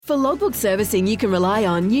For logbook servicing you can rely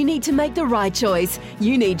on, you need to make the right choice.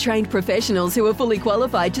 You need trained professionals who are fully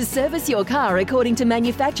qualified to service your car according to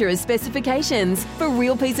manufacturer's specifications. For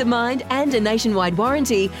real peace of mind and a nationwide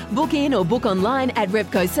warranty, book in or book online at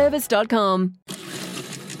repcoservice.com.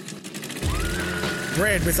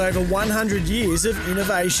 Bred with over 100 years of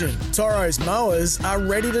innovation, Toro's Mowers are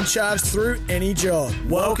ready to charge through any job.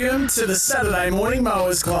 Welcome to the Saturday Morning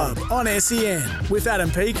Mowers Club on SEN with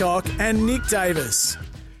Adam Peacock and Nick Davis.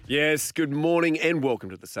 Yes, good morning and welcome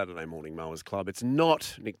to the Saturday Morning Mowers Club. It's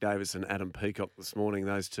not Nick Davis and Adam Peacock this morning.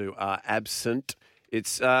 Those two are absent.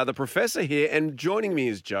 It's the Professor here, and joining me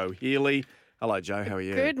is Joe Healy. Hello, Joe. How are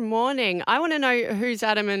you? Good morning. I want to know who's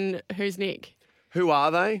Adam and who's Nick. Who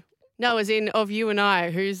are they? No, as in of you and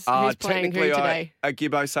I. Who's playing who today?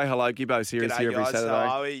 Gibbo, say hello. Gibbo's here. He's here every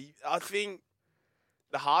Saturday. I think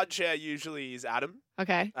the hard chair usually is Adam.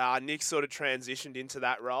 Okay. Nick sort of transitioned into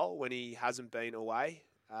that role when he hasn't been away.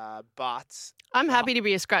 But I'm happy to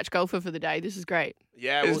be a scratch golfer for the day. This is great.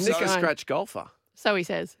 Yeah, is Nick a scratch golfer? So he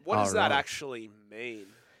says. What does that actually mean?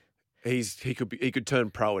 He could turn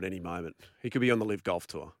pro at any moment. He could be on the Live Golf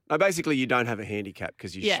Tour. No, basically you don't have a handicap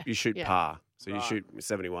because you shoot par. So you shoot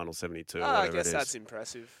 71 or 72 or whatever I guess it is. that's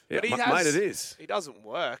impressive. Yeah, but mate, it is. He doesn't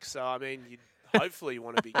work, so I mean, hopefully you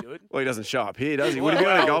want to be good. Well, he doesn't show up here, does he? Would he be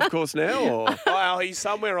on a golf course now? Or? Well, he's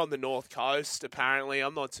somewhere on the North Coast, apparently.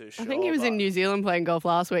 I'm not too sure. I think he was in New Zealand playing golf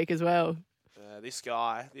last week as well. This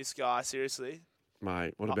guy, seriously.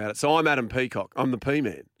 Mate, what about it? So I'm Adam Peacock. I'm the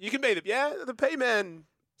P-Man. You can be the P-Man.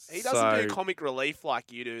 He doesn't do comic relief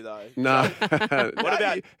like you do, though. No. What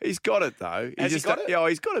about? He's got it, though. Has he got it? Yeah,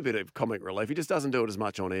 he's got a bit of comic relief. He just doesn't do it as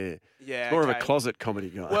much on air. Yeah, He's more of a closet comedy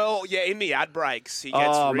guy. Well, yeah, in the ad breaks, he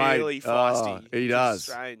gets really feisty. He does.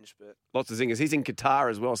 Strange, but lots of zingers. He's in Qatar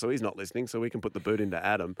as well, so he's not listening, so we can put the boot into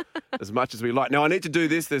Adam as much as we like. Now, I need to do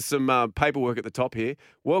this. There's some paperwork at the top here.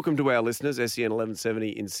 Welcome to our listeners, SEN 1170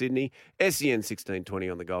 in Sydney, SEN 1620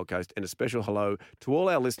 on the Gold Coast, and a special hello to all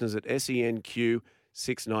our listeners at SENQ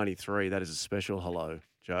 693. That is a special hello,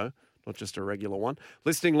 Joe, not just a regular one.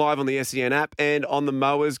 Listening live on the SEN app and on the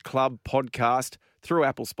Mowers Club podcast through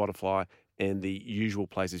Apple, Spotify, and the usual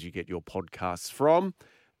places you get your podcasts from.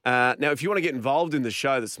 Now, if you want to get involved in the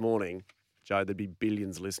show this morning, Joe, there'd be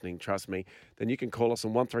billions listening, trust me, then you can call us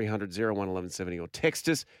on 1300 01 1170 or text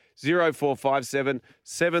us 0457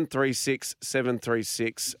 736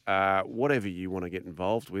 736. Whatever you want to get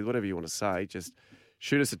involved with, whatever you want to say, just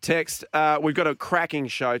shoot us a text. We've got a cracking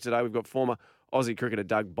show today. We've got former Aussie cricketer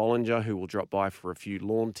Doug Bollinger, who will drop by for a few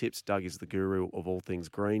lawn tips. Doug is the guru of all things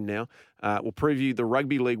green now. We'll preview the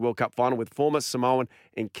Rugby League World Cup final with former Samoan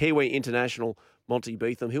and Kiwi international Monty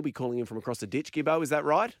Beetham. He'll be calling in from across the ditch, Gibbo. Is that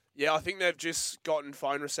right? Yeah, I think they've just gotten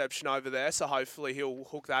phone reception over there, so hopefully he'll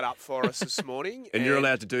hook that up for us this morning. And you're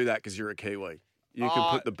allowed to do that because you're a Kiwi. You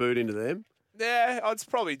can put the boot into them. Yeah, I'd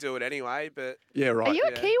probably do it anyway, but... Yeah, right. Are you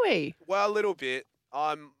a Kiwi? Well, a little bit.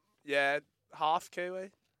 I'm, half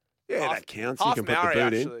Kiwi. Yeah, that counts. Half You can Maori, put the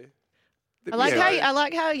boot actually. in. I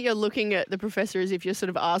like how you're looking at the professor as if you're sort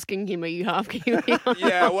of asking him, are you half Kiwi?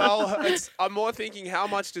 Yeah, well, I'm more thinking, how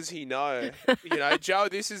much does he know? Joe,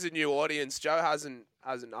 this is a new audience. Joe hasn't.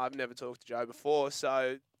 I've never talked to Joe before,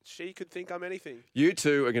 so she could think I'm anything. You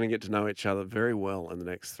two are going to get to know each other very well in the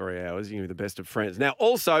next 3 hours. You're going to be the best of friends. Now,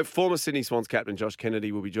 also, former Sydney Swans captain Josh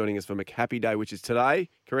Kennedy will be joining us for McHappy Day, which is today.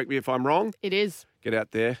 Correct me if I'm wrong. It is. Get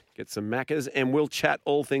out there, get some Maccas, and we'll chat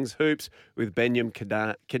all things hoops with Benyam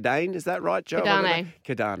Kadane. Is that right, Joe? Kadane.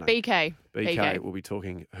 BK. We'll be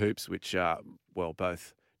talking hoops, which,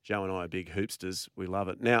 both Joe and I are big hoopsters. We love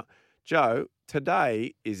it. Now, Joe,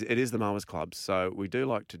 today is the Mowers Club, so we do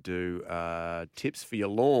like to do tips for your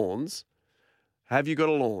lawns. Have you got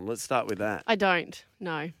a lawn? Let's start with that. I don't,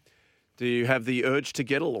 no. Do you have the urge to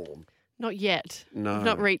get a lawn? Not yet. No. I've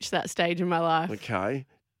not reached that stage in my life. Okay.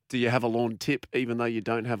 Do you have a lawn tip even though you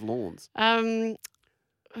don't have lawns? I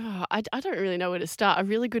don't really know where to start. A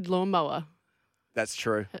really good lawnmower, That's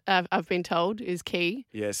true. I've been told, is key.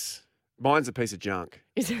 Yes. Mine's a piece of junk.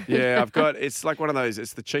 Is it? Yeah, it's like one of those,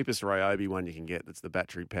 it's the cheapest Ryobi one you can get that's the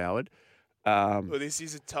battery powered. Well, this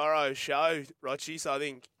is a Toro show, Rochi, so I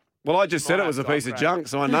think... Well, I just said it was a piece of junk,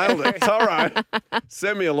 so I nailed it. Toro,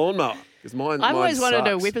 send me a lawnmower. I've always wanted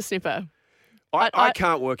a whippersnipper. I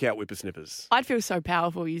can't work out whippersnippers. I'd feel so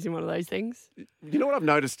powerful using one of those things. You know what I've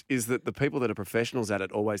noticed is that the people that are professionals at it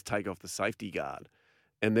always take off the safety guard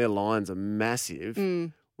and their lines are massive,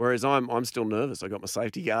 whereas I'm still nervous. I got my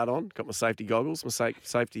safety guard on, got my safety goggles, my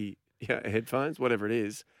safety headphones, whatever it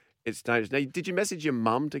is. It's dangerous. Now, did you message your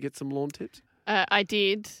mum to get some lawn tips? I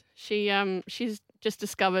did. She's just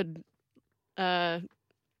discovered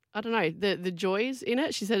I don't know, the joys in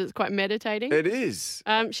it. She said it's quite meditating. It is.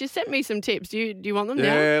 She sent me some tips. Do you want them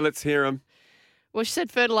now? Yeah, let's hear them. Well, she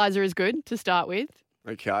said fertilizer is good to start with.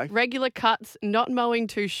 Okay. Regular cuts, not mowing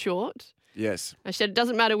too short. Yes. She said it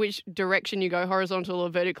doesn't matter which direction you go, horizontal or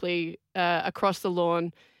vertically, across the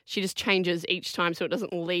lawn. She just changes each time so it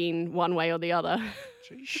doesn't lean one way or the other.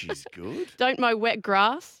 Gee, she's good. Don't mow wet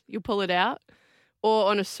grass. You'll pull it out. Or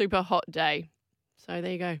on a super hot day. So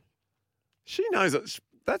there you go. She knows it.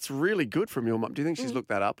 That's really good from your mum. Do you think she's looked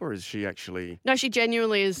that up, or is she actually? No, she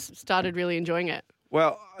genuinely has started really enjoying it.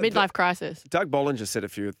 Well, Midlife crisis. Doug Bollinger said a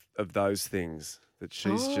few of those things that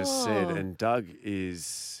she's just said, Oh. and Doug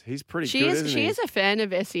he's pretty She good, is. isn't She he? is a fan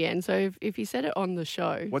of SEN. So if he said it on the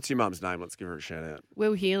show, What's your mum's name? Let's give her a shout out.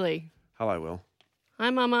 Will Healy. Hello, Will.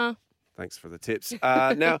 Hi, Mama. Thanks for the tips.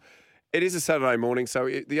 Now, it is a Saturday morning, so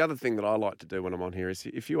the other thing that I like to do when I'm on here is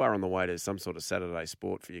if you are on the way to some sort of Saturday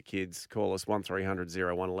sport for your kids, call us 1300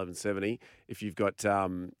 01 1170. If you've got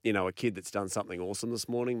a kid that's done something awesome this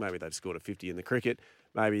morning, maybe they've scored a 50 in the cricket,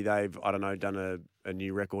 maybe they've, I don't know, done a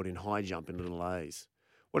new record in high jump in Little A's.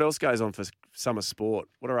 What else goes on for summer sport?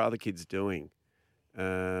 What are other kids doing?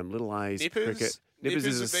 Little A's, Nippers? cricket. Nippers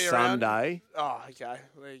is a would be around. Sunday. Oh, okay.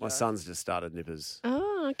 There you My go. son's just started Nippers.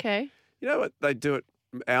 Oh, okay. You know what they do at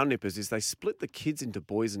our Nippers is they split the kids into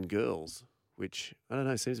boys and girls, which, I don't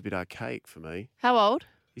know, seems a bit archaic for me. How old?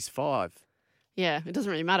 He's 5. Yeah, it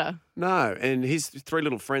doesn't really matter. No, and his 3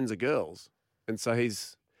 little friends are girls. And so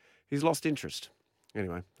he's lost interest.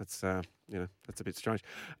 Anyway, that's that's a bit strange.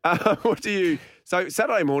 So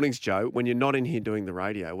Saturday mornings, Joe, when you're not in here doing the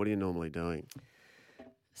radio, what are you normally doing?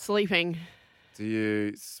 Sleeping.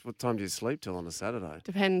 What time do you sleep till on a Saturday?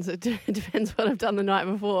 Depends. It depends what I've done the night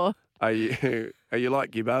before. Are you like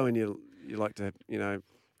Gibbo and you like to,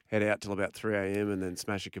 head out till about 3 a.m. and then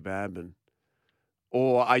smash a kebab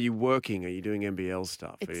or are you working? Are you doing MBL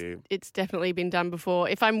stuff? It's definitely been done before.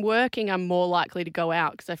 If I'm working, I'm more likely to go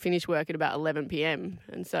out because I finish work at about 11 p.m.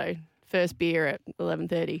 And so first beer at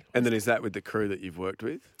 11:30. And then is that with the crew that you've worked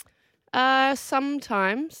with?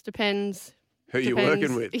 Sometimes. Depends. Who are you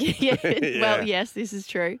working with? Yeah. Yeah. Well, yes, this is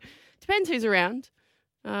true. Depends who's around.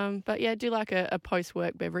 But yeah, I do like a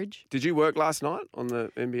post-work beverage. Did you work last night on the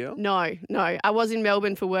NBL? No. I was in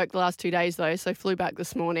Melbourne for work the last 2 days though, so flew back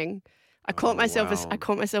this morning. I caught myself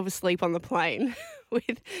asleep on the plane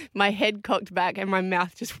with my head cocked back and my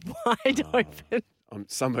mouth just wide open.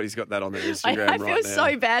 Somebody's got that on their I Instagram right now. feel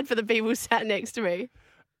so bad for the people sat next to me.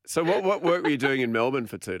 So what work were you doing in Melbourne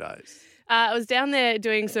for 2 days? I was down there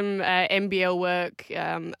doing some NBL work,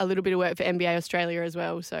 a little bit of work for NBA Australia as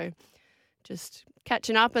well. So just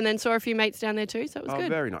catching up and then saw a few mates down there too. So it was good.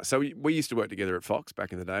 Very nice. So we used to work together at Fox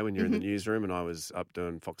back in the day when you were in the newsroom and I was up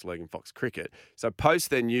doing Fox League and Fox Cricket. So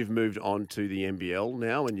post then you've moved on to the NBL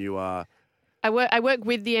now and you are... I work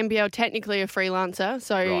with the NBL, technically a freelancer,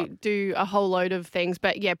 so do a whole load of things.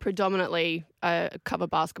 But yeah, predominantly cover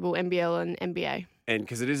basketball, NBL and NBA. And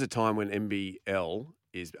because it is a time when NBL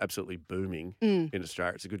is absolutely booming in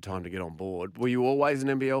Australia. It's a good time to get on board. Were you always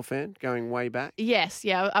an NBL fan going way back? Yes,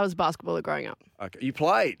 yeah, I was a basketballer growing up. Okay. You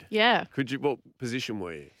played? Yeah. What position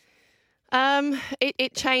were you?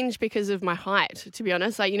 It changed because of my height, to be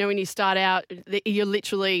honest. Like, when you start out, you're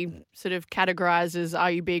literally sort of categorized as,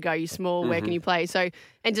 are you big, are you small, where can you play? So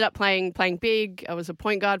ended up playing big. I was a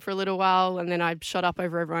point guard for a little while and then I shot up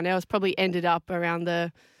over everyone else. Probably ended up around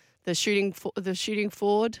the shooting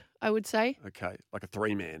forward, I would say. Okay, like a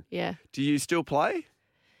 3-man. Yeah. Do you still play?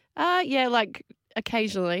 Yeah, like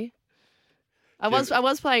occasionally. I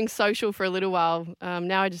was playing social for a little while.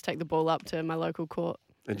 Now I just take the ball up to my local court.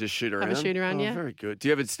 And just shoot around? Have a shoot around, yeah. Very good. Do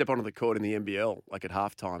you ever step onto the court in the NBL, like at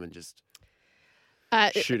halftime and just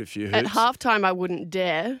shoot a few hoops? At halftime, I wouldn't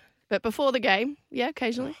dare. But before the game, yeah,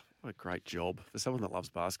 occasionally. What a great job for someone that loves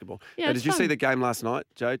basketball. Yeah, now, it's did you see fun. the game last night,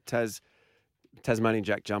 Joe? Tasmanian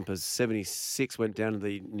Jack Jumpers 76 went down to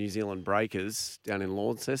the New Zealand Breakers down in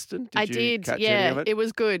Launceston. I you did, catch yeah. any of it? It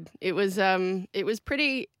was good. It was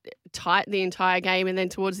pretty tight the entire game, and then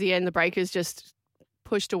towards the end, the Breakers just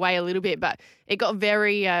pushed away a little bit, but it got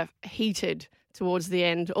very heated towards the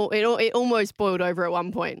end. It almost boiled over at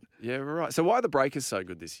one point. Yeah, right. So why are the Breakers so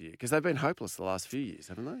good this year? Because they've been hopeless the last few years,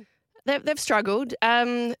 haven't they? They've struggled.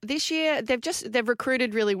 This year, they've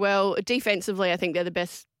recruited really well. Defensively, I think they're the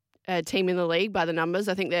best team in the league by the numbers.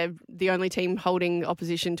 I think they're the only team holding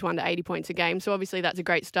opposition to under 80 points a game. So obviously that's a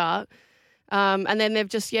great start. And then they've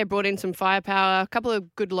just brought in some firepower, a couple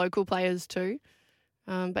of good local players too.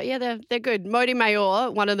 But yeah, they're good. Modi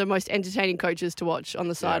Mayor, one of the most entertaining coaches to watch on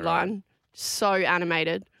the sideline. right. So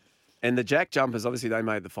animated. And the Jack Jumpers, obviously they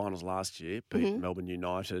made the finals last year, beat Melbourne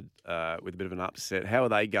United with a bit of an upset. How are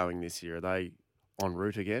they going this year? Are they en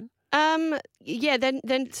route again? Yeah,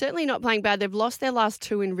 they're certainly not playing bad. They've lost their last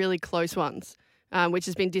 2 in really close ones, which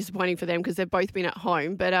has been disappointing for them because they've both been at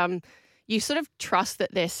home. But you sort of trust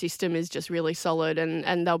that their system is just really solid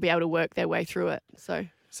and they'll be able to work their way through it. So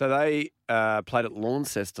they played at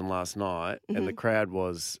Launceston last night, and the crowd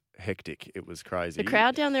was hectic. It was crazy. The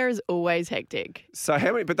crowd down there is always hectic. So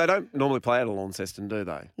how many? But they don't normally play at Launceston, do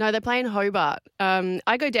they? No, they play in Hobart.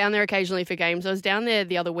 I go down there occasionally for games. I was down there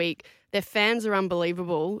the other week. Their fans are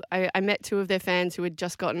unbelievable. I met 2 of their fans who had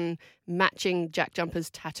just gotten matching Jack Jumpers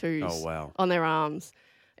tattoos on their arms.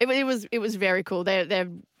 It was very cool. Their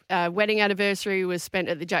wedding anniversary was spent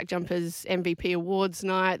at the Jack Jumpers MVP Awards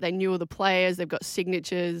night. They knew all the players. They've got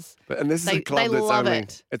signatures. And this is a club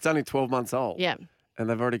it's only 12 months old. Yeah. And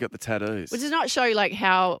they've already got the tattoos. Which does not show like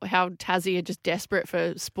how Tassie are just desperate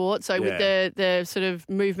for sport. So with the sort of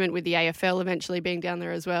movement with the AFL eventually being down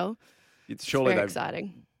there as well, it's very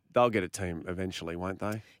exciting. They'll get a team eventually, won't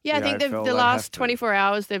they? Yeah, I think the last 24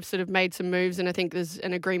 hours they've sort of made some moves, and I think there's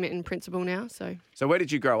an agreement in principle now. So where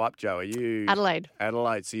did you grow up, Joe? Are you Adelaide?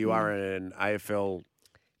 Adelaide. So you are an AFL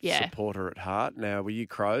supporter at heart. Now, were you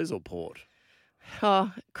Crows or Port?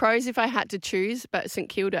 Oh, Crows if I had to choose, but St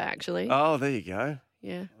Kilda actually. Oh, there you go.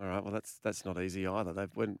 Yeah. All right. Well, that's not easy either.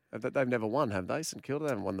 They've never won, have they? St Kilda, they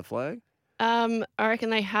haven't won the flag. I reckon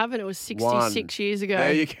they have, and it was 66 years ago.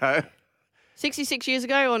 There you go. 66 years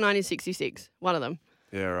ago or 1966, one of them.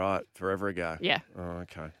 Yeah, right. Forever ago. Yeah. Oh,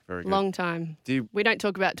 okay. Very good. Long time. We don't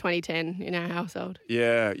talk about 2010 in our household.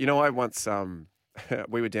 Yeah. You know, I once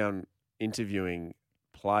we were down interviewing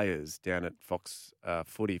players down at Fox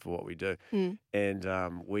Footy for what we do, and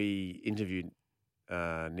we interviewed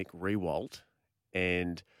Nick Rewalt,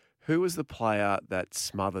 and who was the player that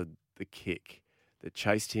smothered the kick, that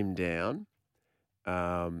chased him down,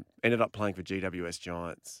 ended up playing for GWS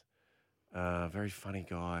Giants. Very funny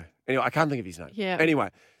guy. Anyway, I can't think of his name. Yeah.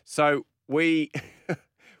 Anyway, so we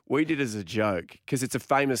did as a joke because it's a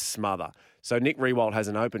famous smother. So Nick Rewalt has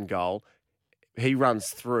an open goal. He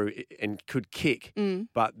runs through and could kick,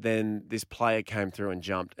 but then this player came through and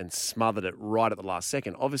jumped and smothered it right at the last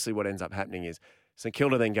second. Obviously, what ends up happening is St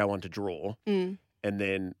Kilda then go on to draw, and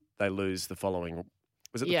then they lose the following.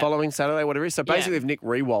 Was it the following Saturday? Whatever it is. So basically, if Nick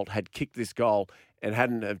Rewalt had kicked this goal and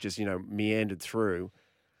hadn't have just meandered through,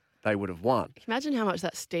 they would have won. Imagine how much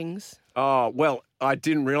that stings. Oh, well, I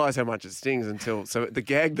didn't realise how much it stings until... So the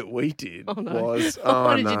gag that we did was...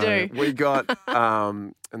 What did you do? We got...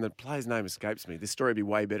 and the player's name escapes me. This story would be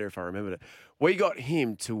way better if I remembered it. We got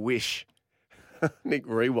him to wish Nick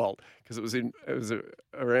Rewalt, because it was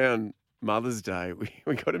around Mother's Day.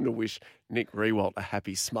 We got him to wish Nick Rewalt a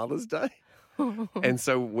happy Smothers Day. And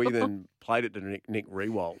so we then played it to Nick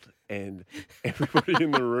Rewalt, and everybody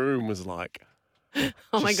in the room was like...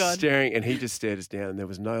 Oh, my God. Staring, and he just stared us down, and there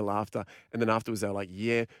was no laughter. And then afterwards, they were like,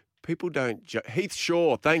 yeah, people don't... Heath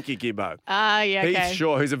Shaw, thank you, Gibbo. Yeah, okay. Heath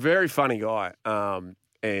Shaw, who's a very funny guy.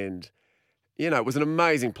 And, was an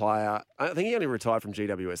amazing player. I think he only retired from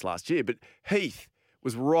GWS last year, but Heath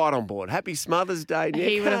was right on board. Happy Mother's Day, Nick.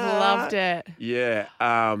 He would have loved it. Yeah.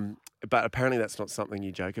 But apparently that's not something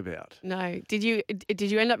you joke about. No. Did you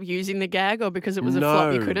end up using the gag, or because it was a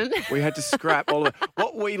flop you couldn't? We had to scrap all of it.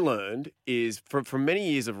 What we learned is from many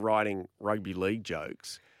years of writing rugby league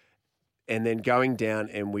jokes and then going down,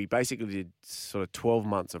 and we basically did sort of 12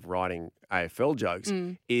 months of writing AFL jokes,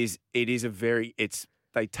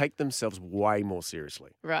 they take themselves way more seriously.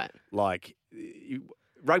 Right. Like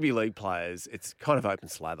rugby league players, it's kind of open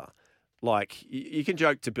slather. Like you can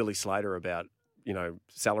joke to Billy Slater about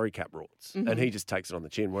salary cap rorts, and he just takes it on the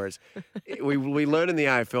chin. Whereas we learn in the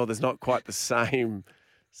AFL, there's not quite the same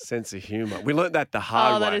sense of humour. We learnt that the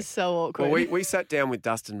hard way. Oh, that is so awkward. Well, we sat down with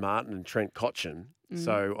Dustin Martin and Trent Cotchin,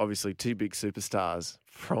 so obviously 2 big superstars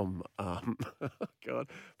from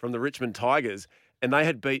from the Richmond Tigers, and they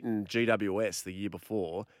had beaten GWS the year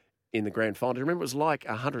before in the grand final. Do you remember? It was like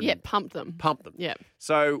 100. Yeah, pumped them. Yeah.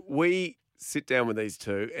 So we sit down with these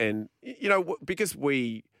two, and because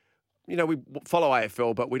we follow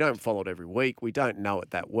AFL, but we don't follow it every week. We don't know it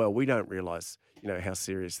that well. We don't realise, how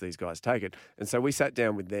serious these guys take it. And so we sat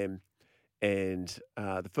down with them, and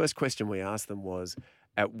the first question we asked them was,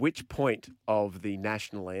 at which point of the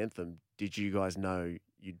national anthem did you guys know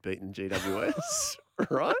you'd beaten GWS?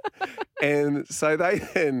 Right? And so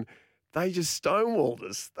they just stonewalled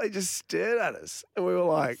us. They just stared at us. And we were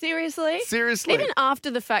like... Seriously? Seriously. Even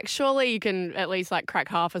after the fact, surely you can at least crack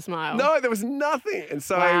half a smile. No, there was nothing. And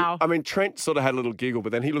so, wow. I mean, Trent sort of had a little giggle,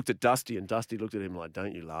 but then he looked at Dusty, and Dusty looked at him like,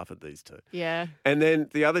 don't you laugh at these two. Yeah. And then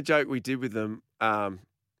the other joke we did with them,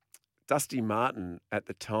 Dusty Martin at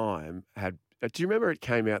the time had do you remember it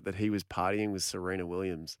came out that he was partying with Serena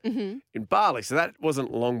Williams Mm-hmm. in Bali? So that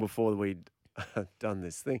wasn't long before we'd done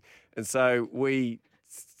this thing. And so we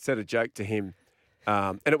said a joke to him.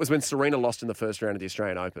 And it was when Serena lost in the first round of the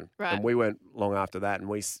Australian Open. Right. And we went long after that. And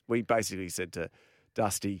we basically said to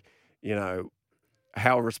Dusty,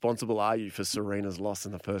 how responsible are you for Serena's loss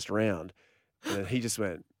in the first round? And then he just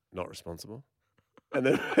went, not responsible. And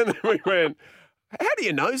then we went, how do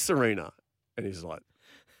you know Serena? And he's like,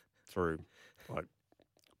 through like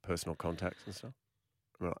personal contacts and stuff.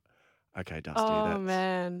 I'm like, okay, Dusty. Oh,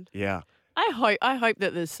 man. Yeah. I hope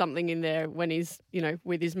that there's something in there when he's,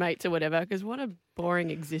 with his mates or whatever, because what a boring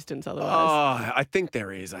existence otherwise. Oh, I think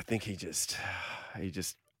there is. I think he just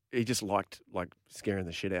liked like scaring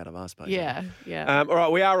the shit out of us, basically. Yeah. All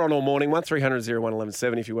right, we are on all morning. 1300 01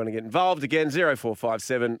 1170 if you want to get involved. Again,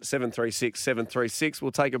 0457 736 736.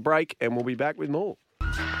 We'll take a break and we'll be back with more.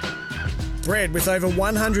 Bred with over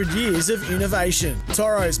 100 years of innovation,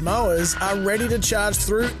 Toro's Mowers are ready to charge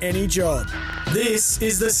through any job. This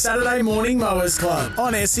is the Saturday Morning Mowers Club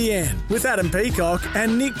on SEN with Adam Peacock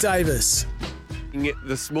and Nick Davis.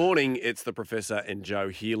 This morning, it's the Professor and Joe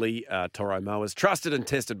Healy, Toro Mowers. Trusted and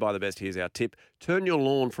tested by the best. Here's our tip. Turn your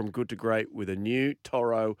lawn from good to great with a new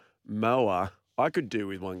Toro mower. I could do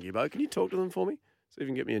with one, Gibbo. Can you talk to them for me? See if you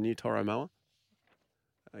can get me a new Toro mower.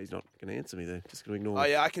 He's not going to answer me there. Just going to ignore me. Oh,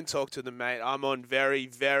 yeah, I can talk to them, mate. I'm on very,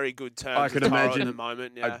 very good terms I can with Toro imagine at the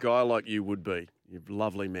moment. Yeah. a guy like you would be. You're a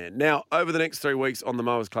lovely man. Now, over the next 3 weeks on the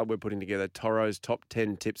Mowers Club, we're putting together Toro's top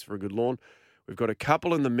 10 tips for a good lawn. We've got a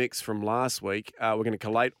couple in the mix from last week. We're going to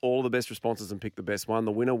collate all the best responses and pick the best one.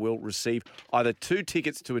 The winner will receive either 2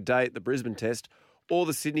 tickets to a day at the Brisbane test or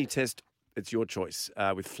the Sydney test. It's your choice,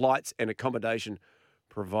 with flights and accommodation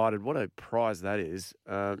provided. What a prize that is.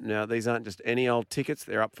 Now, these aren't just any old tickets.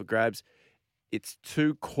 They're up for grabs. It's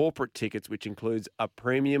 2 corporate tickets, which includes a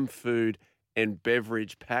premium food and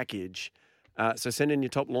beverage package. So send in your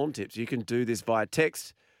top lawn tips. You can do this via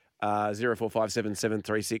text, 0457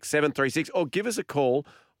 736 736, or give us a call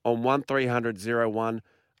on 1300 01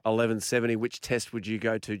 1170. Which test would you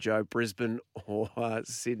go to, Joe? Brisbane or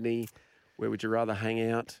Sydney? Where would you rather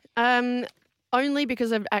hang out? Only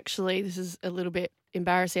because this is a little bit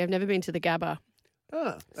embarrassing. I've never been to the Gabba.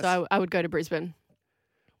 So I would go to Brisbane.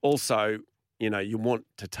 Also, you want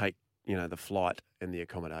to take, the flight and the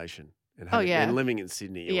accommodation. And and living in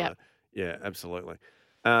Sydney. Yeah, absolutely.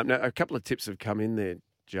 Now, a couple of tips have come in there,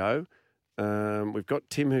 Joe. We've got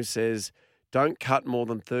Tim who says, don't cut more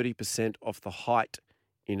than 30% off the height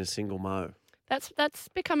in a single mow. That's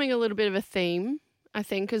becoming a little bit of a theme, I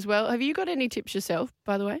think, as well. Have you got any tips yourself,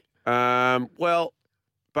 by the way? Well,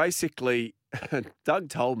 basically, Doug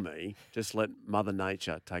told me just let Mother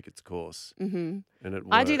Nature take its course. Mm-hmm. And it works.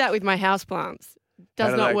 I do that with my houseplants.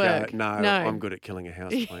 Does not work. No, I'm good at killing a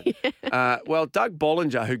houseplant. Well, Doug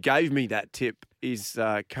Bollinger, who gave me that tip, is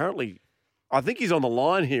currently, I think he's on the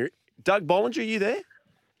line here. Doug Bollinger, are you there?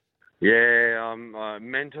 Yeah,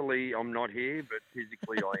 mentally I'm not here, but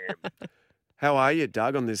physically I am. How are you,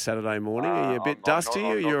 Doug, on this Saturday morning? Are you a bit dusty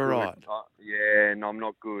or are you all right? Yeah, no, I'm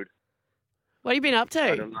not good. What have you been up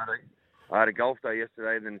to? I had a golf day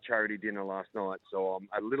yesterday, then a charity dinner last night. So I'm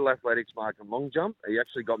a little athletics mark and long jump. He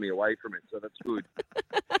actually got me away from it, so that's good.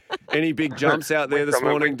 Any big jumps out there this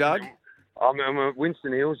morning, Doug? I'm at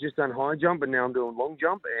Winston Hills, just done high jump, and now I'm doing long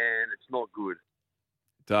jump, and it's not good.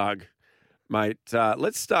 Doug, mate,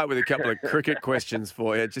 let's start with a couple of cricket questions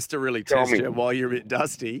for you, just to really test you while you're a bit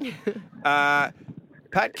dusty. Pat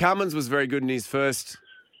Cummins was very good in his first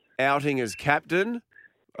outing as captain.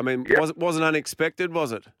 I mean, wasn't unexpected,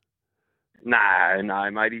 was it? No,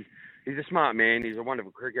 mate. He's a smart man. He's a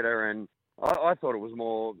wonderful cricketer, and I thought it was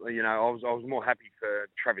more. I was more happy for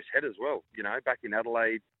Travis Head as well. Back in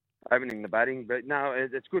Adelaide, opening the batting. But no,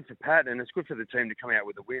 it's good for Pat, and it's good for the team to come out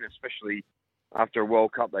with a win, especially after a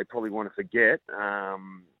World Cup they probably want to forget.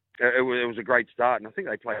 It was a great start, and I think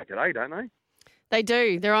they play today, don't they? They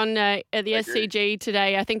do. They're on at the SCG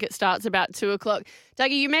today. I think it starts about 2:00. Dougie,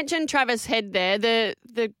 you mentioned Travis Head there.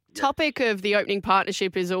 The topic of the opening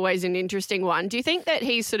partnership is always an interesting one. Do you think that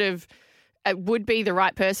he sort of would be the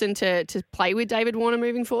right person to play with David Warner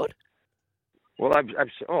moving forward? Well,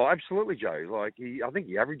 absolutely, Joe. I think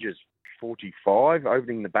he averages 45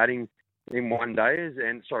 opening the batting in one day.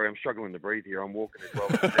 And sorry, I'm struggling to breathe here. I'm walking as well.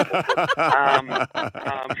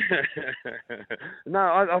 No,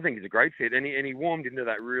 I think he's a great fit, and he warmed into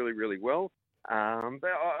that really, really well.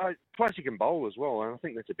 Plus, he can bowl as well, and I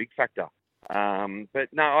think that's a big factor. But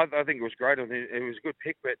no, I think it was great. I think it was a good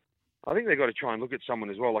pick, but I think they've got to try and look at someone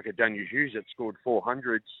as well, like a Daniel Hughes that scored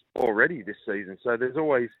 400s already this season. So there's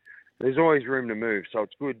always room to move. So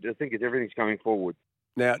it's good. I think everything's going forward.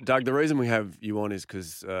 Now, Doug, the reason we have you on is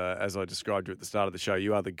because, as I described you at the start of the show,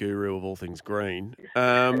 you are the guru of all things green.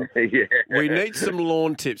 Yeah. We need some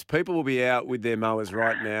lawn tips. People will be out with their mowers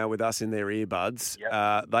right now with us in their earbuds.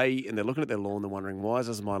 Yep. They're looking at their lawn. They're wondering, why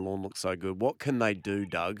does my lawn look so good? What can they do,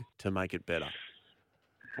 Doug, to make it better?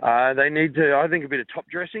 They need to, I think, a bit of top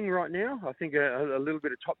dressing right now. I think a little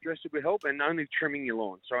bit of top dressing would help, and only trimming your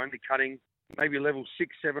lawn. So only cutting maybe level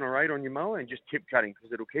 6, 7 or 8 on your mower and just tip cutting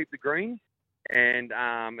because it'll keep the green. And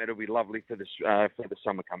it'll be lovely for the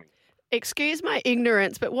summer coming. Excuse my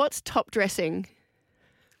ignorance, but what's top dressing?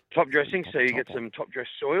 Top dressing, so you get some top dress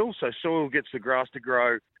soil. So soil gets the grass to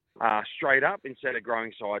grow straight up instead of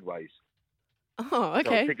growing sideways. Oh, okay.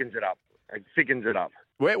 So it thickens it up.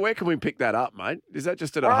 Where can we pick that up, mate? Is that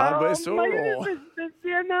just at a hardware store? Mate, Or?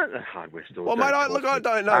 the hardware store. Well, mate, I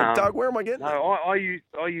don't know. Doug, where am I getting that? No, I use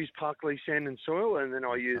Parkley sand and soil, and then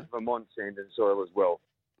I use Vermont sand and soil as well.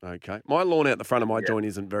 Okay. My lawn out the front of my joint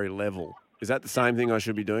isn't very level. Is that the same thing I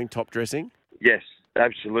should be doing, top dressing? Yes,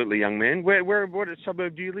 absolutely, young man. What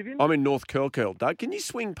suburb do you live in? I'm in North Curl, Doug. Can you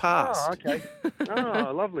swing past? Oh, okay.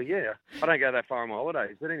 Oh, lovely, yeah. I don't go that far on my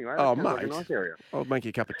holidays, but anyway, that sounds like a nice area. I'll make you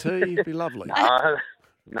a cup of tea. It'd be lovely.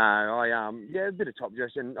 No, a bit of top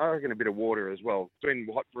dressing. I reckon a bit of water as well. It's been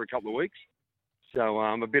hot for a couple of weeks, so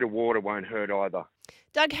a bit of water won't hurt either.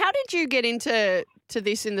 Doug, how did you get into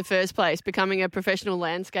this in the first place, becoming a professional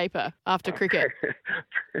landscaper after cricket?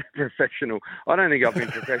 Professional. I don't think I've been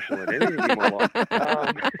professional at anything in my life.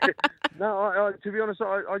 No, to be honest,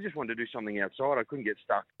 I just wanted to do something outside. I couldn't get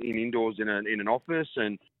stuck indoors in an office,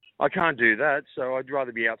 and I can't do that, so I'd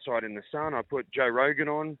rather be outside in the sun. I put Joe Rogan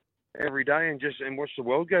on every day and watch the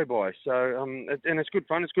world go by. So, and it's good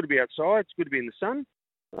fun. It's good to be outside. It's good to be in the sun.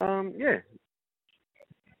 Yeah.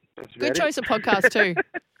 Good choice of podcast too.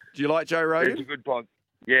 Do you like Joe Rogan? It's a good pod.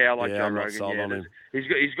 Yeah, I like Joe I'm Rogan. not sold on him. He's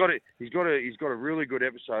got a really good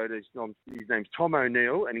episode. His name's Tom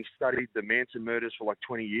O'Neill, and he studied the Manson murders for like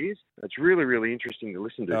 20 years. It's really, really interesting to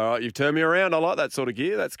listen to. All right, you've turned me around. I like that sort of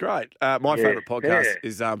gear. That's great. My favourite podcast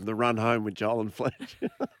is The Run Home with Joel and Fletch.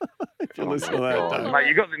 If you listen to that, Doug. Mate,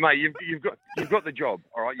 you've got the job.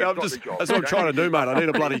 All right, you've got the job. That's what I'm trying to do, mate. I need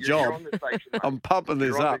a bloody job. You're on the station, mate. I'm pumping this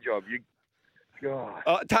You're on up. the job.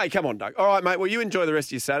 God. Hey, come on, Doug. All right, mate. Well, you enjoy the rest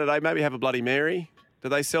of your Saturday. Maybe have a Bloody Mary. Do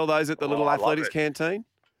they sell those at the little athletics canteen?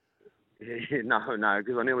 Yeah, no,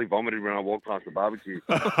 because I nearly vomited when I walked past the barbecue.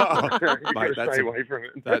 Mate, stay away from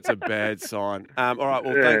it. That's a bad sign. All right,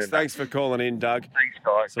 well, thanks for calling in, Doug. Thanks,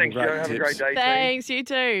 guys. Some Thanks, great Joe. Have a great day. Thanks, you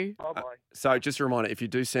too. Bye-bye. So just a reminder, if you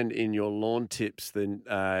do send in your lawn tips, then,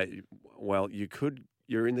 you're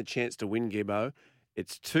in the chance to win, Gibbo.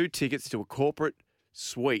 It's 2 tickets to a corporate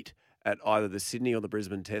suite at either the Sydney or the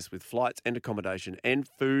Brisbane test with flights and accommodation and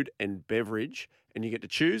food and beverage. And you get to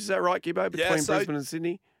choose, is that right, Gibbo, between Brisbane and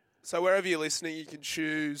Sydney? So wherever you're listening, you can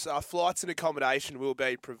choose. Flights and accommodation will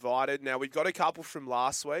be provided. Now, we've got a couple from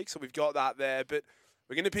last week, so we've got that there. But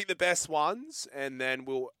we're going to pick the best ones, and then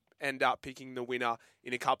we'll end up picking the winner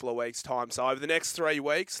in a couple of weeks' time. So over the next 3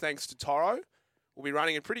 weeks, thanks to Toro, we'll be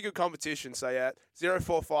running a pretty good competition. So,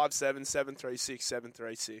 0457 736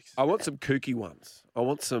 736. I want some kooky ones. I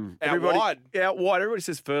want some... Out wide. Everybody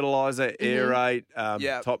says fertiliser, aerate,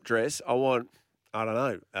 top dress. I want, I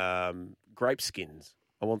don't know, grape skins.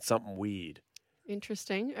 I want something weird.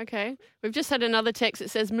 Interesting. Okay. We've just had another text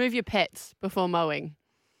that says, move your pets before mowing.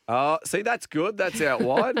 See, that's good. That's out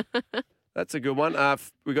wide. That's a good one.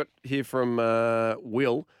 We got here from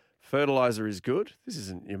Will. Fertiliser is good. This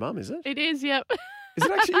isn't your mum, is it? It is, yep. Is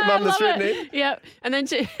it actually your mum that's written in? Yep. And then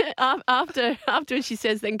after she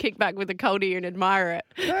says, then kick back with a cold ear and admire it.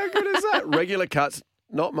 How good is that? Regular cuts,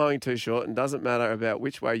 not mowing too short, and doesn't matter about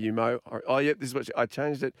which way you mow. Oh, yep, this is what I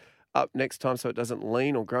changed it up next time so it doesn't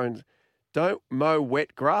lean or grow. Don't mow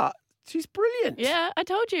wet grass. She's brilliant. Yeah, I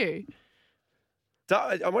told you.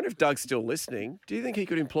 I wonder if Doug's still listening. Do you think he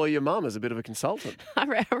could employ your mum as a bit of a consultant?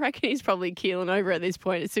 I reckon he's probably keeling over at this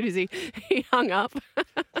point as soon as he hung up.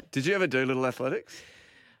 Did you ever do little athletics?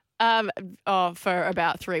 For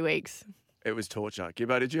about 3 weeks. It was torture.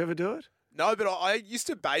 Gibbo, did you ever do it? No, but I used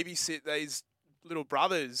to babysit these little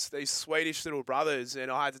brothers, these Swedish little brothers, and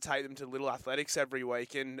I had to take them to little athletics every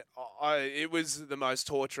week, and it was the most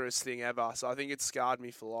torturous thing ever. So I think it scarred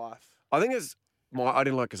me for life. I think I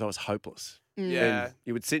didn't like it because I was hopeless. Yeah. And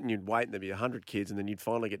you would sit and you'd wait and there'd be 100 kids and then you'd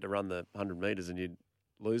finally get to run the 100 metres and you'd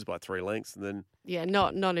lose by 3 lengths and then... Yeah,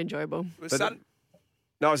 not enjoyable.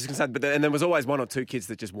 No, I was just going to say, and there was always 1 or 2 kids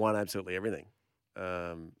that just won absolutely everything.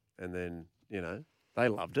 And then, they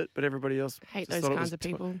loved it, but everybody else... Hate those kinds of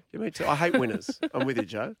people. Yeah, me too. I hate winners. I'm with you,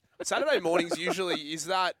 Joe. Saturday mornings usually, is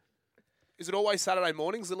that Is it always Saturday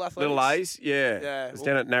mornings, Little Athletics? Little A's, yeah. Yeah, It was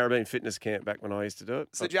down at Narrabeen Fitness Camp back when I used to do it.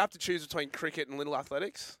 So did you have to choose between cricket and Little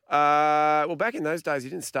Athletics? Well, back in those days, you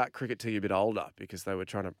didn't start cricket till you're a bit older because they were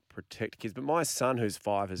trying to protect kids. But my son, who's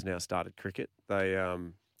 5, has now started cricket. They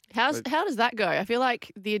How does that go? I feel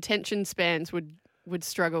like the attention spans would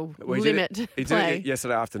struggle, he limit did it play.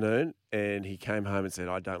 yesterday afternoon, and he came home and said,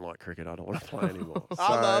 "I don't like cricket. I don't want to play anymore."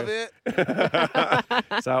 I love it.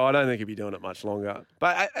 So I don't think he'll be doing it much longer.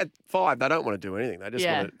 But at 5, they don't want to do anything. They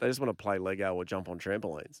just want to play Lego or jump on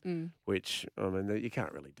trampolines. Which you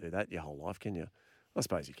can't really do that your whole life, can you? I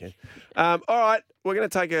suppose you can. All right, we're going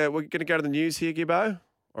to go to the news here, Gibbo.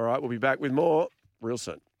 All right, we'll be back with more real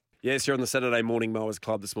soon. Yes, you're on the Saturday Morning Mowers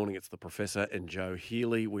Club. This morning it's the Professor and Joe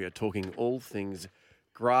Healy. We are talking all things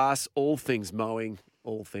grass, all things mowing,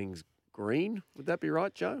 all things green. Would that be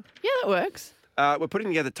right, Joe? Yeah, that works. We're putting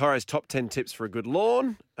together Toro's top 10 tips for a good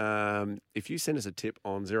lawn. If you send us a tip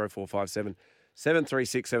on 0457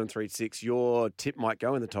 736 736, your tip might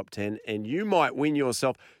go in the top 10 and you might win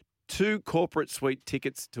yourself 2 corporate suite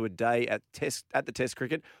tickets to a day at the Test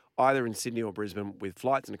Cricket, either in Sydney or Brisbane, with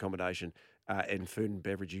flights and accommodation. And food and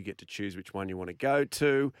beverage, you get to choose which one you want to go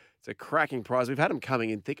to. It's a cracking prize. We've had them coming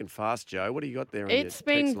in thick and fast, Joe. What do you got there? It's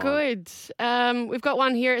been good. We've got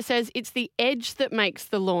one here. It says, it's the edge that makes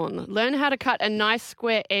the lawn. Learn how to cut a nice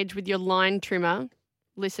square edge with your line trimmer.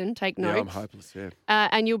 Listen, take notes. Yeah, I'm hopeless, yeah.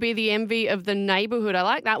 And you'll be the envy of the neighbourhood. I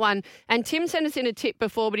like that one. And Tim sent us in a tip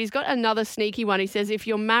before, but he's got another sneaky one. He says, if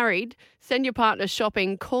you're married, send your partner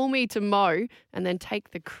shopping, call me to mow, and then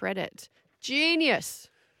take the credit. Genius.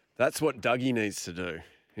 That's what Dougie needs to do.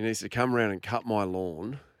 He needs to come around and cut my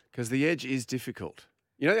lawn because the edge is difficult.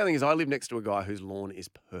 You know, the other thing is I live next to a guy whose lawn is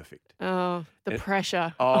perfect. Oh, the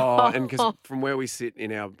pressure. And because from where we sit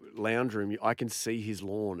in our lounge room, I can see his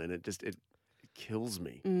lawn and it kills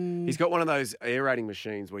me. He's got one of those aerating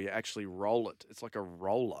machines where you actually roll it. It's like a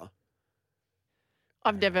roller.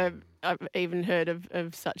 I've never even heard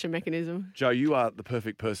of such a mechanism. Joe, you are the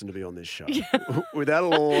perfect person to be on this show. Without a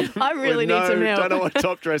lawn. I really need some help. Don't know what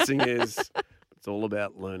top dressing is. It's all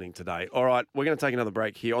about learning today. All right, we're going to take another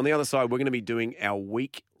break here. On the other side, we're going to be doing our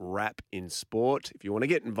week wrap in sport. If you want to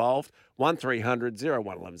get involved, 1300 01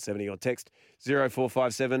 1170 or text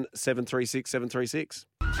 0457 736 736.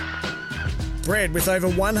 Bred with over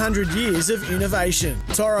 100 years of innovation,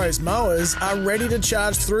 Toro's mowers are ready to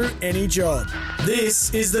charge through any job.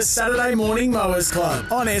 This is the Saturday Morning Mowers Club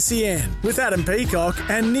on SEN with Adam Peacock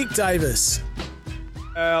and Nick Davis.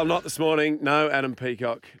 Not this morning. No Adam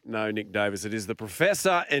Peacock, no Nick Davis. It is the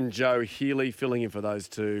Professor and Joe Healy filling in for those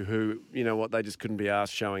two who, you know what, they just couldn't be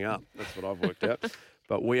asked showing up. That's what I've worked out.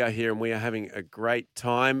 But we are here and we are having a great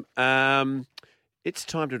time. It's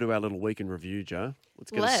time to do our little week in review, Joe.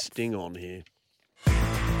 Let's get a sting on here.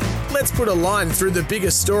 Let's put a line through the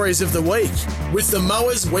biggest stories of the week with the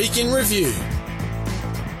Mowers Week in Review.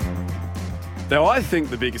 Now, I think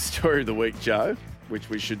the biggest story of the week, Joe, which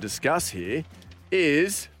we should discuss here,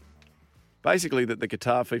 is basically that the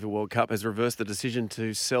Qatar FIFA World Cup has reversed the decision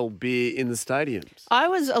to sell beer in the stadiums. I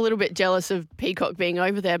was a little bit jealous of Peacock being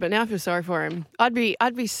over there, but now I feel sorry for him. I'd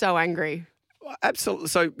be so angry. Absolutely.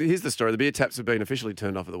 So here's the story. The beer taps have been officially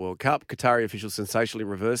turned off at the World Cup. Qatari officials sensationally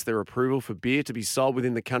reversed their approval for beer to be sold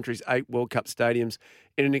within the country's 8 World Cup stadiums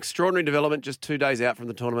in an extraordinary development just 2 days out from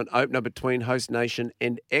the tournament opener between host nation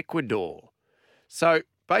and Ecuador. So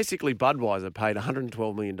basically Budweiser paid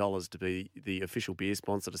 $112 million to be the official beer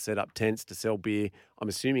sponsor to set up tents to sell beer, I'm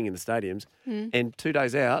assuming in the stadiums. And 2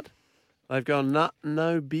 days out, they've gone,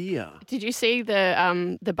 no beer. Did you see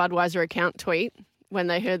the Budweiser account tweet? When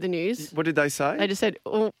they heard the news. What did they say? They just said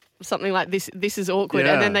something like, this is awkward,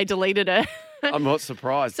 and then they deleted it. I'm not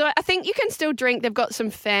surprised. So I think you can still drink. They've got some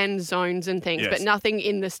fan zones and things, but nothing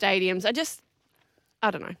in the stadiums. I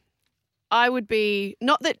don't know. I would be,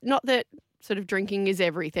 not that sort of drinking is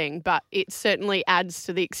everything, but it certainly adds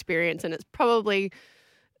to the experience, and it's probably,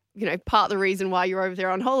 part of the reason why you're over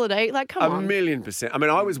there on holiday. Like, come on. 1,000,000%. I mean,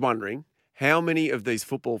 I was wondering how many of these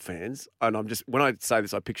football fans, and when I say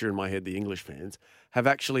this, I picture in my head the English fans, have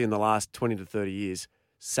actually in the last 20 to 30 years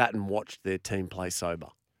sat and watched their team play sober.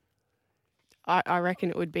 I reckon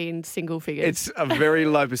it would be in single figures. It's a very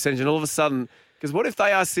low percentage. And all of a sudden, because what if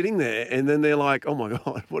they are sitting there and then they're like, oh my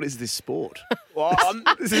God, what is this sport? Well,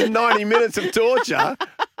 this is 90 minutes of torture.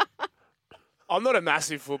 I'm not a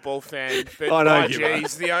massive football fan, but I know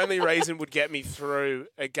geez, the only reason would get me through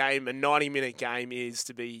a 90-minute game is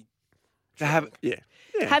to be to have.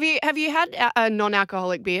 Have you had a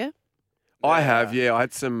non-alcoholic beer? I have, yeah. I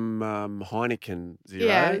had some Heineken Zeros.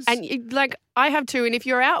 Yeah, and I have too. And if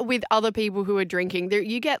you're out with other people who are drinking,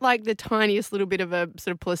 you get like the tiniest little bit of a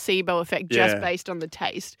sort of placebo effect just based on the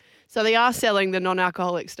taste. So they are selling the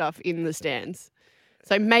non-alcoholic stuff in the stands.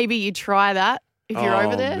 So maybe you try that if you're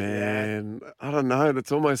over there. Oh, man. I don't know.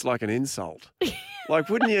 That's almost like an insult. Like,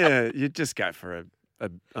 wouldn't you? You'd just go for I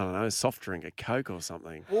don't know, a soft drink, a Coke or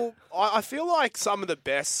something. Well, I feel like some of the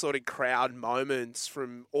best sort of crowd moments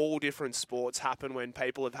from all different sports happen when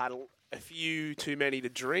people have had a few too many to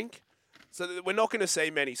drink. So we're not going to see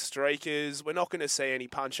many streakers. We're not going to see any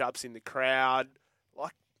punch-ups in the crowd.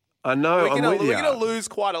 Like, I know, we're going to lose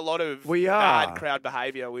quite a lot of bad crowd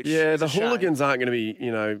behaviour. Which is the a shame. hooligans aren't going to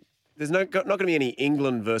be, there's not going to be any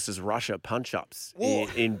England versus Russia punch-ups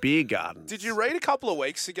in beer gardens. Did you read a couple of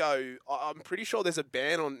weeks ago, I'm pretty sure there's a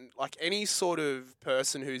ban on like any sort of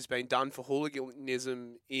person who's been done for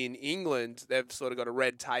hooliganism in England. They've sort of got a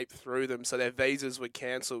red tape through them, so their visas were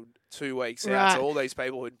cancelled 2 weeks out. So all these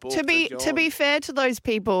people who'd booked to be fair to those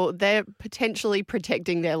people, they're potentially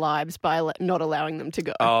protecting their lives by not allowing them to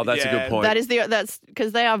go. Oh, that's a good point. That's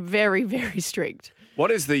because they are very, very strict. What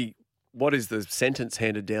is the sentence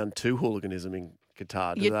handed down to hooliganism in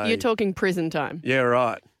Qatar? You're talking prison time. Yeah,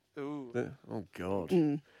 right. Ooh. Oh, God.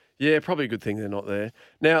 Mm. Yeah, probably a good thing they're not there.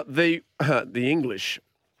 Now, the English,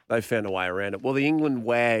 they've found a way around it. Well, the England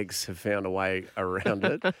Wags have found a way around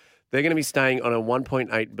it. They're going to be staying on a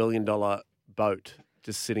 $1.8 billion boat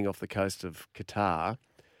just sitting off the coast of Qatar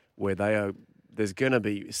where there's going to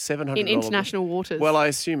be $700... In international waters. Well, I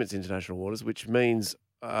assume it's international waters, which means...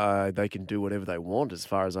 they can do whatever they want, as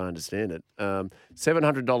far as I understand it.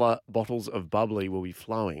 $700 bottles of bubbly will be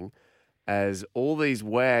flowing as all these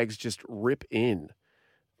wags just rip in.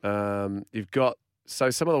 You've got some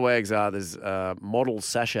of the wags there's model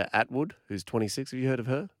Sasha Atwood, who's 26. Have you heard of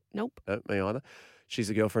her? Nope. Me either. She's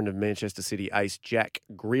the girlfriend of Manchester City ace Jack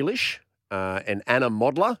Grealish, and Anna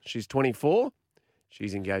Modler. She's 24.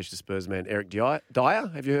 She's engaged to Spurs man Eric Dyer.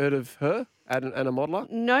 Have you heard of her, Anna Modler?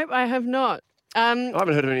 Nope, I have not. I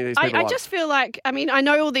haven't heard of any of these people. I just feel like, I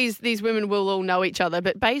know all these women will all know each other,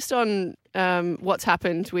 but based on what's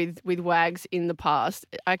happened with wags in the past,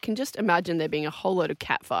 I can just imagine there being a whole lot of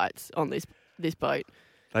catfights on this boat.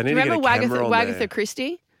 They need Do you to remember get a camera on Wagatha there.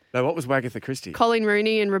 Christie? No, what was Wagatha Christie? Colin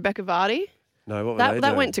Rooney and Rebecca Vardy? No, what were they That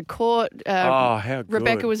doing? went to court. How good.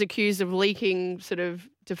 Rebecca was accused of leaking sort of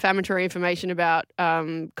defamatory information about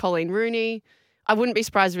Colin Rooney. I wouldn't be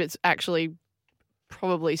surprised if it's actually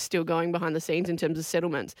probably still going behind the scenes in terms of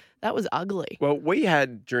settlements. That was ugly. Well, we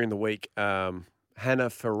had during the week Hannah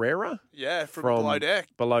Ferreira. Yeah, from Below Deck.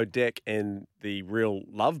 Below Deck and the Real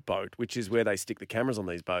Love Boat, which is where they stick the cameras on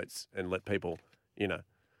these boats and let people,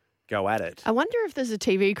 go at it. I wonder if there's a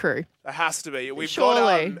TV crew. There has to be. We've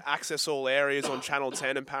Surely. got Access All Areas on Channel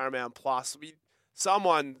 10 and Paramount Plus.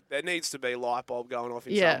 There needs to be a light bulb going off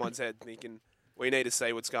in someone's head thinking, we need to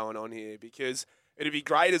see what's going on here, because it'd be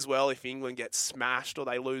great as well if England gets smashed or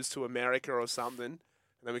they lose to America or something, and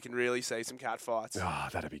then we can really see some cat fights. Oh,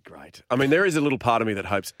 that'd be great. I mean, there is a little part of me that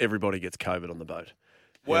hopes everybody gets COVID on the boat.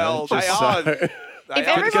 Well, they are. If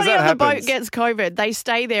everybody on the boat gets COVID, they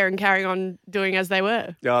stay there and carry on doing as they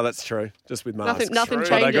were. Oh, that's true. Just with masks. Nothing True. But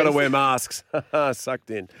changes. they got to wear masks.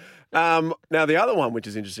 Sucked in. Now, the other one, which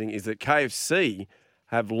is interesting, is that KFC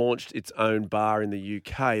have launched its own bar in the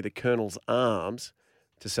UK, the Colonel's Arms,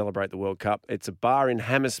 to celebrate the World Cup. It's a bar in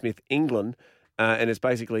Hammersmith, England, and it's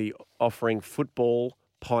basically offering football,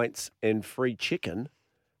 pints, and free chicken.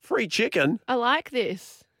 Free chicken? I like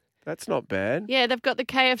this. That's not bad. Yeah, they've got the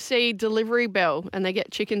KFC delivery bell and they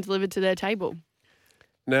get chicken delivered to their table.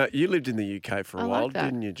 Now, you lived in the UK for a I while, like that.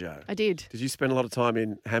 didn't you, Joe? I did. Did you spend a lot of time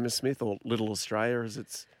in Hammersmith or Little Australia as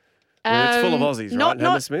it's... it's full of Aussies, right?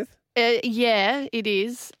 Hammersmith? Yeah, it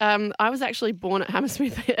is. I was actually born at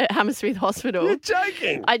Hammersmith Hospital. You're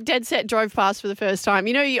joking. I dead set drove past for the first time.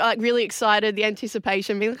 You're like really excited, the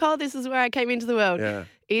anticipation, being like, oh, this is where I came into the world. Yeah.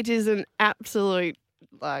 It is an absolute,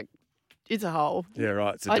 it's a hole. Yeah,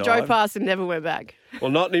 right. It's a I dive. drove past and never went back.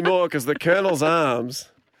 Well, not anymore, because the Colonel's Arms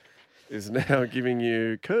is now giving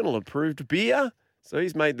you Colonel-approved beer. So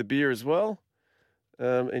he's made the beer as well.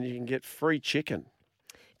 And you can get free chicken.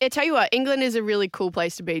 I tell you what, England is a really cool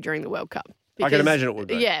place to be during the World Cup. I can imagine it would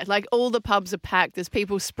be. Yeah, all the pubs are packed. There's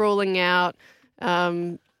people sprawling out.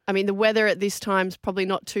 The weather at this time's probably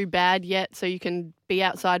not too bad yet, so you can be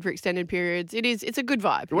outside for extended periods. It's a good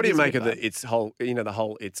vibe. What do you make of the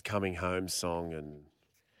whole "It's Coming Home" song? And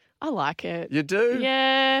I like it. you do?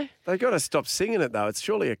 Yeah. They got to stop singing it though. It's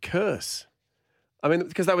surely a curse. I mean,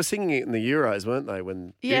 because they were singing it in the Euros, weren't they,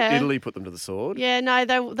 when Italy put them to the sword? Yeah, no,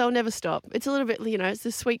 they'll never stop. It's a little bit, it's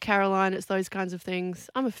the Sweet Caroline, it's those kinds of things.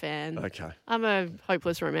 I'm a fan. Okay. I'm a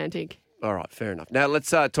hopeless romantic. All right, fair enough. Now,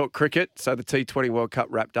 let's talk cricket. So the T20 World Cup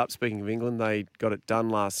wrapped up. Speaking of England, they got it done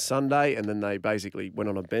last Sunday, and then they basically went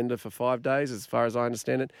on a bender for 5 days, as far as I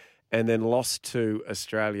understand it, and then lost to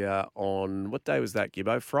Australia on, what day was that,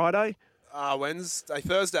 Gibbo? Friday?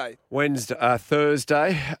 Thursday.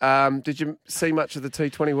 Thursday. Did you see much of the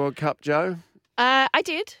T20 World Cup, Joe? I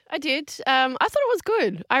did. I thought it was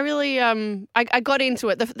good. I really, I got into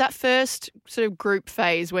it. That first sort of group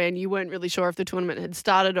phase when you weren't really sure if the tournament had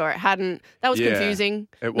started or it hadn't, that was confusing.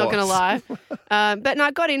 It not was. going to lie. But no,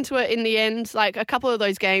 I got into it in the end. Like a couple of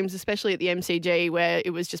those games, especially at the MCG, where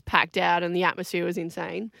it was just packed out and the atmosphere was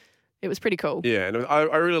insane. It was pretty cool. Yeah, and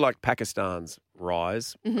I really liked Pakistan's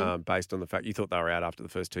rise based on the fact you thought they were out after the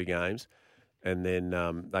first 2 games. And then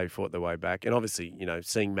they fought their way back. And obviously,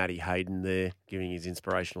 seeing Matty Hayden there giving his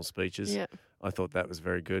inspirational speeches, I thought that was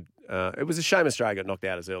very good. It was a shame Australia got knocked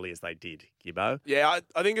out as early as they did, Gibbo. Yeah,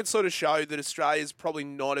 I think it sort of showed that Australia's probably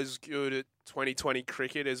not as good at 2020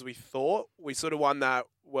 cricket as we thought. We sort of won that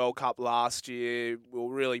World Cup last year. We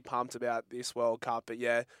were really pumped about this World Cup. But,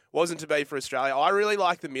 yeah, it wasn't to be for Australia. I really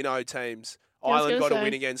like the minnow teams. Ireland got a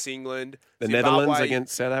win against England. The Zimbabwe, Netherlands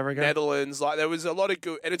against South Africa. Netherlands. There was a lot of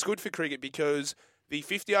good, and it's good for cricket because the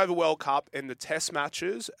 50-over World Cup and the Test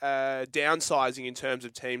matches are downsizing in terms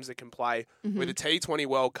of teams that can play. With the T20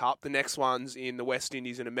 World Cup, the next one's in the West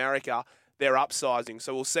Indies and America, they're upsizing.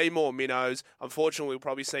 So we'll see more minnows. Unfortunately, we'll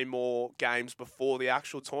probably see more games before the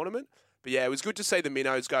actual tournament. But yeah, it was good to see the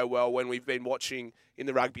minnows go well when we've been watching in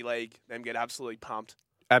the rugby league them get absolutely pumped.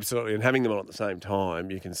 Absolutely, and having them on at the same time,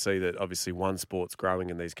 you can see that obviously one sport's growing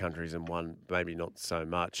in these countries and one maybe not so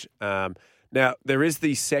much. Now, there is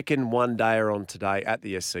the second one-dayer on today at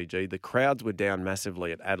the SCG. The crowds were down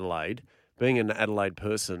massively at Adelaide. Being an Adelaide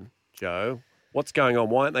person, Joe, what's going on?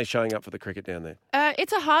 Why aren't they showing up for the cricket down there?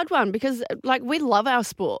 It's a hard one because, we love our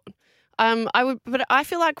sport. But I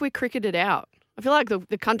feel like we're cricketed out. I feel like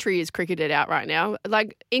the country is cricketed out right now.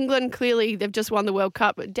 Like England, clearly they've just won the World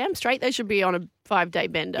Cup, but damn straight they should be on a 5-day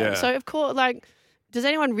bender. Yeah. So of course, does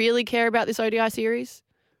anyone really care about this ODI series?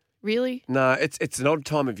 Really? No, it's an odd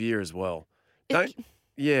time of year as well. I think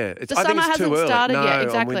it's summer too hasn't early. started no, yet,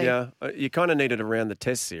 exactly. I'm with you. You kind of need it around the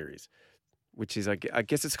Test series, which is, I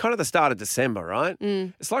guess, it's kind of the start of December, right?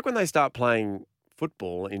 It's like when they start playing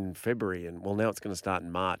football in February, and now it's going to start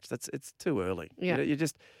in March. It's too early. Yeah.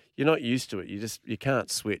 You're not used to it. You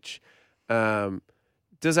can't switch.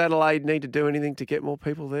 Does Adelaide need to do anything to get more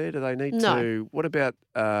people there? Do they need to? What about?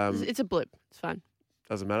 It's a blip. It's fine.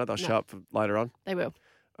 Doesn't matter. They'll show up for later on. They will.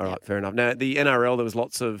 All right, fair enough. Now, the NRL, there was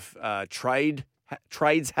lots of trades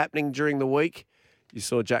happening during the week. You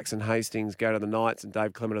saw Jackson Hastings go to the Knights and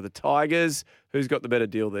Dave Clement to the Tigers. Who's got the better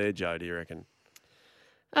deal there, Joe, do you reckon?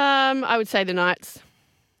 I would say the Knights.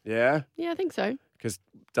 Yeah? Yeah, I think so. Because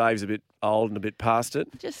Dave's a bit old and a bit past it.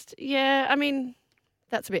 That's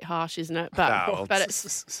a bit harsh, isn't it? But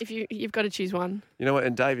if you've got to choose one. You know what?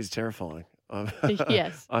 And Dave is terrifying.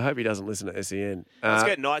 Yes. I hope he doesn't listen to SEN. Let's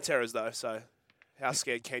get night terrors, though, so how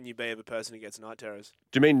scared can you be of a person who gets night terrors?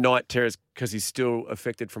 Do you mean night terrors because he's still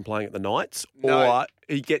affected from playing at the Knights? No. Or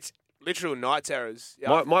he gets... Literal night terrors. Yeah,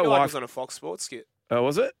 My I feel like wife... it was on a Fox Sports skit. Oh,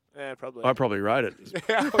 was it? Yeah, probably. I probably wrote it.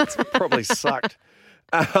 It probably sucked.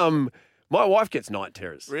 My wife gets night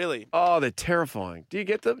terrors. Really? Oh, they're terrifying. Do you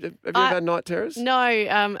get them? Have you ever had night terrors?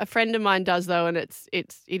 No, a friend of mine does though, and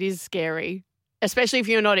it is scary, especially if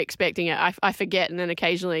you're not expecting it. I forget, and then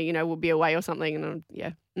occasionally, we'll be away or something, and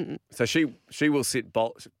Mm-mm. So she will sit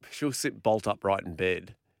bolt upright in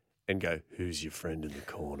bed, and go, "Who's your friend in the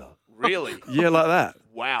corner?" Really? Yeah, like that.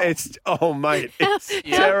 Wow. It's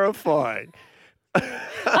terrifying.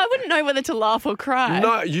 I wouldn't know whether to laugh or cry.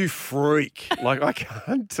 No, you freak. I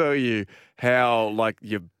can't tell you how,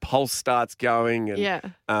 your pulse starts going. And,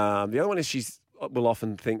 the other one is she will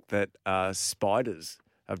often think that spiders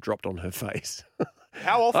have dropped on her face.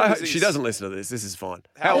 How often is this? She doesn't listen to this. This is fine.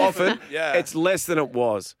 How often? Yeah. It's less than it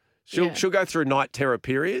was. She'll go through night terror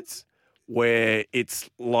periods where it's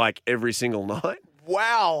like every single night.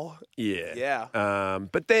 Wow. Yeah. Yeah.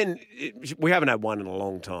 But then we haven't had one in a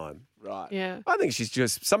long time. Right. Yeah. I think she's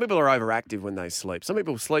just... Some people are overactive when they sleep. Some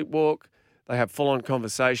people sleepwalk. They have full-on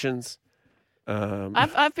conversations.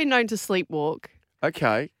 I've been known to sleepwalk.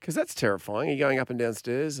 Okay, because that's terrifying. You're going up and down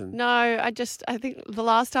stairs and... No, I think the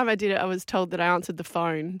last time I did it, I was told that I answered the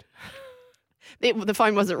phone. The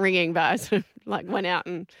phone wasn't ringing, but I sort of went out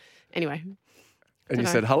and... Anyway. And you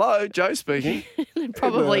said, "Hello, Joe speaking."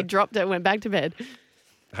 Probably dropped it and went back to bed.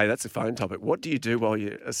 Hey, that's a phone topic. What do you do while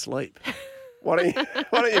you're asleep? Why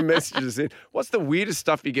don't you message us in? What's the weirdest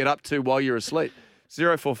stuff you get up to while you're asleep?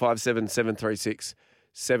 0457 736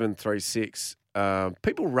 736.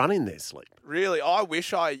 People run in their sleep. Really, I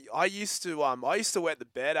wish I used to wet the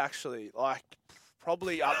bed actually, like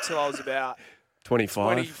probably up till I was about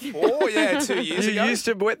 25. 24. Yeah, 2 years You ago. used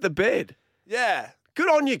to wet the bed. Yeah. Good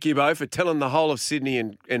on you, Gibbo, for telling the whole of Sydney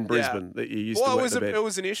and Brisbane that you used to wet the bed. It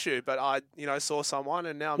was an issue, but I saw someone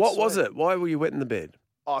and now I'm What sweet. was it? Why were you wetting the bed?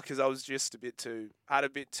 Oh, because I was just had a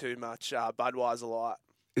bit too much Budweiser Light.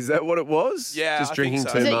 Is that what it was? Yeah, Just I drinking think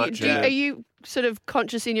so. too Is much. are you sort of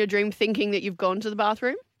conscious in your dream thinking that you've gone to the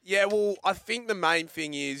bathroom? Yeah, well, I think the main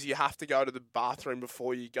thing is you have to go to the bathroom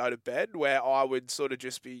before you go to bed, where I would sort of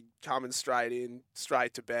just be coming straight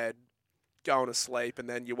to bed, going to sleep, and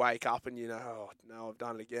then you wake up and oh, no, I've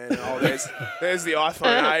done it again. Oh, there's the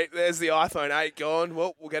iPhone 8. There's the iPhone 8 gone.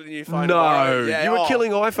 Well, we'll get a new phone tomorrow. No, Yeah, you were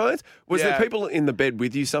killing iPhones? Was there Yeah. people in the bed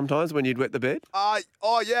with you sometimes when you'd wet the bed? Yeah,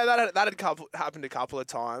 that had happened a couple of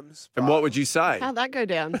times. And but- what would you say? How'd that go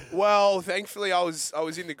down? Well, thankfully, I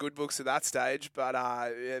was in the good books at that stage, but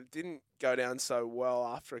it didn't go down so well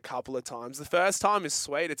after a couple of times. The first time is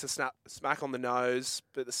sweet; it's a smack on the nose,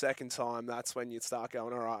 but the second time, that's when you start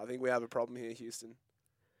going, all right, I think we have a problem here, Houston.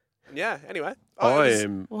 And yeah. Anyway,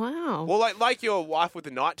 Wow. well, like your wife with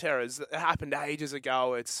the night terrors. It happened ages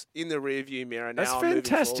ago. It's in the rearview mirror now. That's I'm moving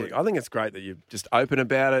fantastic. forward. I think it's great that you're just open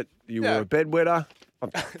about it. You Yeah. were a bedwetter. I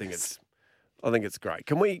think it's great.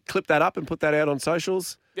 Can we clip that up and put that out on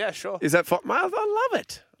socials? Yeah, sure. Is that fun? Mate, I love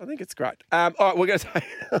it. I think it's great. All right, we're going to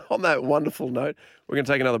take, on that wonderful note, we're going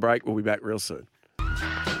to take another break. We'll be back real soon.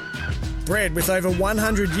 Bred with over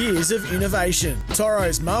 100 years of innovation,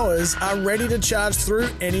 Toro's Mowers are ready to charge through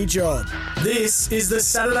any job. This is the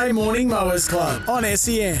Saturday Morning Mowers Club on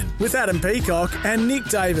SEN with Adam Peacock and Nick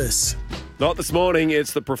Davis. Not this morning.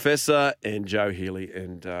 It's the Professor and Joe Healy,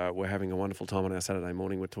 and we're having a wonderful time on our Saturday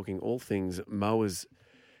morning. We're talking all things mowers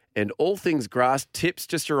and all things grass tips.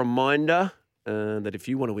 Just a reminder that if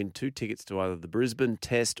you want to win 2 tickets to either the Brisbane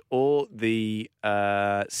test or the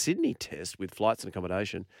Sydney test with flights and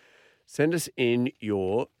accommodation, send us in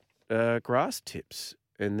your grass tips,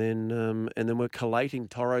 and then we're collating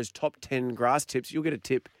Toro's top 10 grass tips. You'll get a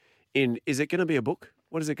tip in. Is it going to be a book?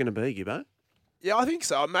 What is it going to be, Gibbo? Yeah, I think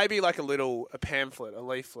so. Maybe like a pamphlet, a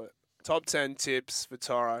leaflet. Top 10 tips for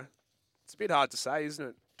Toro. It's a bit hard to say, isn't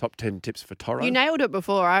it? Top 10 tips for Toro. You nailed it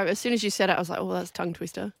before. As soon as you said it, I was like, oh, that's a tongue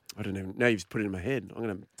twister. I don't even. Now you've put it in my head. I'm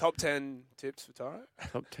going to Top 10 tips for Toro.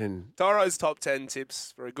 top 10. Toro's top 10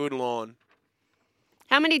 tips for a good lawn.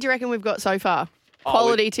 How many do you reckon we've got so far?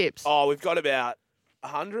 Quality tips. We've got about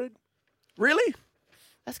 100. Really?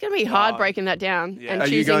 That's going to be hard breaking that down yeah. and Are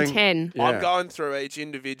you choosing going- 10. Yeah. I'm going through each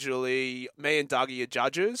individually. Me and Dougie are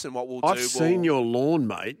judges, and what we'll do... I've seen your lawn,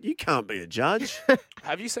 mate. You can't be a judge.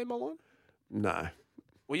 Have you seen my lawn? No.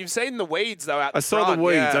 Well, you've seen the weeds, though, out I the saw front, the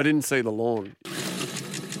weeds. yeah. I didn't see the lawn.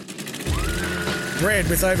 Bred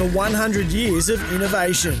with over 100 years of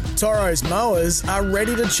innovation, Toro's Mowers are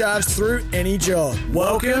ready to charge through any job.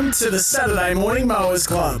 Welcome to the Saturday Morning Mowers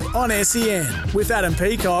Club on SEN with Adam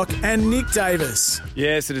Peacock and Nick Davis.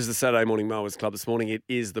 Yes, it is the Saturday Morning Mowers Club. This morning it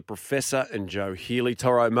is the Professor and Joe Healy.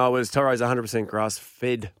 Toro Mowers. Toro's 100%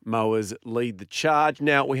 grass-fed mowers lead the charge.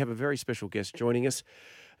 Now, we have a very special guest joining us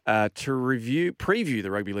to preview the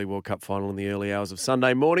Rugby League World Cup final in the early hours of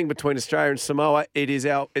Sunday morning between Australia and Samoa.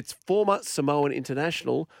 It's former Samoan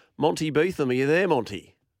international, Monty Beetham. Are you there,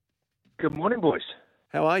 Monty? Good morning, boys.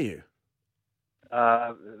 How are you?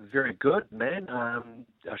 Very good, man. I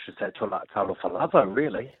should say talo falava,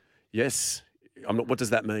 really. Yes. What does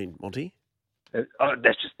that mean, Monty? That's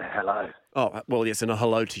just a hello. Oh, well, yes, and a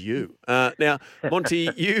hello to you. Now, Monty,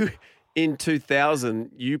 you, in 2000,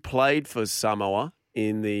 you played for Samoa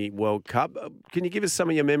in the World Cup. Can you give us some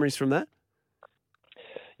of your memories from that?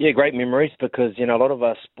 Yeah, great memories because, a lot of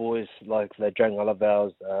us boys, like the Joe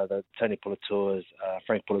Ngalavals, the Tony Pulaturas,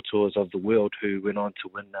 Frank Pulaturas of the world who went on to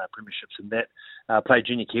win premierships and that, played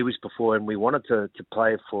junior Kiwis before, and we wanted to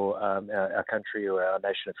play for our country or our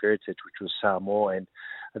nation of heritage, which was Samoa. And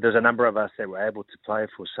there's a number of us that were able to play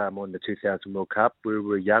for Samoa in the 2000 World Cup. We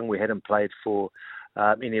were young. We hadn't played for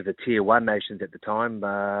any of the Tier 1 nations at the time,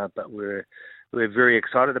 but we're very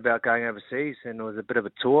excited about going overseas, and it was a bit of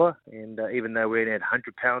a tour. And even though we only had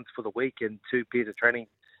 100 pounds for the week and 2 pairs of training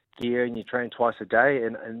gear, and you train twice a day,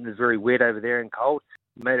 and it was very wet over there and cold,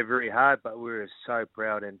 it made it very hard. But we were so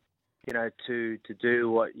proud, and to do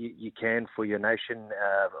what you can for your nation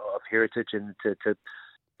of heritage, and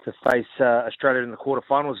to face Australia in the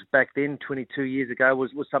quarterfinals back then, 22 years ago, was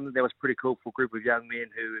something that was pretty cool for a group of young men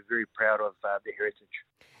who were very proud of their heritage.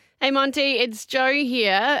 Hey, Monty, it's Joe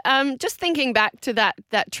here. Just thinking back to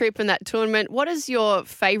that trip and that tournament, what is your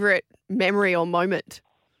favourite memory or moment?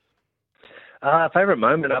 Favourite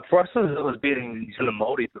moment for us was beating New Zealand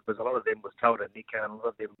Māori, because a lot of them was Taura Nika and a lot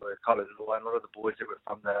of them were Kailua, and a lot of the boys that were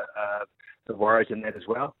from the Warriors and that as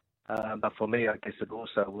well. But for me, I guess it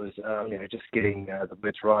also was just getting the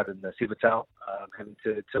words right in the Sivatau, having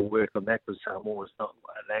to work on that, because Samoa was not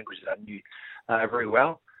a language that I knew very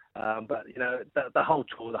well. But the whole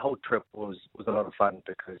tour, the whole trip was a lot of fun,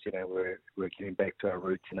 because we're getting back to our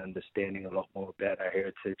roots and understanding a lot more about our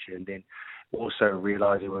heritage, and then also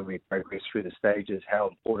realising when we progressed through the stages how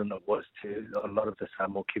important it was to a lot of the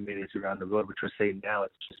Samoa communities around the world, which we're seeing now.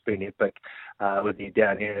 It's just been epic with you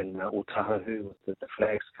down here in Otahu with the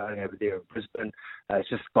flags going over there in Brisbane. It's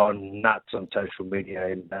just gone nuts on social media,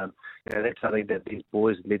 and that's something that these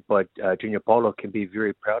boys led by Junior Polo can be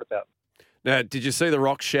very proud about. Now, did you see the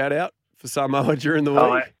Rock shout out for Samoa during the week?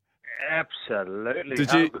 Oh, absolutely.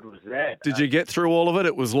 How good was that? Did you get through all of it?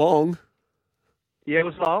 It was long. Yeah, it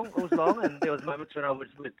was long, and there was moments when I would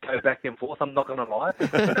go back and forth. I'm not going to lie. On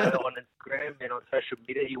Instagram and on social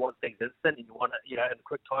media, you want things instant, and you want it, in a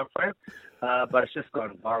quick time frame. But it's just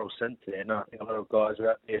gone viral since then. I think a lot of guys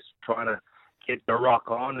are out there trying to get the Rock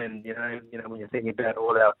on, and when you're thinking about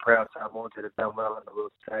all our proud Samoans that have done well on the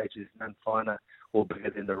world stage, there's none finer or bigger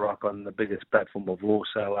than the Rock on the biggest platform of all.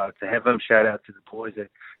 So to have him shout out to the boys and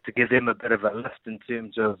to give them a bit of a lift in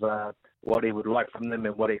terms of what he would like from them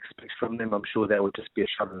and what he expects from them, I'm sure that would just be a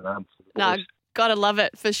shot in the arm for the boys. No, gotta love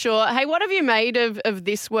it for sure. Hey, what have you made of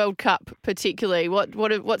this World Cup particularly?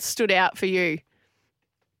 What stood out for you?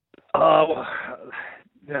 For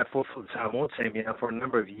the Samoa team, for a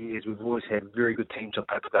number of years, we've always had very good teams on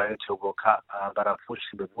paper going into a World Cup, but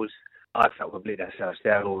unfortunately, I felt we've let ourselves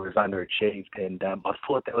down or we've underachieved, and I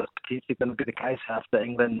thought that was potentially going to be the case after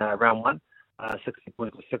England round one, 60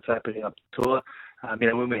 points with 6 opening up the tour.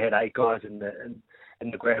 When we had 8 guys in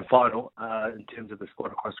the grand final, in terms of the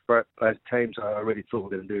squad across both teams, I really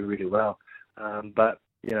thought we were going to do really well. But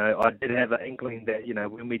I did have an inkling that,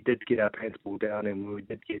 when we did get our pants pulled down and when we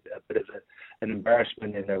did get a bit of an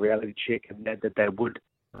embarrassment and a reality check, and that they would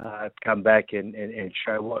come back and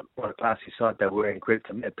show what a classy side they were, and credit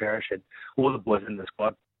to Matt Parrish and all the boys in the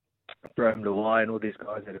squad, Graham Lewis and all these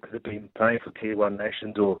guys that could have been playing for Tier 1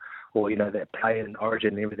 nations or that play in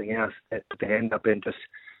Origin and everything else, that put their hand up and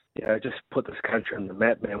just put this country on the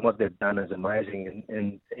map, man. What they've done is amazing,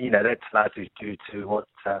 and that's largely due to what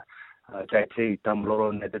JT Tamalolo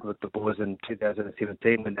and they did with the boys in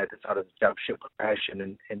 2017 when they decided to jump ship with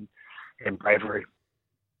passion and bravery.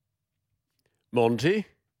 Monty?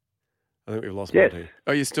 I think we've lost Yes. Monty.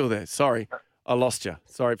 Oh, you're still there. Sorry. I lost you.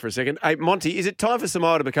 Sorry for a second. Hey, Monty, is it time for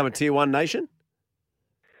Samoa to become a Tier 1 nation?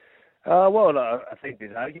 I think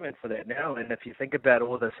there's argument for that now, and if you think about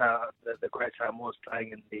all the great Samoans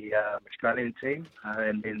playing in the Australian team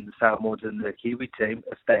and then the Samoans in the Kiwi team,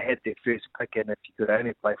 if they had their first pick and if you could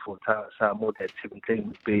only play for Samoa, that 17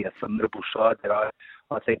 would be a formidable side that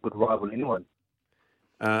I think would rival anyone.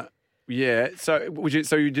 Yeah. So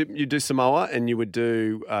you do Samoa and you would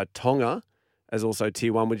do Tonga as also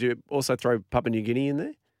Tier 1. Would you also throw Papua New Guinea in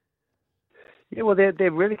there? Yeah, well,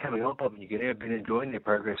 they're really coming on, Papua New Guinea. I've been enjoying their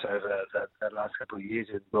progress over the last couple of years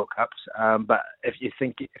in World Cups. But if you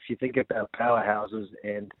think about powerhouses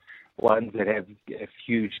and ones that have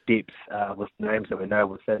huge depth with names that we know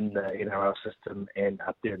within the NRL system and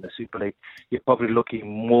up there in the Super League, you're probably looking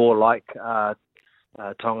more like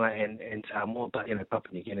Tonga and Samoa. But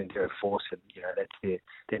Papua New Guinea, they're a force, and that's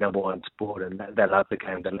their number one sport, and they love the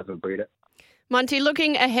game. They live and breathe it. Monty,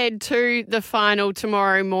 looking ahead to the final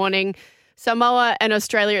tomorrow morning, Samoa and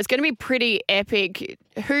Australia, it's going to be pretty epic.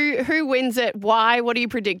 Who wins it? Why? What are you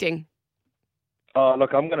predicting? Oh,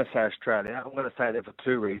 look, I'm going to say Australia. I'm going to say that for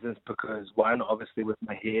 2 reasons. Because one, obviously, with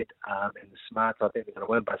my head and the smarts, I think they're going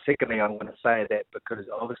to win. But secondly, I'm going to say that because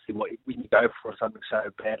obviously, when you go for something so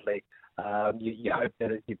badly, you hope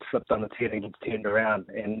that it gets flipped on its head and gets turned around.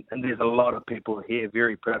 And there's a lot of people here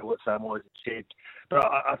very proud of what Samoa has achieved. But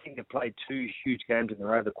I think they played 2 huge games in a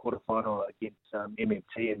row, the quarterfinal against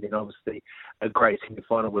MFT, and then obviously a great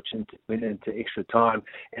semi-final which went into extra time.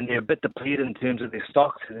 And they're a bit depleted in terms of their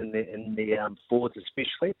stocks and in the forwards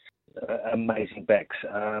especially. Amazing backs,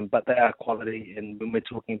 but they are quality, and when we're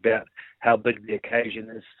talking about how big the occasion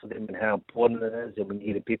is for them and how important it is, and when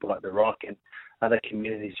you get people like The Rock and other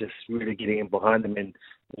communities just really getting in behind them, and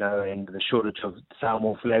and the shortage of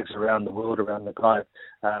Samoa flags around the world, around the globe,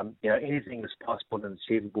 anything is possible and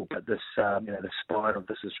achievable. But this, the spine of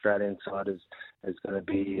this Australian side is going to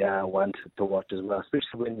be one to watch as well,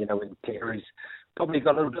 especially when when Terry's probably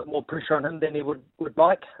got a little bit more pressure on him than he would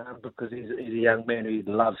like, because he's a young man who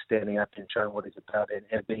loves standing up and showing what he's about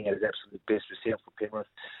and being at his absolute best for South for Penrith.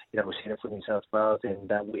 We've seen it for New South Wales,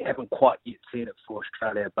 and we haven't quite yet seen it for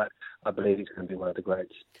Australia, but I believe he's going to be one of the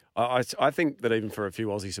greats. I think that even for a few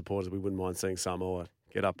Aussie supporters, we wouldn't mind seeing Samoa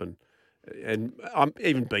get up and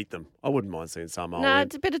even beat them. I wouldn't mind seeing Samoa. No,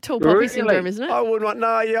 it's a bit of tall poppy syndrome, isn't it? I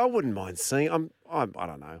wouldn't mind seeing. I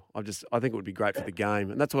don't know. I think it would be great for the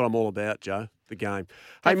game, and that's what I'm all about, Joe. The game.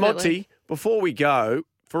 Hey, Definitely. Monty, before we go,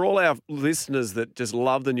 for all our listeners that just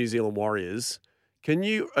love the New Zealand Warriors, can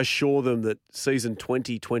you assure them that season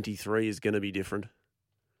 2023 is going to be different?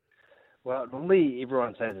 Well, normally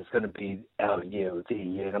everyone says it's going to be our year or the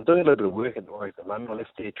year, and I'm doing a little bit of work at the Warriors at the moment. I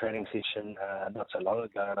left their training session not so long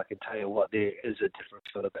ago, and I can tell you what, there is a different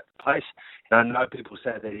feel about the place. And I know people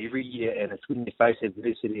say that every year, and it's when you face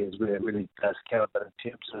adversity is where it really does count. But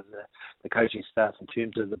in terms of the coaching staff, in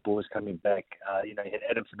terms of the boys coming back, you had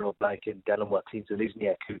Adam Fanua-Blake and Dallin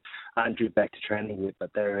Watson-Lesniak who aren't due back to training yet,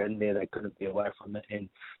 but they were in there. They couldn't be away from it. And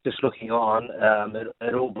just looking on,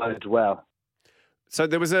 it all bodes well. So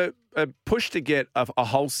there was a push to get a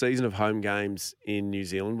whole season of home games in New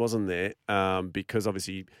Zealand, wasn't there? Because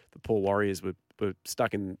obviously the poor Warriors were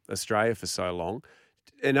stuck in Australia for so long.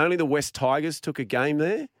 And only the West Tigers took a game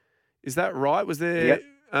there. Is that right? Was there...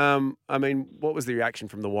 Yep. What was the reaction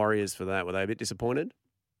from the Warriors for that? Were they a bit disappointed?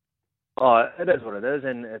 Oh, it is what it is,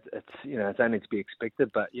 and it's only to be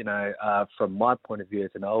expected. But from my point of view,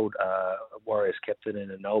 as an old Warriors captain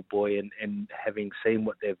and an old boy, and having seen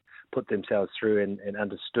what they've put themselves through and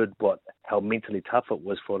understood how mentally tough it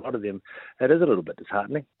was for a lot of them, it is a little bit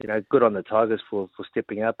disheartening. Good on the Tigers for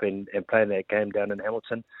stepping up and playing that game down in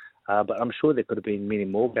Hamilton. But I'm sure there could have been many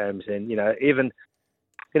more games, and even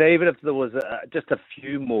if there was just a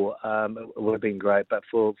few more, it would have been great. But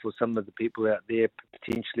for some of the people out there,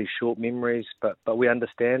 potentially short memories. But we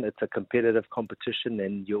understand it's a competitive competition,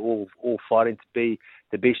 and you're all fighting to be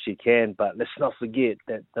the best you can. But let's not forget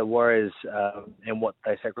that the Warriors and what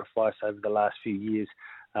they sacrificed over the last few years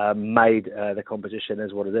made the competition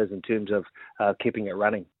as what it is in terms of keeping it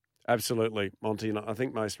running. Absolutely, Monty. And I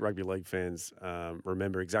think most rugby league fans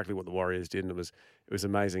remember exactly what the Warriors did, and it was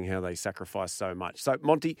amazing how they sacrificed so much. So,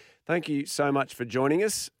 Monty, thank you so much for joining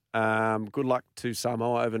us. Good luck to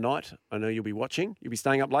Samoa overnight. I know you'll be watching. You'll be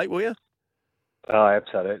staying up late, will you? Oh,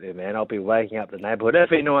 absolutely, man. I'll be waking up the neighbourhood.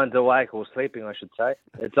 If anyone's awake or sleeping, I should say.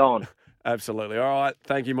 It's on. Absolutely. All right.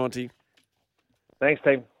 Thank you, Monty. Thanks,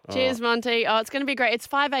 team. Cheers, Monty. Oh, it's going to be great. It's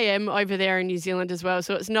 5 a.m. over there in New Zealand as well,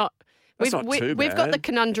 so it's not... That's not too We've got bad. the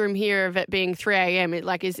conundrum here of it being 3 a.m. Is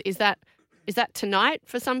that tonight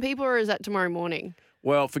for some people, or is that tomorrow morning?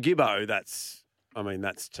 Well, for Gibbo, that's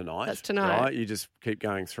tonight. That's tonight. Right? You just keep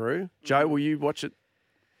going through. Joe, will you watch it?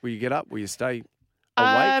 Will you get up? Will you stay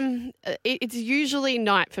awake? It's usually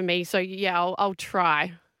night for me, so yeah, I'll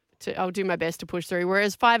try. I'll do my best to push through.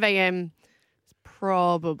 Whereas 5 a.m. is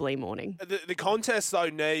probably morning. The contest, though,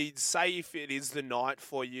 needs, say if it is the night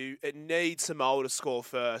for you, it needs Samoa to score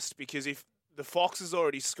first, because if the Foxes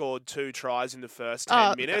already scored 2 tries in the first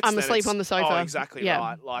 10 minutes... I'm then asleep it's- on the sofa. Oh, exactly Yeah.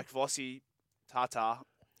 right. Like Vossi, Tata.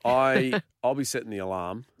 I'll be setting the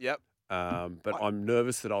alarm, Yep. but I'm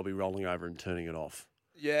nervous that I'll be rolling over and turning it off.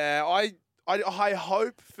 Yeah, I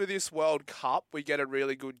hope for this World Cup we get a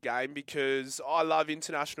really good game, because I love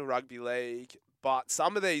international rugby league, but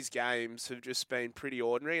some of these games have just been pretty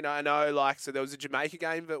ordinary. And I know, so there was a Jamaica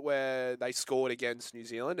game where they scored against New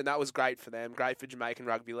Zealand, and that was great for them, great for Jamaican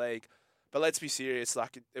rugby league. But let's be serious,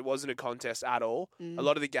 it wasn't a contest at all. A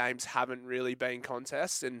lot of the games haven't really been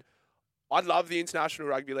contests, and I'd love the international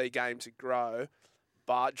rugby league game to grow.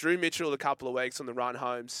 But Drew Mitchell, a couple of weeks on the run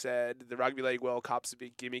home, said the Rugby League World Cup's a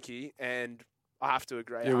bit gimmicky, and I have to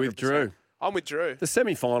agree. You're with 100%. Drew. I'm with Drew. The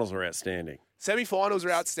semi-finals are outstanding. Semi-finals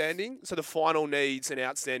are outstanding, so the final needs an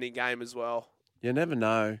outstanding game as well. You never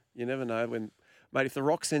know. You never know when, mate. If the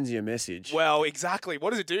Rock sends you a message, Well, exactly.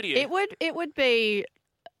 What does it do to you? It would be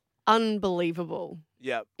unbelievable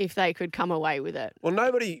Yep, if they could come away with it. well,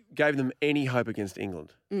 nobody gave them any hope against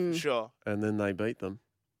England, sure. and then they beat them.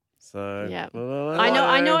 So Yeah. I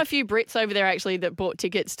I know a few Brits over there actually that bought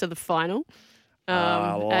tickets to the final,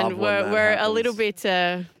 love and when that were happens.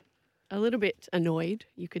 a little bit annoyed,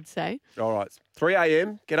 you could say. All right, 3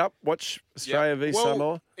 a.m. Get up, watch Australia v Well,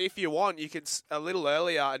 Samoa. if you want, you could a little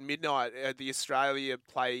earlier at midnight. The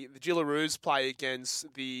Gillaroos play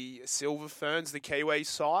against the Silver Ferns, the Kiwi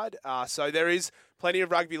side. So there is plenty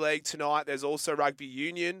of rugby league tonight. There's also rugby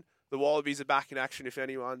union. The Wallabies are back in action if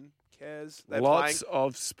anyone cares. Lots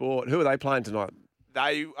of sport. Who are they playing tonight?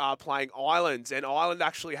 They are playing Ireland, and Ireland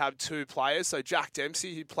actually have 2 players. So Jack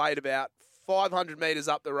Dempsey, who played about 500 metres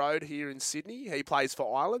up the road here in Sydney. He plays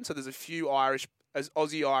for Ireland, so there's a few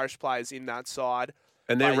Aussie-Irish players in that side.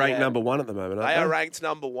 And they're ranked number one at the moment, aren't They they? are ranked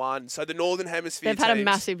number one. So the Northern Hemisphere They've had a teams-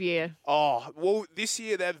 massive year. Oh, well, this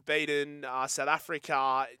year they've beaten South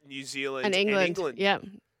Africa, New Zealand, And England. Yeah.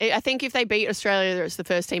 I think if they beat Australia, it's the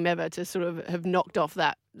first team ever to sort of have knocked off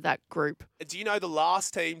that group Do you know the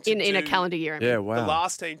last team to in a calendar year. I mean. Yeah, The wow.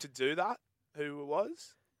 last team to do that, who it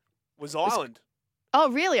was Ireland Oh,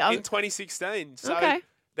 really? in 2016. So Okay.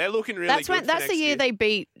 they're looking really That's good. that's the year they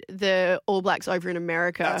beat the All Blacks over in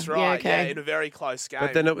America. That's right. Yeah, okay. In a very close game.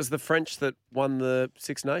 But then it was the French that won the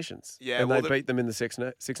Six Nations. Yeah, and well, they beat them in the Six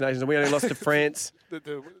Nations. And we only lost to France,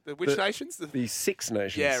 the which nations? the Six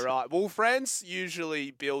Nations. Yeah, right. Well, France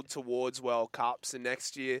usually build towards World Cups, and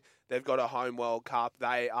next year they've got a home World Cup.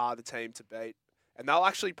 They are the team to beat, and they'll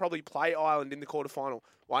actually probably play Ireland in the quarterfinal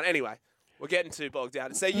one. Anyway, we're getting too bogged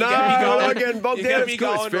down. So you No, get me going. we're not getting bogged You down. get me It's good.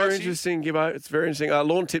 It's going, very Rochi. interesting, Gibbo. It's very interesting.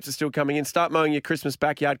 Lawn tips are still coming in. Start mowing your Christmas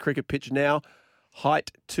backyard cricket pitch now.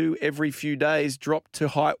 Height 2 every few days. Drop to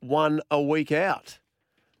height 1 a week out.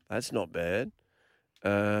 That's not bad.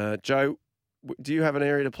 Joe, do you have an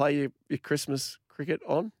area to play your Christmas cricket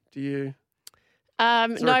on? Do you?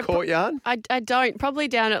 Is there a courtyard? I don't. Probably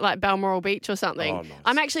down at like Balmoral Beach or something. Oh, nice.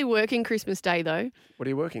 I'm actually working Christmas Day though. What are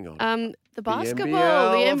you working on? The basketball,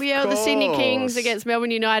 NBL, the NBL, of the Sydney Kings course. against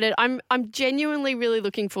Melbourne United. I'm genuinely really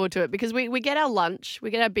looking forward to it because we get our lunch,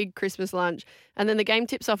 we get our big Christmas lunch, and then the game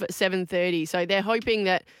tips off at 7:30. So they're hoping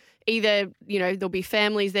that either there'll be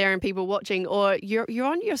families there and people watching, or you're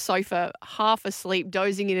on your sofa half asleep,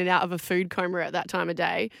 dozing in and out of a food coma at that time of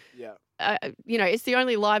day. Yeah. It's the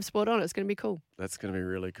only live sport on. It's going to be cool. That's going to be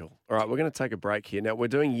really cool. All right, we're going to take a break here. Now, we're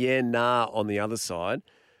doing yeah, nah on the other side,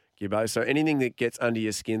 Gibbo. So anything that gets under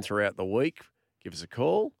your skin throughout the week, give us a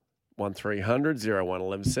call, 1300 01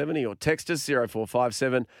 1170, or text us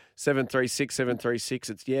 0457 736 736.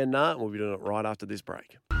 It's yeah, nah, and we'll be doing it right after this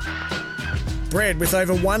break. Bred with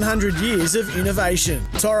over 100 years of innovation,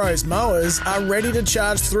 Toro's Mowers are ready to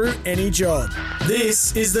charge through any job.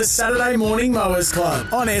 This is the Saturday Morning Mowers Club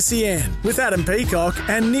on SEN with Adam Peacock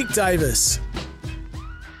and Nick Davis.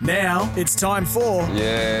 Now it's time for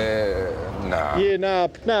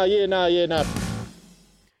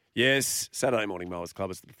Yes, Saturday Morning Mowers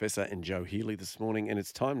Club. It's the Professor and Joe Healy this morning, and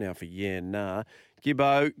it's time now for Yeah, Nah.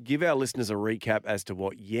 Gibbo, give our listeners a recap as to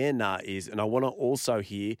what Yeah, Nah is, and I want to also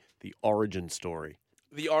hear the origin story.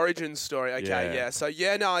 The origin story. Okay, Yeah. yeah. So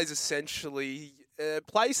yeah, now is essentially a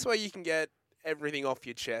place where you can get everything off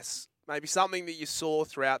your chest. Maybe something that you saw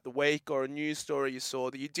throughout the week or a news story you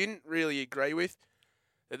saw that you didn't really agree with,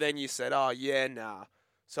 but then you said, oh, yeah, nah.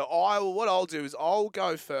 So what I'll do is I'll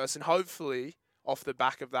go first, and hopefully off the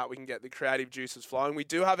back of that we can get the creative juices flowing. We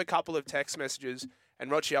do have a couple of text messages, and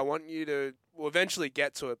Rochi, I want you to, we'll eventually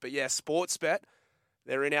get to it, but yeah, Sportsbet,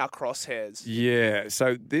 they're in our crosshairs. Yeah,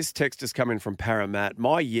 so this text is coming from Paramat.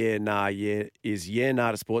 My yeah, nah is yeah,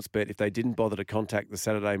 nah to Sportsbet if they didn't bother to contact the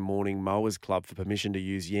Saturday Morning Mowers Club for permission to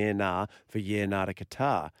use yeah, nah for yeah, nah to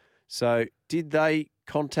Qatar. So did they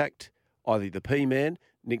contact either the P-Man,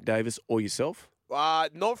 Nick Davis, or yourself?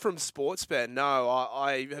 Not from Sportsbet, no.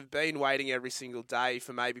 I have been waiting every single day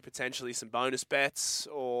for maybe potentially some bonus bets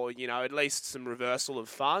or, at least some reversal of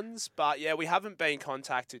funds. But, yeah, we haven't been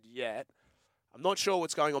contacted yet. I'm not sure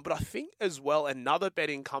what's going on, but I think as well another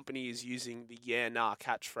betting company is using the yeah, nah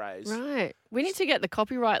catchphrase. Right. We need to get the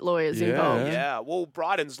copyright lawyers Yeah. involved. Yeah, well,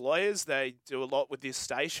 Brighton's lawyers, they do a lot with this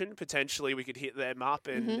station. Potentially we could hit them up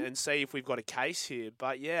and see if we've got a case here.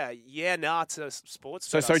 But, yeah, nah to sports.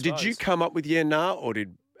 So did you come up with yeah, nah, or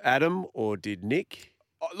did Adam or did Nick?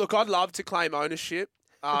 Look, I'd love to claim ownership.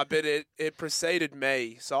 But it preceded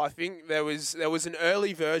me. So I think there was an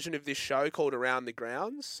early version of this show called Around the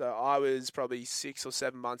Grounds. So I was probably 6 or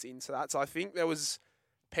 7 months into that. So I think there was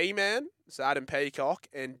P-Man, so Adam Peacock,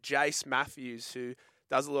 and Jace Matthews, who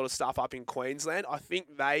does a lot of stuff up in Queensland. I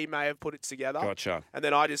think they may have put it together. Gotcha. And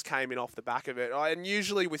then I just came in off the back of it. And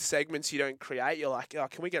usually with segments you don't create, you're like, oh,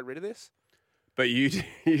 can we get rid of this? But you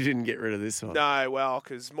didn't get rid of this one. No, well,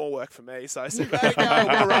 because more work for me. So I said, there you go,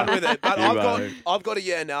 we'll run with it. But I've got a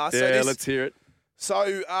yeah now. Yeah, let's hear it. So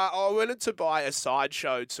I wanted to buy a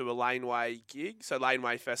sideshow to a Laneway gig, so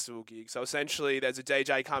Laneway Festival gig. So essentially there's a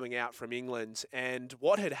DJ coming out from England, and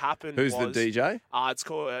what had happened Who's was... the DJ? It's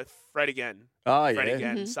called Fred Again. Oh, Fred yeah.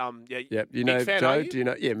 Again. Yep. You big know, fan, Joe, are you? do you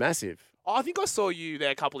know? Yeah, massive. I think I saw you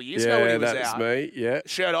there a couple of years ago when he was that out. was me, yeah.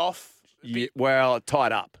 Shirt off. Yeah, well,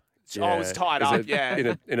 tied up. I was tied up,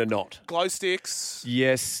 yeah. In a knot. Glow sticks.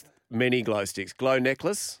 Yes, many glow sticks. Glow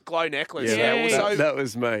necklace. Glow necklace, Yeah, yeah. So that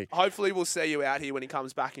was me. hopefully we'll see you out here when he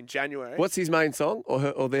comes back in January. What's his main song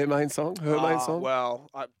or their main song? Her main song? Well,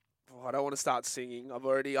 I don't want to start singing. I've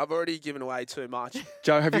already given away too much.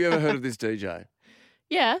 Joe, have you ever heard of this DJ?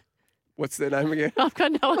 Yeah. What's their name again? I've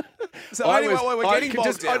got no. So anyway, we're getting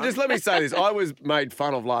bogged down. Just let me say this. I was made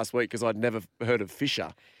fun of last week because I'd never heard of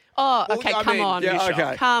Fisher. Oh, Well, okay. I Come mean, on. Yeah,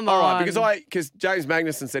 okay. Come All on. right, because James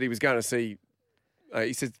Magnuson said he was going to see.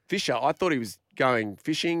 He said Fisher. I thought he was going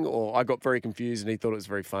fishing, or I got very confused, and he thought it was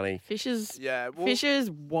very funny. Fisher's Well,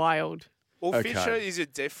 Fisher's wild. Okay. Fisher is a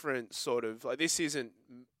different sort of like this isn't.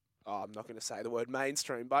 Oh, I'm not going to say the word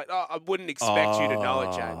mainstream, but I wouldn't expect you to know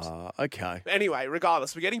it, James. Okay. Anyway,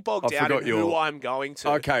 regardless, we're getting bogged I down in forgot your- who I'm going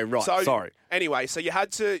to. Okay, right. So, Sorry. Anyway, so you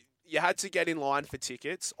had to get in line for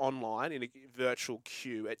tickets online in a virtual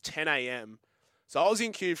queue at 10 a.m. So I was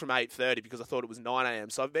in queue from 8:30 because I thought it was 9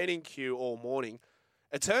 a.m. So I've been in queue all morning.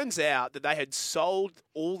 It turns out that they had sold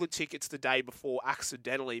all the tickets the day before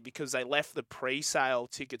accidentally because they left the pre-sale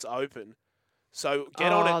tickets open. So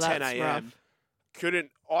get on at 10 that's a.m.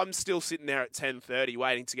 I'm still sitting there at 10:30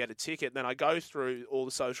 waiting to get a ticket. Then I go through all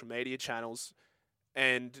the social media channels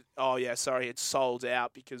and, it's sold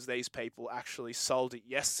out because these people actually sold it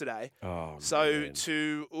yesterday. Oh, So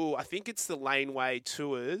man. I think it's the Laneway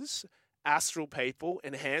Tours, Astral People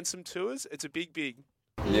and Handsome Tours. It's a big.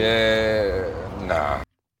 Yeah, nah.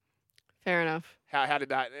 Fair enough. How did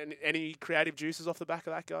that? Any creative juices off the back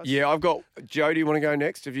of that, guys? Yeah, I've got. Joe, do you want to go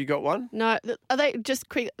next? Have you got one? No, are they just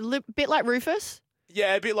quick? Bit like Rufus?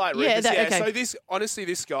 Yeah, a bit like Yeah, Rufus. okay. So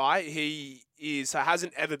this guy, he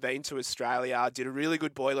hasn't ever been to Australia. Did a really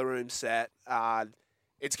good boiler room set.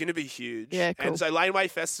 It's going to be huge. Yeah, cool. And so Laneway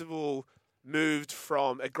Festival moved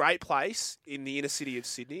from a great place in the inner city of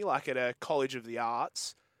Sydney, like at a College of the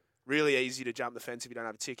Arts. Really easy to jump the fence if you don't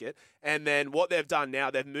have a ticket. And then what they've done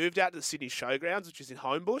now, they've moved out to the Sydney Showgrounds, which is in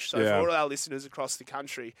Homebush. So for all our listeners across the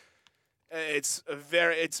country, it's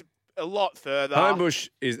a lot further. Homebush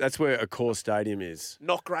that's where a core stadium is.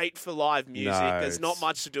 Not great for live music. No, There's not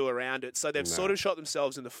much to do around it. So they've No. sort of shot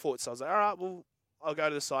themselves in the foot. So I was like, all right, well, I'll go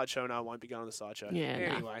to the sideshow. No, I won't be going to the sideshow. Yeah,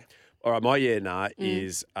 nah. Anyway. All right, my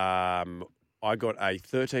is I got a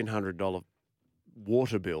 $1,300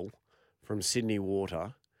 water bill from Sydney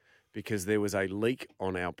Water because there was a leak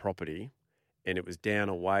on our property and it was down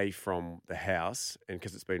away from the house. And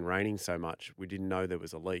because it's been raining so much, we didn't know there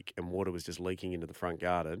was a leak and water was just leaking into the front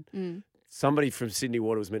garden. Somebody from Sydney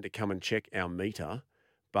Water was meant to come and check our meter,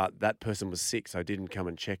 but that person was sick, so didn't come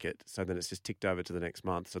and check it. So then it's just ticked over to the next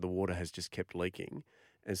month. So the water has just kept leaking.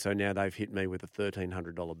 And so now they've hit me with a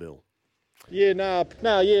 $1,300 bill. Yeah, no.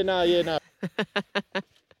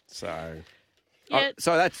 So, Yeah.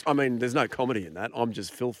 so that's, there's no comedy in that. I'm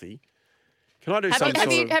just filthy. Can I do some sort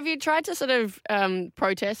of... Have you tried to sort of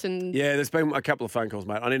protest and? Yeah, there's been a couple of phone calls,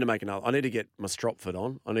 mate. I need to make another. I need to get my Stropford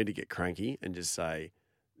on. I need to get cranky and just say,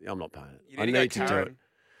 I'm not paying it. You need to go Karen.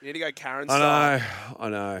 You need to go Karen I style.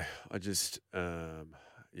 know. I just,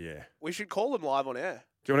 yeah. We should call them live on air.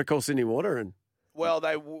 Do you want to call Sydney Water and... Well,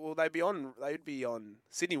 they'd be on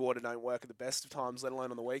Sydney Water don't work at the best of times, let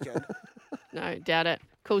alone on the weekend. No, doubt it.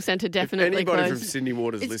 Call centre If definitely anybody closed. from Sydney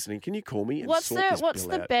Water's It's- listening, can you call me and What's sort this what's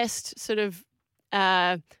bill the out? best sort of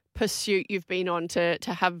pursuit you've been on to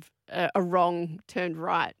have a wrong turned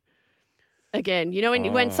right? Again, you know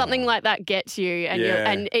when something like that gets you,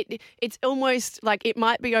 and it's almost like it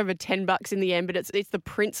might be over $10 in the end, but it's the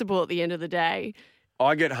principle at the end of the day.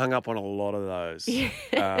 I get hung up on a lot of those.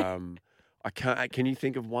 I can't. Can you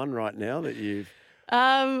think of one right now that you've?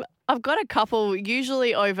 I've got a couple,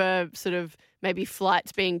 usually over sort of maybe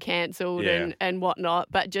flights being cancelled and whatnot,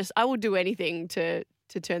 but just I will do anything to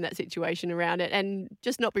turn that situation around it and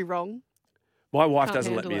just not be wrong. My wife Can't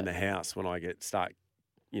doesn't let handle me in it. the house when I start,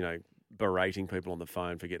 berating people on the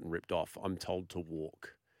phone for getting ripped off. I'm told to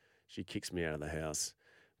walk. She kicks me out of the house.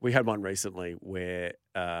 We had one recently where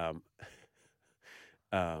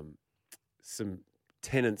some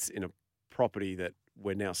tenants in a property that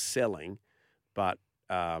we're now selling, but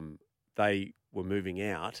they were moving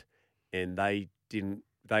out and they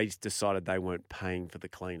decided they weren't paying for the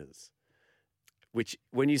cleaners. Which,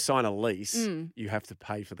 when you sign a lease, you have to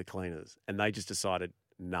pay for the cleaners. And they just decided,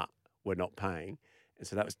 nah, we're not paying. And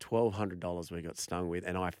so that was $1,200 we got stung with.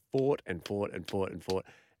 And I fought and fought and fought and fought.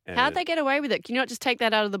 And How'd they get away with it? Can you not just take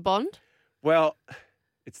that out of the bond? Well,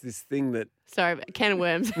 it's this thing that... Sorry, can of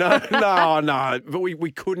worms. No. But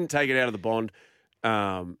we couldn't take it out of the bond.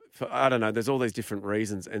 I don't know. There's all these different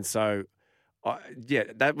reasons. And so,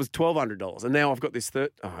 that was $1,200. And now I've got this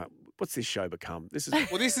what's this show become? This is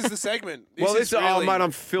the segment. Oh, mate, I'm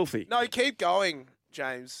filthy. No, keep going,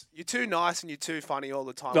 James. You're too nice and you're too funny all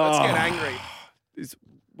the time. Let's get angry.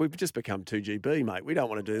 We've just become 2GB, mate. We don't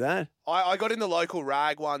want to do that. I got in the local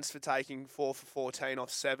rag once for taking 4 for 14 off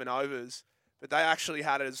 7 overs. but they actually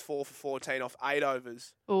had it as 4 for 14 off 8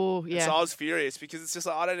 overs. Oh, And yeah. so I was furious because it's just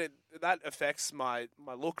like, that affects my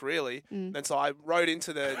look really. And so I wrote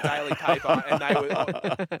into the daily paper and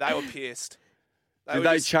they were pissed. Did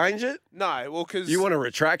they change it? No, well, because You want a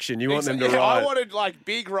retraction. You want them to yeah, write. I wanted like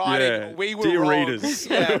big writing. Yeah. We were Dear wrong. readers.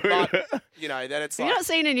 Yeah, but then it's Have like. you not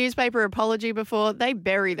seen a newspaper apology before? They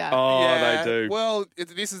bury that. Oh, Yeah, they do. Well,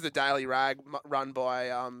 this is the daily rag run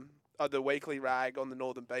by the weekly rag on the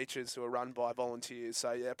Northern Beaches, who are run by volunteers.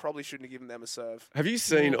 So yeah, probably shouldn't have given them a serve. Have you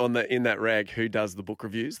seen in that rag who does the book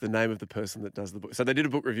reviews? The name of the person that does the book. So they did a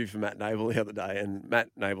book review for Matt Nable the other day, and Matt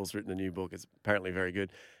Nable's written a new book. It's apparently very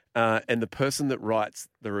good. And the person that writes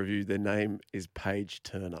the review, their name is Paige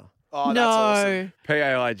Turner. Oh, no. that's awesome.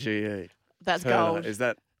 Paige. That's Turner. gold. Is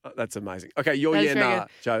that? That's amazing. Okay, your That is yeah very nah, good.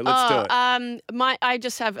 Joe. Let's do it. I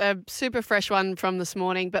just have a super fresh one from this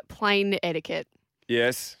morning, but plane etiquette.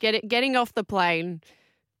 Yes. Getting off the plane.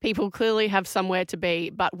 People clearly have somewhere to be,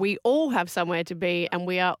 but we all have somewhere to be, and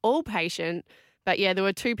we are all patient. But yeah, there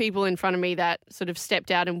were 2 people in front of me that sort of stepped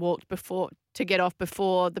out and walked to get off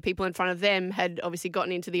before the people in front of them had obviously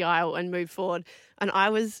gotten into the aisle and moved forward. And I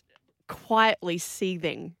was quietly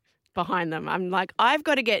seething behind them. I'm like, I've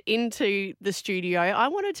got to get into the studio. I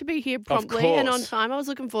wanted to be here promptly and on time. I was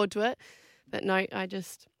looking forward to it. But no, I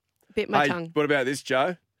just bit my tongue. What about this,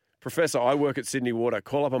 Joe? Professor, I work at Sydney Water.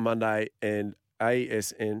 Call up on Monday and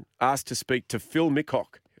ASN asked to speak to Phil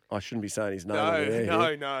Mickock. I shouldn't be saying his name.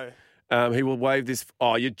 No. He will waive this.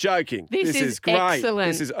 Oh, you're joking. This is great.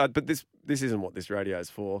 excellent. But this isn't what this radio is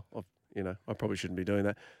for. I probably shouldn't be doing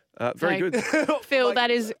that. Very No. good. Phil,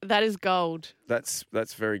 that is gold. That's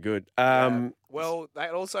very good. Well,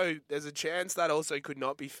 there's a chance that also could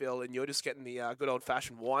not be Phil, and you're just getting the good old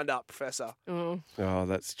fashioned wind up, Professor. Oh. Oh,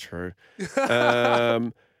 that's true.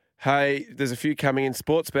 Hey, there's a few coming in.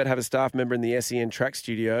 Sportsbet have a staff member in the SEN track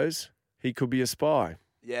studios. He could be a spy.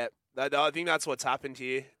 Yeah, I think that's what's happened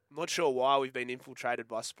here. I'm not sure why we've been infiltrated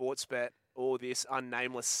by Sportsbet or this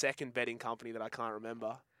unnameless second betting company that I can't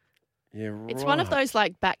remember. Yeah, right. It's one of those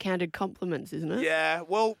like backhanded compliments, isn't it? Yeah,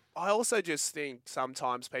 well, I also just think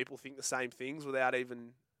sometimes people think the same things without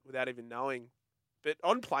even knowing. But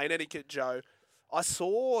on plane etiquette, Joe, I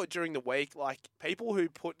saw during the week like people who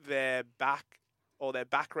put their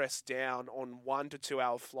backrest down on 1 to 2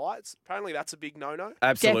 hour flights. Apparently, that's a big no-no.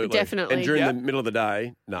 Absolutely. Definitely. And during Yeah. the middle of the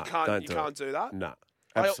day, no, You can't do that. No,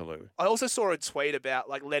 absolutely. I also saw a tweet about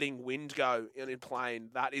like letting wind go in a plane.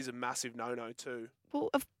 That is a massive no-no too. Well,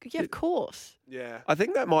 of course. Yeah. I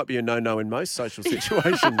think that might be a no-no in most social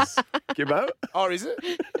situations, Gibbo. Oh, is it?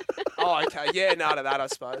 Oh, okay. Yeah, no to that, I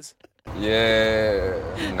suppose. Yeah,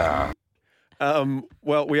 nah.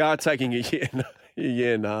 Well, we are taking a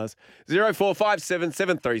yeah, Nars. 0457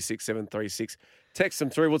 736 736. Text them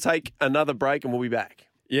through. We'll take another break and we'll be back.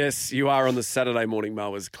 Yes, you are on the Saturday Morning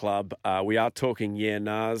Mowers Club. We are talking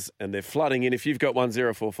Nars, and they're flooding in. If you've got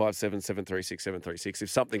 0457 736 736, if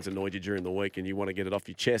something's annoyed you during the week and you want to get it off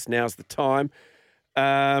your chest, now's the time.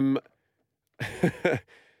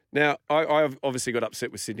 Now, I've obviously got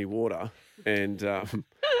upset with Sydney Water, and I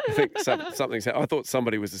think something's happened. I thought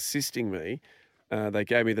somebody was assisting me. They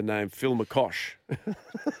gave me the name Phil McCosh.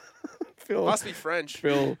 Phil Must be French.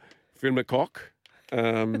 Phil McCock,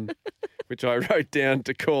 which I wrote down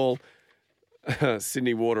to call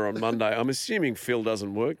Sydney Water on Monday. I'm assuming Phil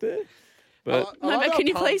doesn't work there. But I like but how can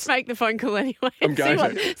you pumped- please make the phone call anyway? I'm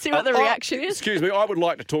going to. See what the reaction is. Excuse me, I would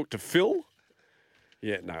like to talk to Phil.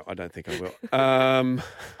 Yeah, no, I don't think I will.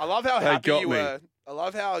 I love how They happy got you me. were. I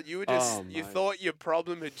love how you were just, Oh, you mate. thought your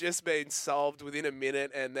problem had just been solved within a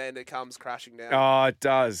minute and then it comes crashing down. Oh, it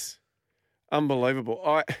does. Unbelievable.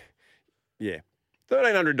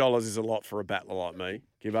 $1,300 is a lot for a battler like me,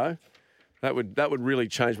 Gibbo. That would really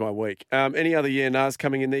change my week. Any other nars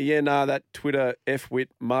coming in there? Yeah, nah, that Twitter, F-Wit,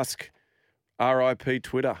 Musk, RIP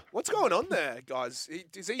Twitter. What's going on there, guys?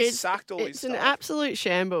 Is he sacked all his It's stuff? an absolute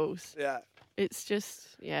shambles. Yeah. It's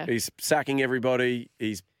just, yeah. He's sacking everybody.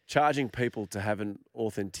 He's charging people to have an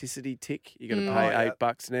authenticity tick. You got to pay Oh, yeah.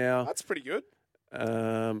 $8 now. That's pretty good.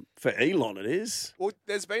 For Elon, it is. Well,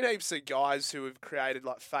 there's been heaps of guys who have created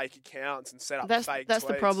like fake accounts and set up That's fake the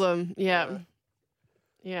tweets. problem. Yeah.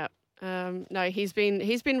 No, he's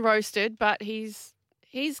been roasted, but he's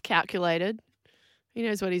calculated. He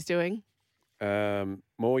knows what he's doing.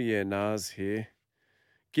 More nars here.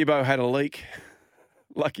 Gibbo had a leak.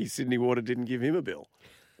 Lucky Sydney Water didn't give him a bill.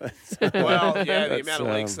 Well, yeah, the That's, amount of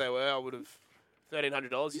leaks there were, I would have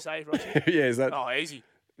 $1,300. You say, Roger? Yeah, is that Easy.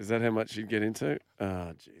 is that how much you'd get into? Oh,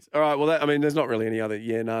 jeez. All right. Well, there's not really any other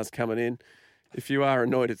nars coming in. If you are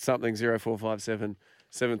annoyed at something, 0457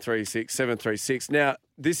 736 736. Now,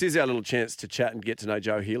 this is our little chance to chat and get to know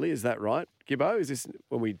Jo Healy. Is that right, Gibbo? Is this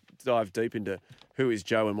when we dive deep into who is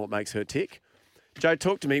Jo and what makes her tick? Jo,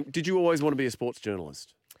 talk to me. Did you always want to be a sports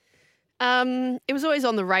journalist? It was always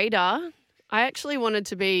on the radar. I actually wanted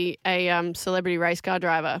to be a celebrity race car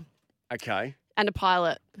driver Okay. and a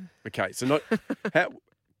pilot. Okay. So not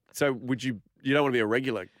so would you don't want to be a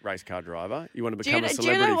regular race car driver. You want to become a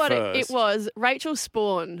celebrity do you know what first. it was? Rachel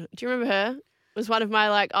Spawn. Do you remember her? Was one of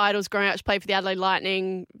my idols growing up. She played for the Adelaide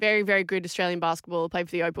Lightning. Very, very good Australian basketball. Played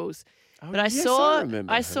for the Opals. Oh, But I yes,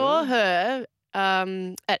 saw her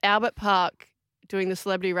at Albert Park doing the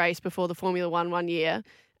celebrity race before the Formula One year,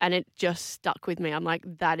 and it just stuck with me. I'm like,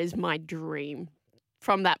 that is my dream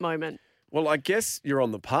from that moment. Well, I guess you're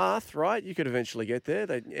on the path, right? You could eventually get there.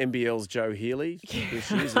 NBL's Jo Healy. She's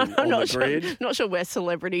on the grid. Not sure where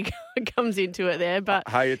celebrity comes into it there, but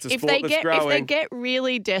Hey, it's a sport that's growing. If they get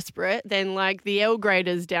really desperate, then like the L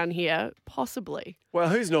graders down here, possibly. Well,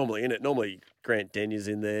 who's normally in it? Normally Grant Denyer's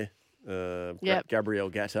in there. Yep. Gabrielle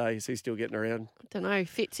Gatte. Is he still getting around? I don't know,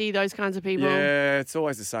 Fitzy, those kinds of people. Yeah, it's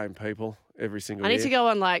always the same people every single I year. need to go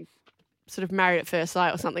on sort of Married at First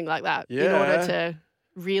Sight or something like that in Yeah. order to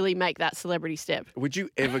really make that celebrity step. Would you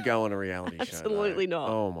ever go on a reality show? Absolutely though? not.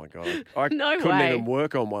 Oh, my God. I No couldn't way. even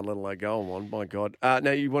work on one, let alone go on one. My God.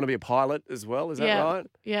 Now, you want to be a pilot as well, is that right?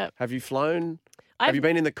 Yeah. Have you flown? Have you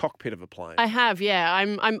been in the cockpit of a plane? I have, yeah.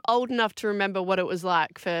 I'm old enough to remember what it was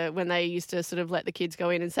like for when they used to sort of let the kids go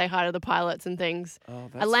in and say hi to the pilots and things. Oh,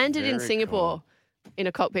 I landed in very Singapore cool. in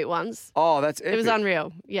a cockpit once. Oh, that's epic. It was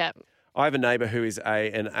unreal. Yeah. I have a neighbour who is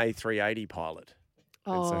an A380 pilot.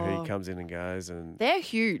 And so Oh. he comes in and goes and They're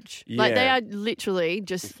huge. Yeah. They are literally he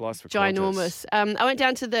just flies for ginormous. I went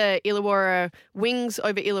down to the Illawarra Wings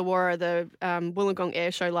over Illawarra, the Wollongong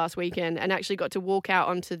Air Show last weekend, and actually got to walk out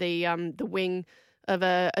onto the wing of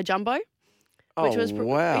a jumbo. Which was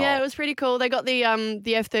wow. Yeah, it was pretty cool. They got the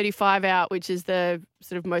F-35 out, which is the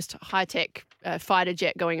sort of most high tech fighter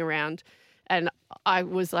jet going around. And I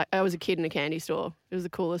was a kid in a candy store. It was the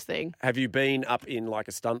coolest thing. Have you been up in like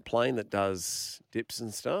a stunt plane that does dips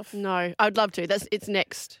and stuff? No, I'd love to. It's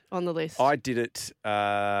next on the list. I did it.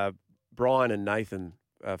 Brian and Nathan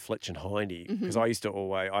Fletch and Hindy, because I used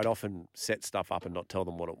to I'd often set stuff up and not tell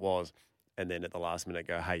them what it was, and then at the last minute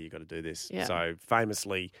go, "Hey, you got to do this." Yeah. So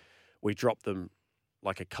famously, we dropped them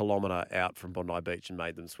like a kilometre out from Bondi Beach and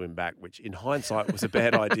made them swim back, which in hindsight was a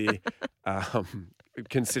bad idea,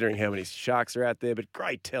 considering how many sharks are out there. But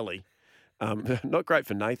great telly. Not great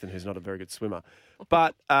for Nathan, who's not a very good swimmer.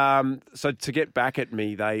 But so to get back at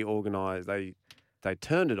me, they organised. They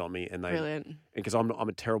turned it on me, and Brilliant. because I'm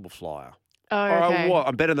a terrible flyer. Oh, Or okay.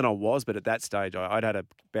 I'm better than I was, but at that stage, I'd had a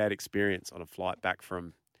bad experience on a flight back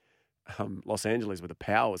from Los Angeles where the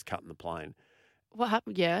power was cut in the plane, What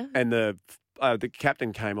happened? Yeah. and the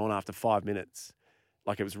captain came on after 5 minutes.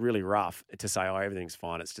 Like it was really rough to say, "Oh, everything's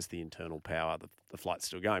fine. It's just the internal power. The flight's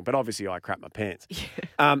still going." But obviously, I crap my pants.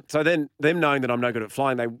 So then, them knowing that I'm no good at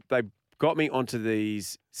flying, they got me onto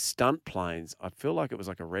these stunt planes. I feel like it was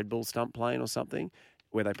like a Red Bull stunt plane or something,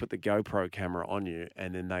 where they put the GoPro camera on you,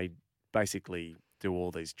 and then they basically do all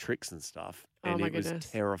these tricks and stuff. Oh, And my it was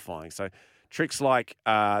goodness. terrifying. So tricks like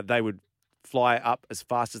they would fly up as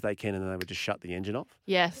fast as they can, and then they would just shut the engine off.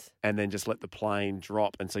 Yes. And then just let the plane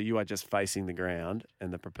drop. And so you are just facing the ground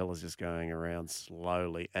and the propeller's just going around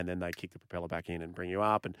slowly. And then they kick the propeller back in and bring you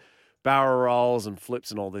up and barrel rolls and flips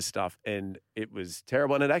and all this stuff. And it was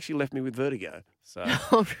terrible. And it actually left me with vertigo. So,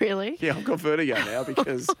 Oh, really? yeah, I've got vertigo now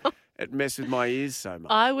because it messed with my ears so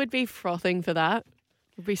much. I would be frothing for that.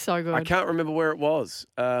 It'd be so good. I can't remember where it was.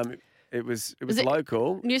 It was it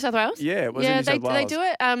local. New South Wales? Yeah, it was in New South Wales. They do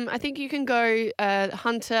it. I think you can go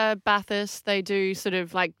Hunter, Bathurst. They do sort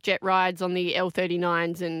of like jet rides on the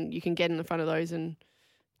L39s, and you can get in the front of those and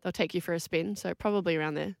they'll take you for a spin. So probably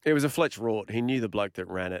around there. It was a Fletch Rort. He knew the bloke that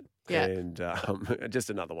ran it. Yeah. And just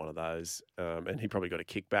another one of those. And he probably got a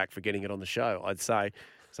kickback for getting it on the show, I'd say.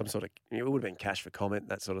 Some sort of, it would have been cash for comment,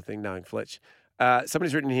 that sort of thing, knowing Fletch.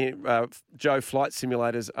 Somebody's written here, Joe, flight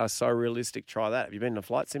simulators are so realistic. Try that. Have you been in a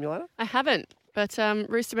flight simulator? I haven't, but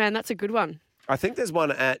Rooster Man, that's a good one. I think there's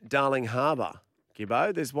one at Darling Harbour,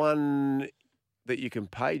 Gibbo. There's one that you can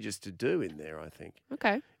pay just to do in there, I think,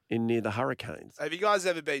 Okay. in near the Hurricanes. Have you guys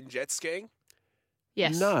ever been jet skiing?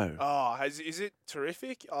 Yes. No. Oh, is it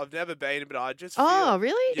terrific? I've never been, but I just feel, Oh,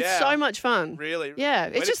 really? Yeah. It's so much fun. really. Yeah.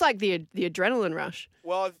 When It's just like the adrenaline rush.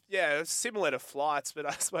 Well, yeah, it's similar to flights, but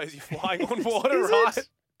I suppose you're flying on water, Is right?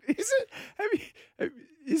 it? Is it?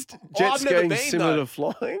 Is jet I've never skiing been, similar though. to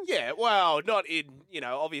flying? Yeah, well, not in,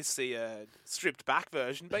 obviously a stripped back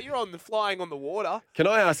version, but you're flying on the water. Can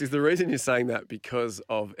I ask, is the reason you're saying that because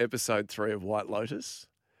of episode 3 of White Lotus,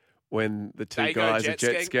 when the two They go guys are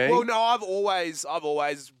jet skiing? Well, no, I've always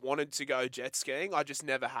wanted to go jet skiing. I just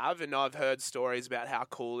never have, and I've heard stories about how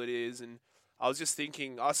cool it is. And I was just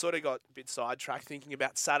thinking, I sort of got a bit sidetracked thinking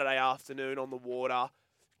about Saturday afternoon on the water,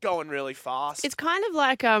 going really fast. It's kind of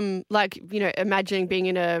like imagining being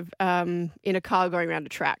in a car going around a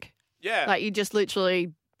track. Yeah, Like you just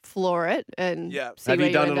literally floor it and Yeah. see Have where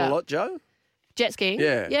you done end it a up. lot, Joe? Jet skiing?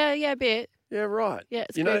 Yeah. Yeah, a bit. Yeah, right. Yeah,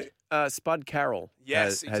 it's you good. know, Spud Carroll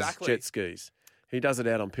Yes, has exactly. jet skis. He does it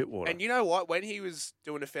out on Pittwater. And you know what? When he was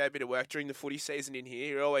doing a fair bit of work during the footy season in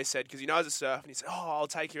here, he always said, because he knows a surf, and he said, I'll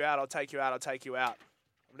take you out, I'll take you out, I'll take you out.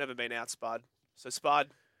 I've never been out, Spud. So, Spud,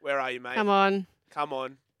 where are you, mate? Come on. Come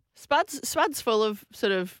on. Spud's full of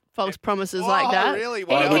sort of false promises like that. Really?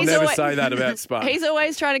 I would he's never always- say that about Spud. He's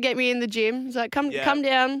always trying to get me in the gym. He's like, come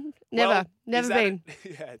down. Never Is that been.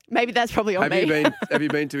 yeah. Maybe that's probably on me. Have you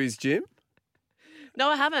been to his gym? No,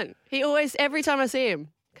 I haven't. He always, every time I see him,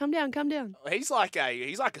 come down. He's like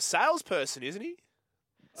a salesperson, isn't he?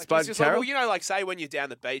 Like Spud he's just Carroll? like, well, like say when you're down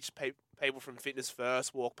the beach, people from Fitness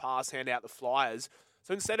First walk past, hand out the flyers.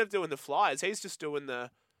 So instead of doing the flyers, he's just doing the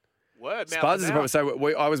word. Spud's is mouth to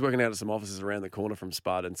probably mouth. so. I was working out at some offices around the corner from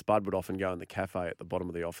Spud, and Spud would often go in the cafe at the bottom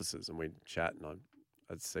of the offices, and we'd chat, and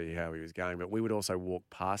I'd see how he was going. But we would also walk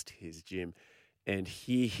past his gym and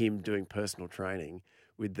hear him doing personal training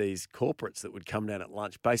with these corporates that would come down at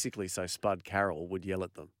lunch, basically so Spud Carroll would yell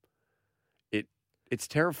at them. It's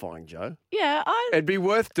terrifying, Joe. Yeah, It'd be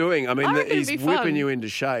worth doing. I mean, I reckon it'd he's be whipping fun. you into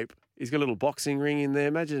shape. He's got a little boxing ring in there.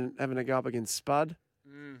 Imagine having to go up against Spud.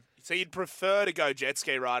 So you'd prefer to go jet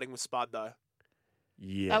ski riding with Spud, though?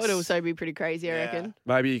 Yes. that would also be pretty crazy, I Yeah. reckon.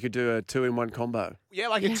 Maybe you could do a 2-in-1 combo. Yeah,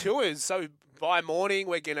 like in tours. So by morning,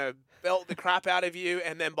 we're going to belt the crap out of you,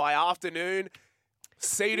 and then by afternoon,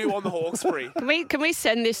 Sea-Doo on the Hawkesbury. Can we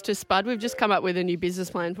send this to Spud? We've just come up with a new business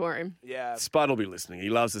plan for him. Yeah. Spud will be listening. He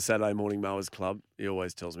loves the Saturday Morning Mowers Club. He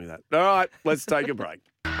always tells me that. All right, let's take a break.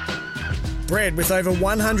 Bred with over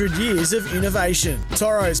 100 years of innovation,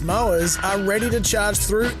 Toro's mowers are ready to charge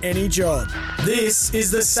through any job. This is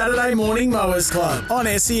the Saturday Morning Mowers Club on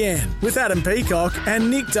SEN with Adam Peacock and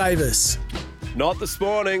Nick Davis. Not this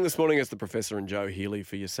morning. This morning it's the Professor and Joe Healy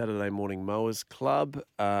for your Saturday Morning Mowers Club.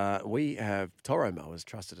 We have Toro mowers,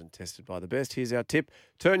 trusted and tested by the best. Here's our tip.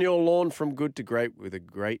 Turn your lawn from good to great with a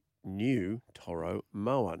great new Toro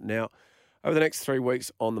mower. Now, over the next 3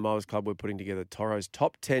 weeks on the Mowers Club, we're putting together Toro's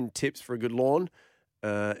top 10 tips for a good lawn.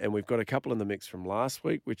 And we've got a couple in the mix from last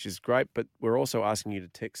week, which is great. But we're also asking you to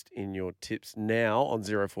text in your tips now on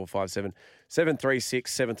 0457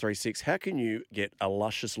 736 736. How can you get a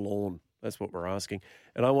luscious lawn? That's what we're asking.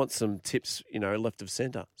 And I want some tips, left of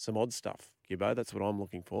centre, some odd stuff, Gibbo. That's what I'm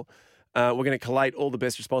looking for. We're going to collate all the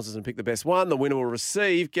best responses and pick the best one. The winner will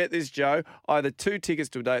receive, get this, Joe, either 2 tickets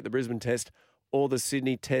to a day at the Brisbane Test or the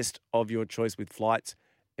Sydney Test of your choice with flights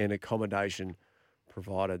and accommodation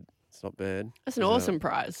provided. It's not bad. That's an awesome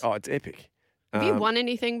prize. Oh, it's epic. Have you won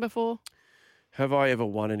anything before? Have I ever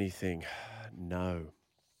won anything? No.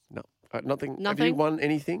 Nothing. Have you Nothing? won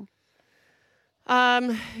anything?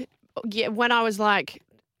 Yeah, when I was like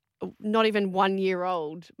not even 1 year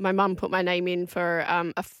old, my mum put my name in for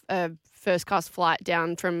a first class flight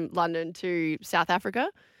down from London to South Africa.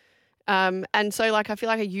 And so I feel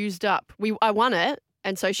like I used up, I won it.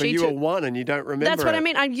 And so she But you took, were one and you don't remember that's what it. I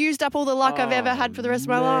mean. I used up all the luck I've ever had for the rest of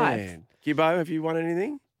my life. Man. Gibbo, have you won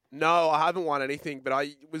anything? No, I haven't won anything, but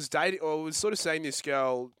I was dating, or was sort of seeing this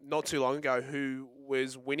girl not too long ago who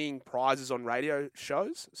was winning prizes on radio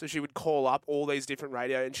shows. So she would call up all these different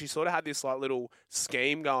radio, and she sort of had this little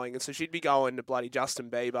scheme going, and so she'd be going to bloody Justin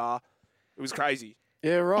Bieber. It was crazy.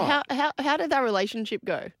 Yeah, right. How did that relationship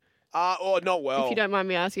go? Or not well. If you don't mind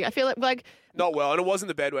me asking, I feel like Not well, and it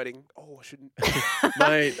wasn't the bedwetting. Oh, I shouldn't.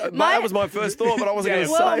 Mate, that was my first thought, but I wasn't Yeah,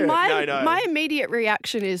 going to say it. No. my immediate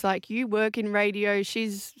reaction is you work in radio.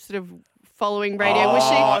 She's sort of following radio.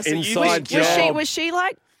 Oh, so you- inside was job. Was she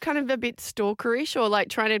kind of a bit stalkerish or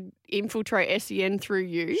trying to infiltrate SEN through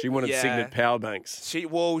you? She wanted Yeah. Signet power banks.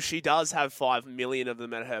 She does have 5 million of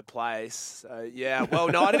them at her place. Yeah. Well,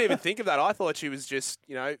 no, I didn't even think of that. I thought she was just,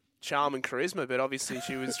 charm and charisma, but obviously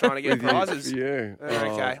she was trying to get prizes. Yeah.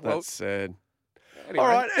 Okay, Oh, well- that's sad. Anyway.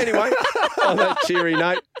 All right, anyway, on that cheery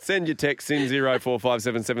note, send your text in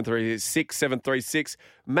 0457 736 736.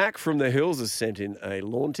 Mac from the Hills has sent in a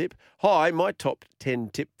lawn tip. Hi, my top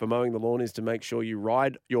 10 tip for mowing the lawn is to make sure your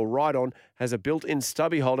ride-on has a built-in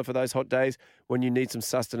stubby holder for those hot days when you need some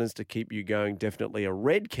sustenance to keep you going. Definitely a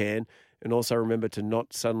red can And also remember to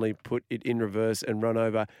not suddenly put it in reverse and run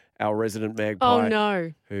over our resident magpie Oh,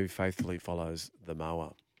 no. who faithfully follows the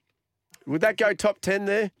mower. Would that go top 10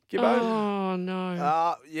 there, Gibbo? Oh,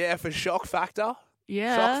 no. Yeah, for shock factor.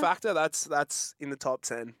 Yeah. Shock factor, that's in the top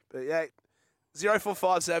 10. But yeah,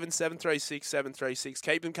 0457 736 736.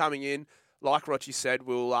 Keep them coming in. Like Rochi said,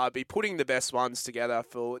 we'll be putting the best ones together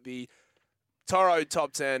for the Toro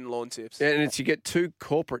top 10 lawn tips. Yeah, and it's you get 2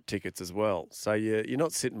 corporate tickets as well. So you're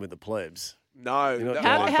not sitting with the plebs. No. You're not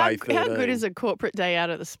How, doing how, day how 13. good is a corporate day out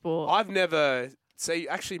at the sport? I've never... See,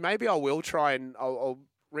 actually, maybe I will try and... I'll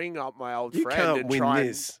ring up my old You friend can't and win try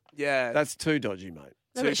this. And, yeah. That's too dodgy, mate.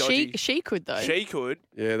 No, too but dodgy. she could, though. She could.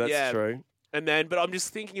 Yeah, that's Yeah. true. And then, but I'm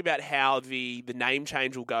just thinking about how the name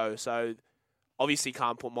change will go. So, obviously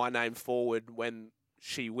can't put my name forward when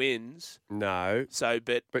she wins. No. So,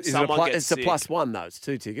 but But is it someone gets it's a sick. plus one, though. It's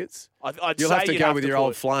 2 tickets. I'd You'll say have to you'd go with your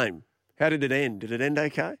old put- flame. How did it end? Did it end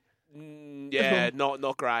okay? Yeah,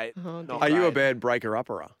 not great. Oh, Not Are you a great. bad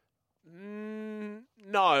breaker-upperer?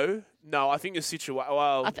 No. I think the situation.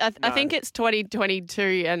 Well, I no. think it's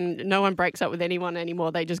 2022 and no one breaks up with anyone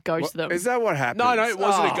anymore. They just ghost them. Is that what happened? No, it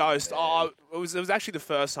wasn't Oh, a ghost. Oh, it was actually the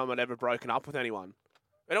first time I'd ever broken up with anyone.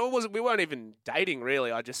 And it wasn't. We weren't even dating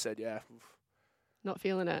really. I just said, yeah, Not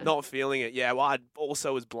feeling it. not feeling it. Yeah, well, I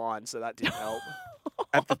also was blind, so that didn't help.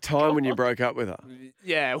 At the time when you broke up with her.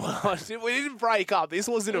 Yeah, well, we didn't break up. This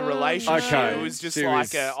wasn't a Oh, relationship. Okay. It was just She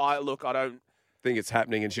like, was- look, I don't. Think it's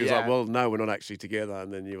happening, and she was Yeah. like, "Well, no, we're not actually together."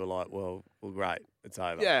 And then you were like, "Well, great, it's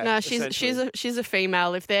over." Yeah. No, she's a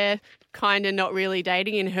female. If they're kind of not really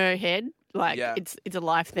dating in her head, like Yeah. it's a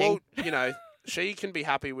life thing. Well, she can be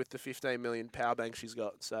happy with the 15 million power bank she's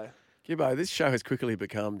got. So Gibbo, this show has quickly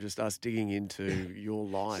become just us digging into your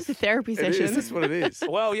life. It's a therapy It session. is. That's what it is.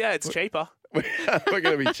 well, yeah, it's cheaper. We're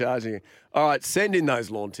going to be charging you. All right, send in those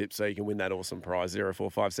lawn tips so you can win that awesome prize.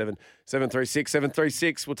 0457 736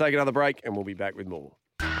 736. We'll take another break and we'll be back with more.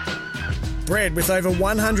 Bred with over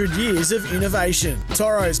 100 years of innovation,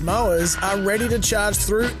 Toro's mowers are ready to charge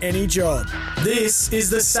through any job. This is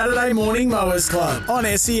the Saturday Morning Mowers Club on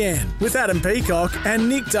SEN with Adam Peacock and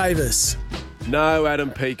Nick Davis. No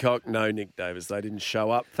Adam Peacock, no Nick Davis. They didn't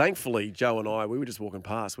show up. Thankfully, Joe and I, we were just walking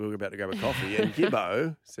past. We were about to grab a coffee. And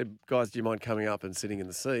Gibbo said, guys, do you mind coming up and sitting in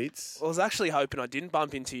the seats? I was actually hoping I didn't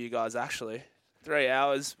bump into you guys, actually. 3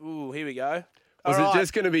 hours. Ooh, here we go. Was All it right.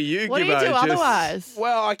 just going to be you, What do Gibbo? you do just... otherwise?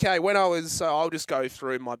 Well, okay, I'll just go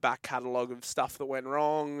through my back catalogue of stuff that went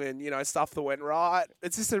wrong and, stuff that went right.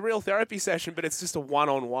 It's just a real therapy session, but it's just a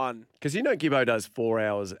one-on-one. Because Gibbo does 4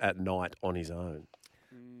 hours at night on his own.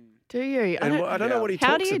 Do you? And I don't know what he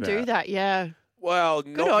How talks do you about. do that? Yeah. Well,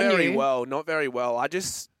 on not very you. well. Not very well. I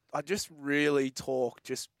just really talk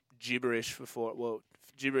just gibberish for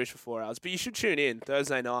 4 hours. But you should tune in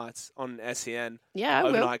Thursday nights on SEN. Yeah, I will.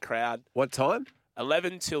 Overnight crowd. What time?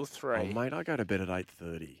 11 till 3. Oh, mate, I go to bed at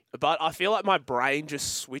 8:30. But I feel like my brain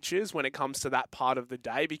just switches when it comes to that part of the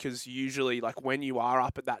day because usually, like, when you are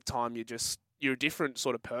up at that time, you're a different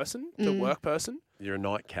sort of person, the work person. You're a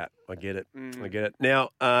night cat. I get it. I get it. Now,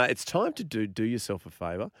 it's time to do yourself a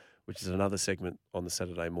favour, which is another segment on the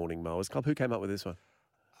Saturday Morning Mowers Club. Who came up with this one?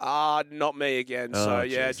 Not me again. Oh, So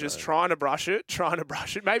yeah, geez, just no. trying to brush it.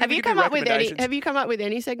 Maybe Have we you could do come up with any? recommendations. Have you come up with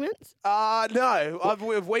any segments? No.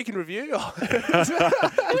 We have week in review.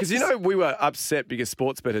 Because we were upset because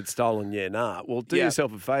Sportsbet had stolen Well, do Yeah.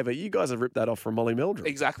 yourself a favour. You guys have ripped that off from Molly Meldrum.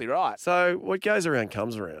 Exactly right. So what goes around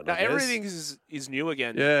comes around. Now I guess. everything is new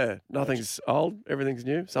again. Yeah, nothing's old, everything's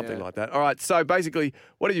new, something Yeah. like that. All right, so basically,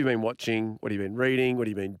 what have you been watching? What have you been reading? What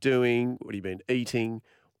have you been doing? What have you been eating?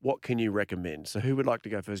 What can you recommend? So who would like to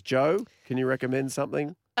go first? Joe, can you recommend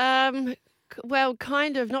something? Well,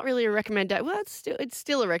 kind of. Not really a recommendation. Well, it's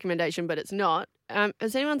still a recommendation, but it's not.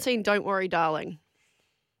 Has anyone seen Don't Worry, Darling?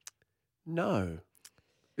 No.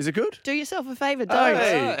 Is it good? Do yourself a favour. Don't.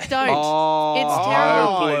 Hey. Don't. Oh, It's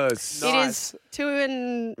terrible. hopeless. It Nice.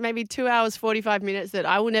 is maybe 2 hours, 45 minutes that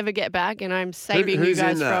I will never get back, and I'm saving you who's in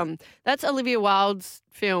guys that? from. That's Olivia Wilde's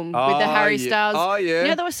film with the Oh, Harry yeah. Styles. Oh,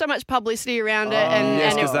 yeah. There was so much publicity around it, and,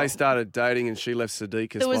 Yes, and because it, they started dating and she left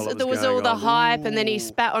Sadiq there was all going the on. hype, and then he Ooh.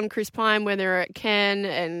 spat on Chris Pine when they were at Ken,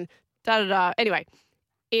 and da-da-da. Anyway,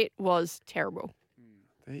 it was terrible.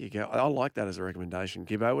 There you go. I like that as a recommendation.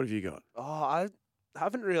 Gibbo, what have you got? I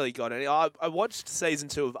haven't really got any. I watched season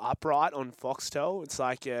 2 of Upright on Foxtel. It's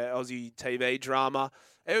like a Aussie TV drama.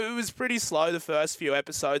 It was pretty slow the first few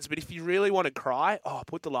episodes, but if you really want to cry,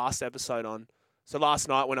 put the last episode on. So last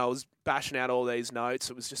night when I was bashing out all these notes,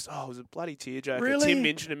 it was just, it was a bloody tearjerker. Really? Tim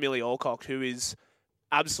Minchin and Millie Alcock, who is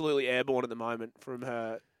absolutely airborne at the moment from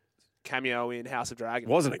her cameo in House of Dragon.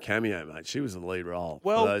 It wasn't a cameo, mate. She was the lead role.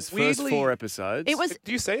 Well, for those first weirdly- 4 episodes. It was.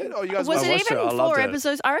 Do you see it? Oh, you guys Was I it watched even it. I loved 4 it.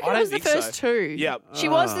 episodes? I reckon I it don't was the think so. first 2. Yeah. She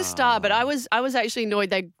was the star, but I was actually annoyed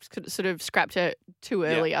they sort of scrapped her too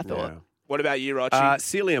early. I thought. Yeah. What about you, Rochi?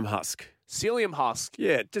 Psyllium husk. Psyllium husk.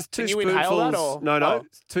 Yeah, just 2 Can you spoonfuls. inhale that, or- No. Oh.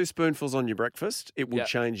 2 spoonfuls on your breakfast. It will Yeah.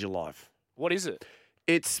 change your life. What is it?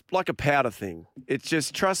 It's like a powder thing. It's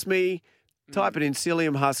just, trust me, type it in,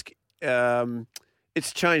 psyllium husk.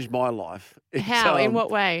 It's changed my life. It's, How? In what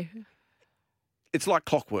way? It's like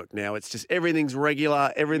clockwork now. It's just everything's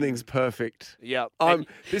regular, everything's perfect. Yeah.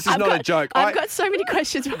 This is not a joke. I've got so many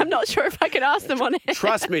questions, but I'm not sure if I can ask them on air.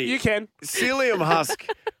 Trust me. You can. Psyllium husk.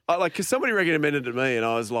 Because somebody recommended it to me, and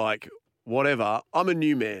I was like, whatever. I'm a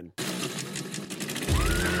new man.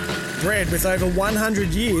 Bred with over 100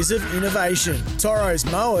 years of innovation, Toro's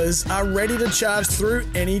Mowers are ready to charge through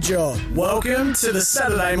any job. Welcome to the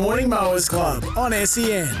Saturday Morning Mowers Club on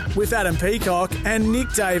SEN with Adam Peacock and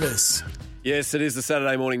Nick Davis. Yes, it is the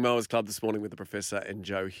Saturday Morning Mowers Club this morning with the Professor and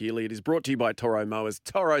Joe Healy. It is brought to you by Toro Mowers.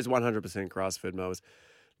 Toro's 100% grass-fed mowers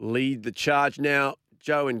lead the charge. Now,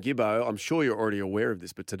 Joe and Gibbo, I'm sure you're already aware of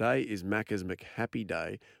this, but today is Macca's McHappy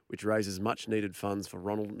Day, which raises much-needed funds for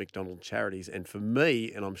Ronald McDonald Charities. And for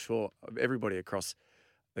me, and I'm sure everybody across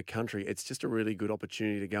the country, it's just a really good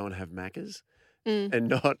opportunity to go and have Macca's and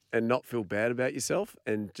not feel bad about yourself,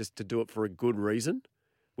 and just to do it for a good reason.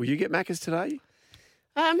 Will you get Macca's today?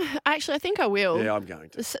 Actually, I think I will. Yeah, I'm going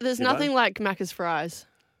to. There's You know? nothing like Macca's fries.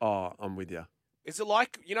 Oh, I'm with you. Is it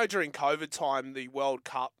like, during COVID time, the World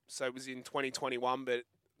Cup, so it was in 2021, but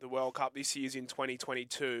the World Cup this year is in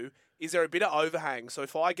 2022. Is there a bit of overhang? So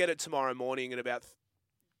if I get it tomorrow morning at about,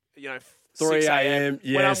 3 6 a.m., when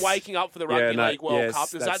yes. I'm waking up for the Rugby League World Cup,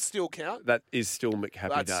 does that still count? That is still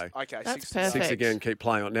McHappy Day. Okay, That's 6 perfect. 6 again, keep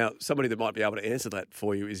playing on. Now, somebody that might be able to answer that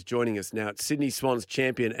for you is joining us now. It's Sydney Swans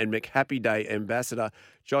champion and McHappy Day ambassador,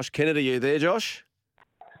 Josh Kennedy. Are you there, Josh?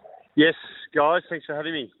 Yes, guys, thanks for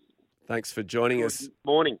having me. Thanks for joining us. Good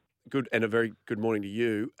morning. Good, and a very good morning to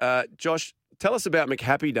you. Josh, tell us about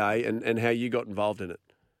McHappy Day and how you got involved in it.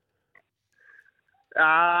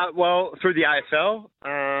 Well, through the AFL,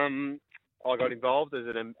 I got involved as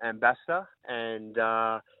an ambassador, and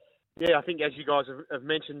I think as you guys have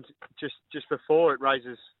mentioned just before, it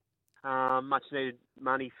raises much needed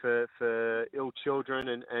money for ill children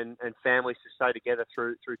and families to stay together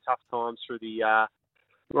through tough times through the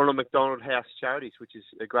Ronald McDonald House Charities, which is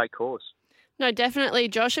a great cause. No, definitely.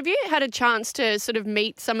 Josh, have you had a chance to sort of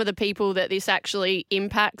meet some of the people that this actually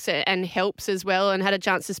impacts and helps as well, and had a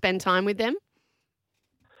chance to spend time with them?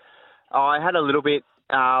 I had a little bit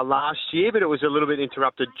last year, but it was a little bit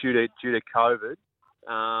interrupted due to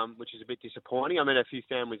COVID, which is a bit disappointing. I met a few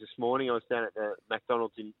families this morning. I was down at the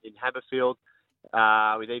McDonald's in Haberfield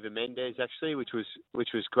with Eva Mendes, actually, which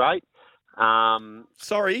was great.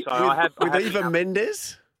 Sorry, so I have Eva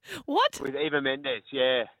Mendes? What? With Eva Mendes,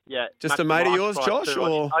 yeah. Just a mate of yours, Josh?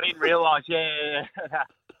 Or? I didn't realise, yeah.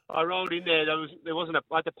 I rolled in there.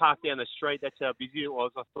 I had to park down the street. That's how busy it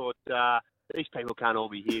was. I thought, these people can't all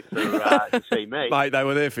be here to see me. Mate, they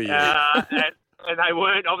were there for you. And they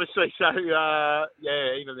weren't, obviously. So,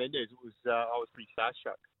 Eva Mendes, I was pretty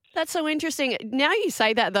starstruck. That's so interesting. Now you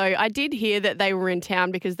say that, though, I did hear that they were in town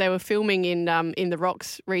because they were filming in the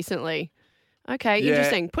Rocks recently. Okay,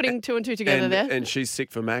 interesting. Putting 2 and 2 together there. And she's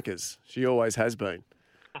sick for Macca's. She always has been.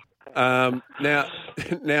 Now,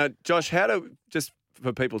 Josh, just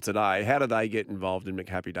for people today, how do they get involved in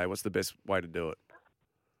McHappy Day? What's the best way to do it?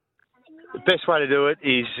 The best way to do it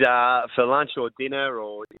is for lunch or dinner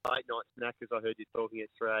or late night snack, as I heard you talking at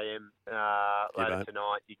 3 a.m. Later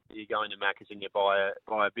tonight. You go into Macca's and you buy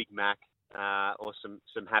a Big Mac or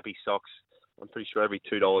some Happy Socks. I'm pretty sure every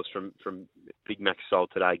 $2 from Big Mac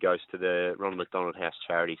sold today goes to the Ronald McDonald House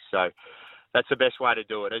Charity. So that's the best way to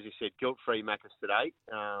do it. As you said, guilt-free Macca's today.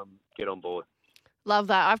 Get on board. Love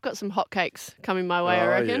that. I've got some hotcakes coming my way, I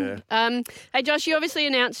reckon. Yeah. Hey, Josh, you obviously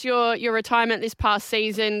announced your retirement this past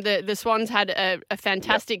season. The Swans had a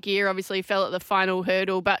fantastic year, obviously fell at the final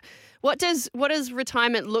hurdle. But what does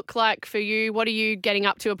retirement look like for you? What are you getting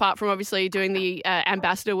up to apart from obviously doing the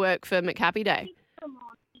ambassador work for McHappy Day?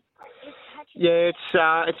 Yeah,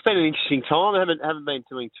 it's been an interesting time. I haven't been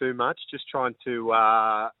doing too much. Just trying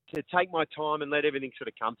to take my time and let everything sort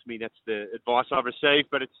of come to me. That's the advice I've received.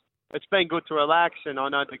 But it's been good to relax, and I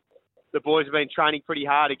know the boys have been training pretty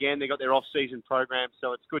hard again. They got their off-season program,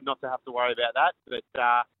 so it's good not to have to worry about that. But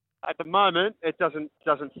at the moment, it doesn't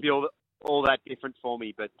feel all that different for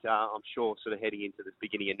me. But I'm sure, sort of heading into the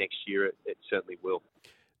beginning of next year, it certainly will.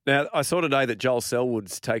 Now, I saw today that Joel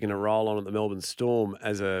Selwood's taken a role on at the Melbourne Storm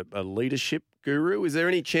as a leadership guru. Is there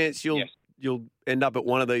any chance you'll you'll end up at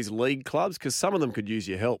one of these league clubs? Because some of them could use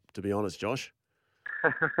your help, to be honest, Josh.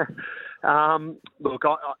 Look,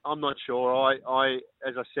 I'm not sure.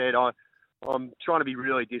 As I said, I'm trying to be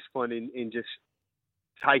really disciplined in just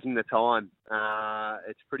taking the time.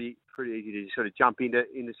 It's pretty easy to sort of jump into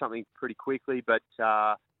something pretty quickly, but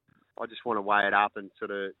I just want to weigh it up and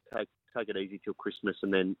sort of take it easy till Christmas,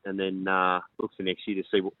 and then look for next year to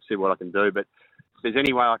see what I can do. But if there's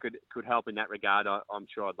any way I could help in that regard, I'm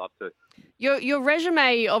sure I'd love to. Your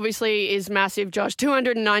resume obviously is massive, Josh.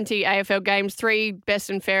 290 AFL games, 3 best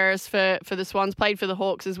and fairest for the Swans, played for the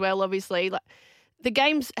Hawks as well, obviously. The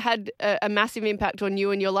games had a massive impact on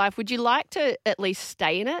you and your life. Would you like to at least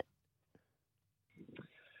stay in it?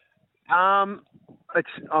 On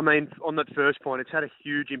that first point, it's had a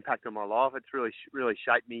huge impact on my life. It's really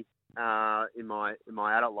shaped me in my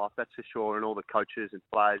adult life, that's for sure, and all the coaches and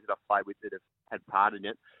players that I've played with that have had part in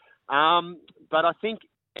it. But I think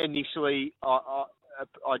initially I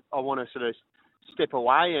want to sort of step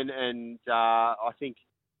away, and I think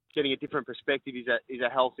getting a different perspective is a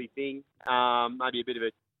healthy thing. Maybe a bit of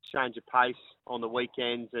a change of pace on the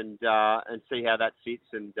weekends, and see how that fits.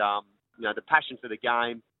 And the passion for the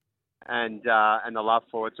game and the love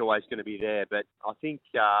for it's always going to be there. But I think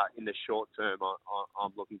in the short term,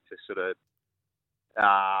 I'm looking to sort of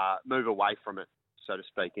move away from it, so to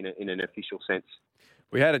speak, in an official sense.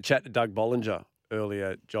 We had a chat to Doug Bollinger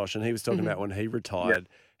earlier, Josh, and he was talking about when he retired,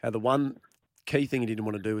 how the one key thing he didn't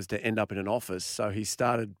want to do was to end up in an office, so he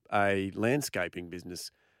started a landscaping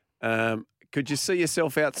business. Could you see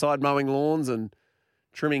yourself outside mowing lawns and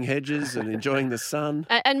trimming hedges and enjoying the sun?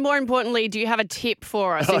 And more importantly, do you have a tip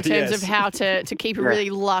for us in terms of how to keep a really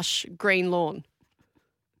lush green lawn?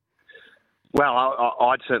 Well,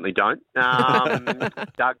 I certainly don't.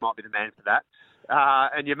 Doug might be the man for that.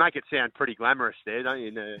 And you make it sound pretty glamorous there, don't you?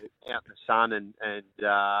 Out in the sun and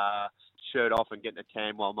shirt off and getting a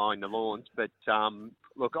tan while mowing the lawns. But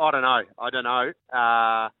look, I don't know.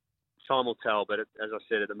 Time will tell. But as I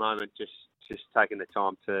said, at the moment, just taking the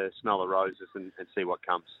time to smell the roses and see what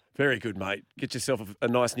comes. Very good, mate. Get yourself a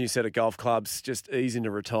nice new set of golf clubs. Just ease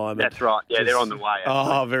into retirement. That's right. Yeah, they're on the way.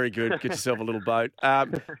 Actually. Oh, very good. Get yourself a little boat.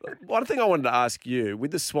 One thing I wanted to ask you,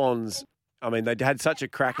 with the Swans, I mean, they had such a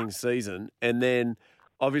cracking season, and then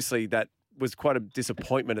obviously that was quite a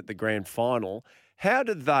disappointment at the grand final. How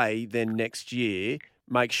do they then next year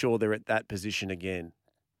make sure they're at that position again?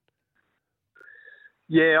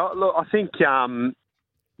 Yeah, look, I think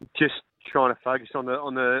just trying to focus on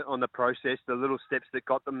the process, the little steps that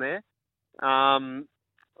got them there. I'm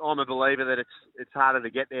a believer that it's harder to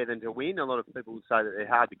get there than to win. A lot of people say that they're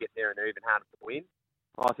hard to get there and they're even harder to win.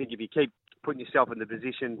 I think if you keep putting yourself in the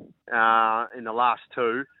position in the last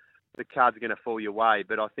two, the cards are going to fall your way.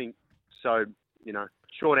 But I think so.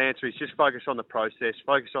 Short answer is just focus on the process,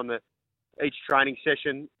 focus on each training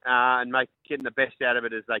session, and getting the best out of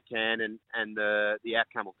it as they can, and the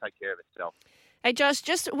outcome will take care of itself. Hey, Josh,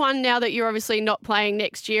 just one now that you're obviously not playing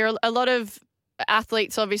next year. A lot of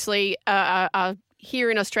athletes obviously are here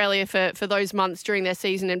in Australia for those months during their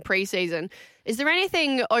season and pre-season. Is there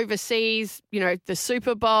anything overseas, the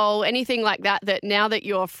Super Bowl, anything like that now that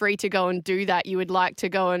you're free to go and do that, you would like to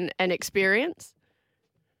go and experience?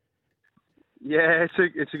 Yeah,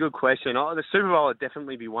 it's a good question. The Super Bowl would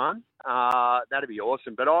definitely be one. That'd be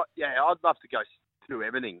awesome. But I'd love to go through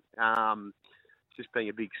everything. Just being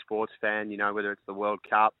a big sports fan, whether it's the World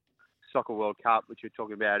Cup, Soccer World Cup, which you were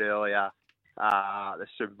talking about earlier, the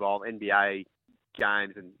Super Bowl, NBA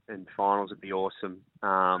games and finals would be awesome.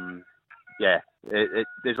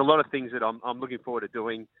 There's a lot of things that I'm looking forward to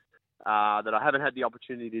doing that I haven't had the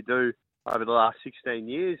opportunity to do over the last 16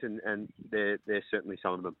 years, and they're certainly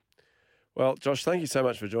some of them. Well, Josh, thank you so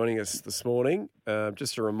much for joining us this morning.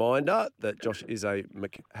 Just a reminder that Josh is a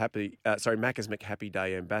Macca's McHappy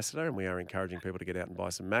Day ambassador, and we are encouraging people to get out and buy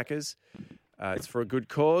some Maccas. It's for a good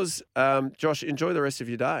cause. Josh, enjoy the rest of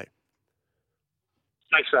your day.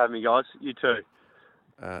 Thanks for having me, guys. You too.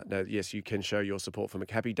 Now, yes, you can show your support for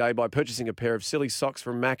McHappy Day by purchasing a pair of silly socks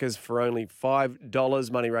from Macca's for only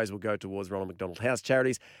 $5. Money raised will go towards Ronald McDonald House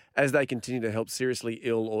Charities as they continue to help seriously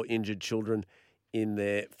ill or injured children in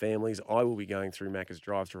their families. I will be going through Macca's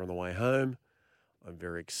drive-thru on the way home. I'm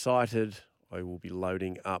very excited. I will be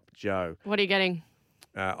loading up Joe. What are you getting?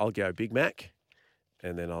 I'll go Big Mac,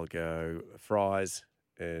 and then I'll go fries,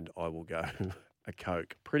 and I will go a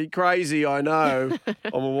Coke. Pretty crazy, I know.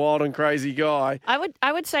 I'm a wild and crazy guy. I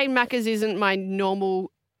would say Macca's isn't my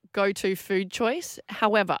normal go-to food choice.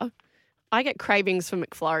 However, I get cravings for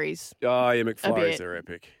McFlurries. Oh, yeah, McFlurries are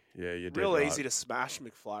epic. Yeah, you're dead real right. easy to smash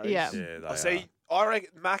McFlurries. Yeah, they I reckon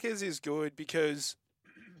Macca's is good because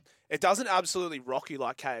it doesn't absolutely rock you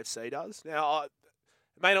like KFC does. Now, it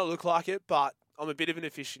may not look like it, but I'm a bit of an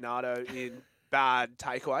aficionado in bad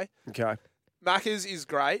takeaway. Okay. Macca's is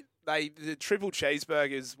great. The triple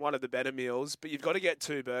cheeseburger is one of the better meals, but you've got to get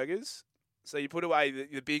 2 burgers. So you put away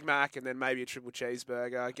the Big Mac and then maybe a triple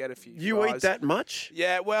cheeseburger, get a few You fries. eat that much?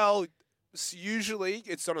 Yeah, well, usually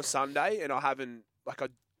it's on a Sunday and I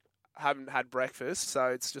haven't had breakfast, so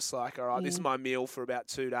it's just like, all right, this is my meal for about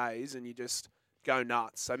 2 days, and you just go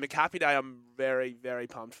nuts. So McHappy Day, I'm very, very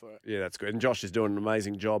pumped for it. Yeah, that's good. And Josh is doing an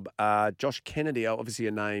amazing job. Josh Kennedy, obviously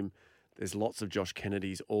a name. There's lots of Josh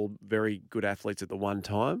Kennedys, all very good athletes at the one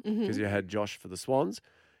time, because you had Josh for the Swans.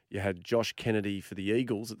 You had Josh Kennedy for the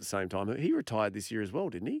Eagles at the same time. He retired this year as well,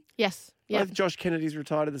 didn't he? Yes. Yeah. Both Josh Kennedys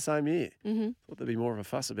retired in the same year. Thought there'd be more of a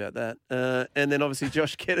fuss about that. And then obviously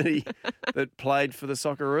Josh Kennedy that played for the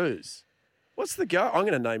Socceroos. What's the go? I'm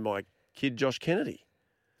going to name my kid Josh Kennedy.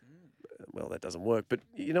 Well, that doesn't work, but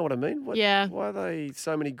you know what I mean? Yeah. Why are they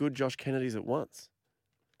so many good Josh Kennedys at once?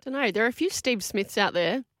 Don't know. There are a few Steve Smiths out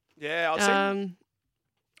there. Yeah, I've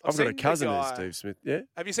I've got a seen the cousin who's guy- Steve Smith. Yeah.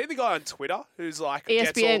 Have you seen the guy on Twitter who's like gets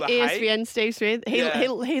all ESPN, the hate? ESPN Steve Smith.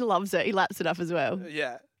 He loves it. He laps it up as well.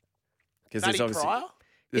 Yeah. Because Matty there's obviously Pryor?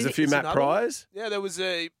 there's a few Is Matt another one? Pryors. Yeah, there was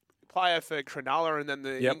a player for Cronulla and then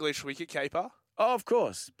the Yep. English wicketkeeper, Oh, of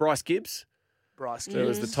course. Bryce Gibbs. Bryce There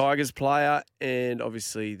was the Gibbs. Tigers player and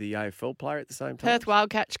obviously the AFL player at the same time. Perth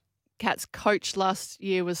Wildcats coach last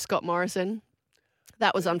year was Scott Morrison.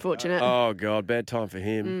 That was unfortunate. Oh, God. Bad time for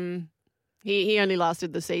him. He only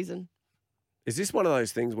lasted the season. Is this one of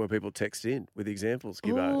those things where people text in with examples,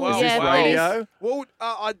 Gibbo? Ooh, Is this yeah, radio? Well,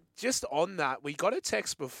 I just on that, we got a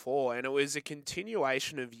text before, and it was a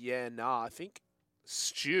continuation of I think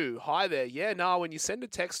Stu, hi there. When you send a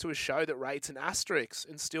text to a show that rates an asterisk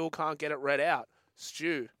and still can't get it read out,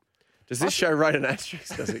 Stu. Does this show rate an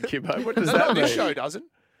asterisk, does it, Gibbo? What does No, that mean? this show doesn't.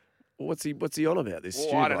 What's he on about, this Well,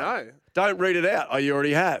 Stu? I don't bloke? know. Don't read it out. Oh, you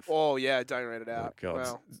already have. Oh, yeah, don't read it Oh, out. God.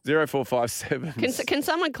 Well, 0457. Can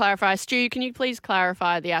someone clarify? Stu, can you please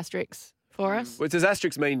clarify the asterisks for us? Well, does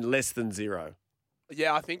asterisk mean less than 0?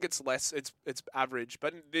 yeah, I think it's less. It's average,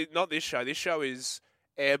 but not this show. This show is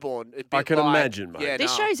airborne. A bit I can like- imagine, mate. Yeah,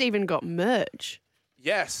 This nah. show's even got merch.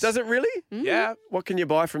 Yes. Does it really? Yeah. What can you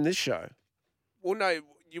buy from this show? Well, no,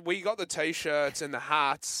 we got the T-shirts and the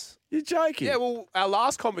hats. You're joking. Yeah, well, our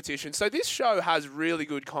last competition. So this show has really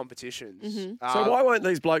good competitions. So why won't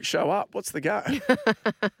these blokes show up? What's the go?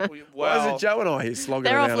 Why Well, is it Joe and I here slogging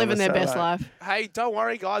They're around off on living a their best Saturday? life. hey, don't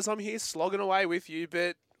worry, guys. I'm here slogging away with you,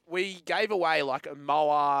 but we gave away like a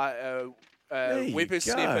mower, There you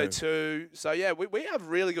whippersnipper go. too. So yeah, we have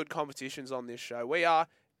really good competitions on this show. We are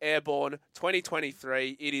airborne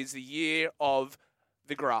 2023. It is the year of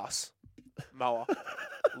the grass mower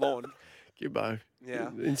lawn. Gibbo. Yeah.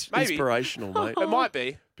 Maybe. Inspirational, mate. It might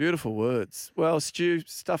be. Beautiful words. Well, Stu,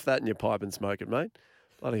 stuff that in your pipe and smoke it, mate.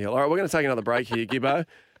 Bloody hell. All right, we're going to take another break here, Gibbo.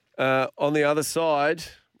 On the other side,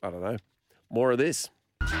 I don't know, more of this.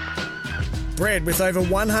 Bred with over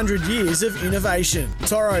 100 years of innovation,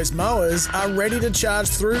 Toro's Mowers are ready to charge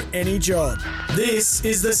through any job. This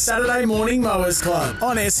is the Saturday Morning Mowers Club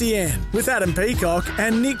on SEN with Adam Peacock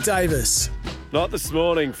and Nick Davis. Not this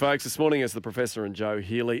morning, folks. This morning is the Professor and Joe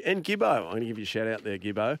Healy and Gibbo. I'm going to give you a shout out there,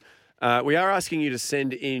 Gibbo. We are asking you to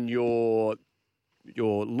send in your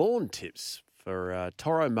lawn tips for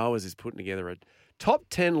Toro Mowers is putting together a top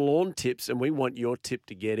 10 lawn tips, and we want your tip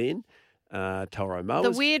to get in. Toro Mowers.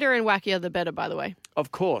 The weirder and wackier, the better, by the way.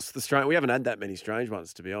 Of course, we haven't had that many strange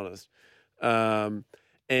ones, to be honest.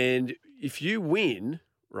 And if you win,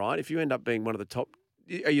 right, if you end up being one of the top,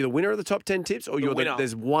 are you the winner of the top 10 tips, or winner.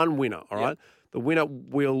 there's one winner, all Yep. right? The winner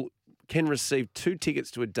can receive 2 tickets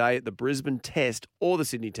to a day at the Brisbane Test or the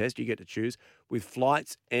Sydney Test. You get to choose with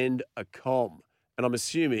flights and a com. And I'm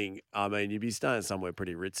assuming, you'd be staying somewhere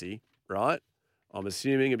pretty ritzy, right? I'm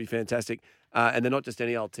assuming it'd be fantastic. And they're not just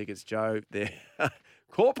any old tickets, Joe. They're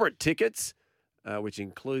corporate tickets, which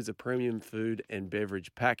includes a premium food and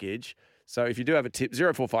beverage package. So if you do have a tip,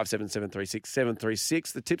 0457 736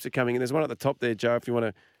 736. The tips are coming in. There's one at the top there, Joe, if you want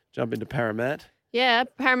to jump into Paramat. Yeah,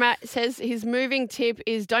 Paramat says his moving tip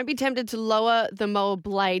is don't be tempted to lower the mower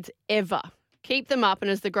blades ever. Keep them up,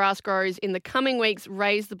 and as the grass grows in the coming weeks,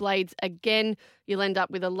 raise the blades again. You'll end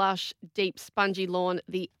up with a lush, deep, spongy lawn,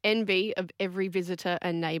 the envy of every visitor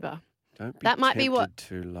and neighbour. Don't be That might be what-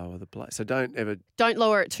 tempted to lower the blade. So don't ever. Don't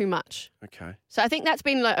lower it too much. Okay. So I think that's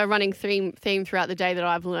been a running theme throughout the day that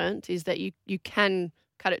I've learnt is that you can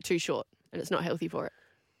cut it too short, and it's not healthy for it.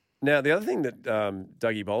 Now, the other thing that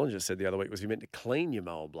Dougie Bollinger said the other week was you meant to clean your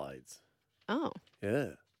mower blades. Oh. Yeah.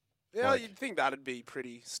 Yeah, Like- you'd think that'd be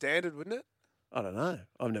pretty standard, wouldn't it? I don't know.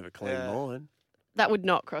 I've never cleaned Yeah. mine. That would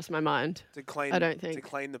not cross my mind. To clean, I don't think. To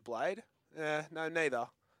clean the blade? No, neither.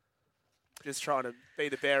 Just trying to be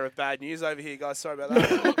the bearer of bad news over here, guys. Sorry about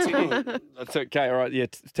that. Continue. That's okay. All right. Yeah.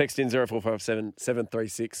 Text in 0457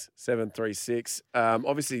 736 736.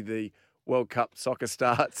 Obviously, the World Cup soccer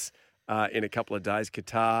starts in a couple of days.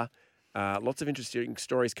 Qatar. Lots of interesting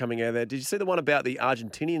stories coming out of there. Did you see the one about the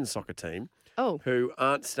Argentinian soccer team? Oh. Who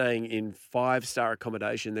aren't staying in 5-star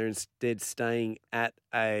accommodation. They're instead staying at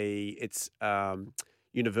it's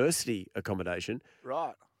university accommodation.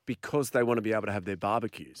 Right. Because they want to be able to have their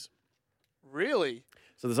barbecues. Really?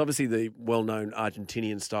 So there's obviously the well-known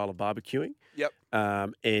Argentinian style of barbecuing. Yep.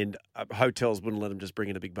 And hotels wouldn't let them just bring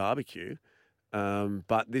in a big barbecue.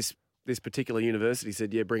 But this particular university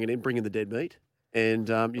said, yeah, bring it in, bring in the dead meat, and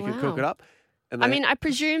you can cook it up. And I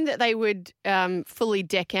presume that they would fully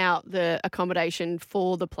deck out the accommodation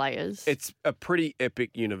for the players. It's a pretty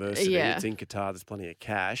epic university. Yeah. It's in Qatar. There's plenty of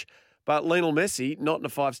cash. But Lionel Messi, not in a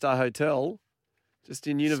 5-star hotel, just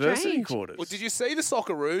in university quarters. Well, did you see the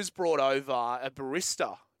Socceroos brought over a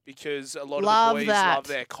barista because a lot love of the boys that. love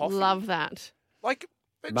their coffee? Love that. But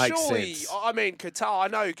Makes surely, sense. I mean, Qatar, I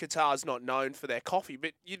know Qatar's not known for their coffee,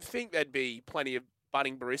 but you'd think there'd be plenty of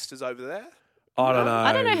budding baristas over there. I don't know.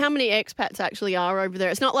 I don't know how many expats actually are over there.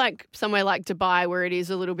 It's not like somewhere like Dubai where it is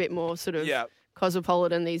a little bit more sort of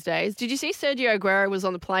cosmopolitan these days. Did you see Sergio Aguero was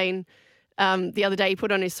on the plane the other day? He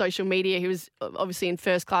put on his social media. He was obviously in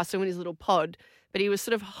first class, so in his little pod, but he was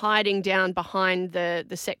sort of hiding down behind the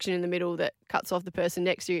section in the middle that cuts off the person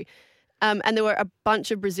next to you. And there were a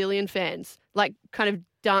bunch of Brazilian fans, like kind of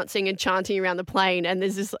dancing and chanting around the plane. And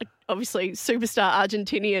there's this, like, obviously superstar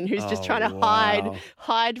Argentinian who's just trying to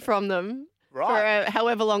hide from them. Right. For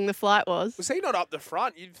however long the flight was. Was he not up the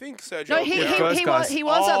front? You'd think Sergio. No, he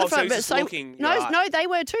was up the front, but no, they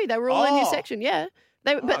were too. They were all in his section. Yeah,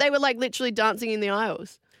 but they were like literally dancing in the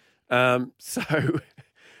aisles. Sorry,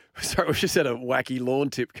 we just had a wacky lawn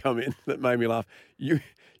tip come in that made me laugh.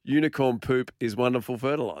 Unicorn poop is wonderful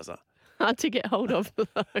fertiliser. Hard to get hold of, though.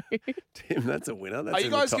 Tim, that's a winner. That's Are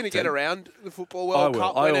you guys going to get around the Football World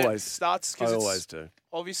Cup when it starts? I always do.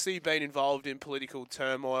 Obviously been involved in political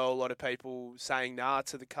turmoil, a lot of people saying nah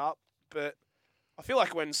to the Cup, but I feel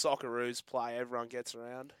like when Socceroos play, everyone gets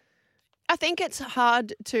around. I think it's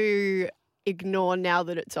hard to ignore now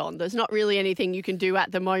that it's on. There's not really anything you can do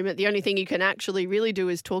at the moment. The only thing you can actually really do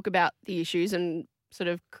is talk about the issues and sort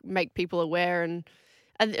of make people aware. And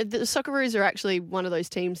the Socceroos are actually one of those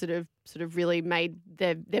teams that have sort of really made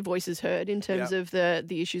their voices heard in terms of the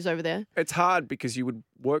issues over there. It's hard because you would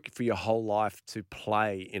work for your whole life to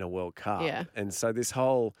play in a World Cup. Yeah. And so this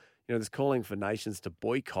whole, this calling for nations to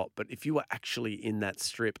boycott, but if you were actually in that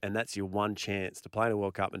strip and that's your one chance to play in a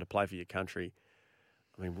World Cup and to play for your country,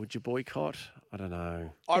 I mean, would you boycott? I don't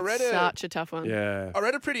know. Such a tough one. Yeah. I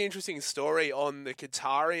read a pretty interesting story on the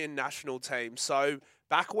Qatarian national team. So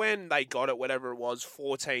back when they got it, whatever it was,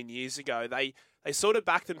 14 years ago, they sort of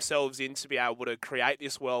backed themselves in to be able to create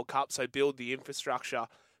this World Cup, so build the infrastructure.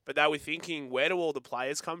 But they were thinking, where do all the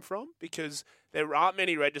players come from? Because there aren't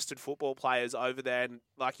many registered football players over there. And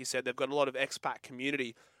like you said, they've got a lot of expat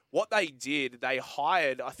community. What they did, they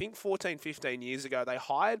hired, I think 14, 15 years ago, they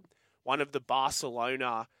hired one of the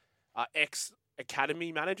Barcelona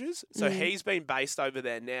ex-academy managers. So he's been based over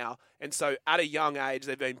there now. And so at a young age,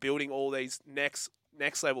 they've been building all these next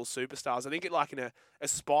level superstars. I think it like an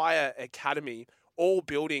Aspire Academy, all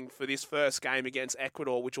building for this first game against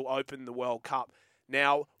Ecuador, which will open the World Cup.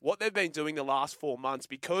 Now, what they've been doing the last 4 months,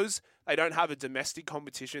 because they don't have a domestic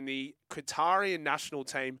competition, the Qatarian national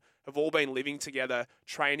team have all been living together,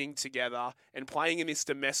 training together, and playing in this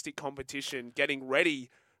domestic competition, getting ready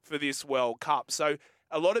for this World Cup. So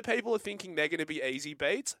a lot of people are thinking they're going to be easy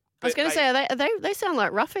beats. I was going to say, they sound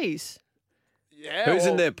like roughies. Yeah. Who's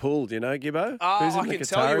in their pool, do you know, Gibbo? Who's I in the can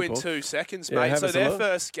tell you in pool? 2 seconds, Yeah, mate. have So us a their look.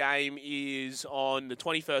 first game is on the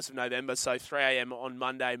 21st of November, so 3 a.m. on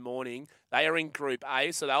Monday morning. They are in Group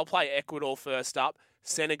A, so they'll play Ecuador first up,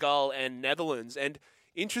 Senegal and Netherlands. And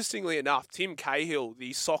interestingly enough, Tim Cahill,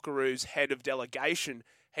 the Socceroos head of delegation,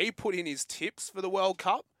 he put in his tips for the World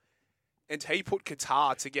Cup, and he put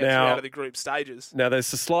Qatar to get through out of the group stages. Now,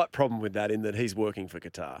 there's a slight problem with that in that he's working for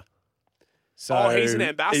Qatar. So he's an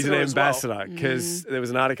ambassador. He's an as well. ambassador because there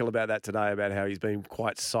was an article about that today about how he's been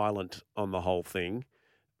quite silent on the whole thing.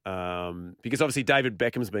 Because obviously David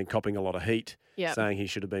Beckham's been copping a lot of heat, saying he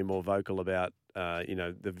should have been more vocal about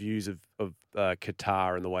the views of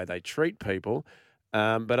Qatar and the way they treat people.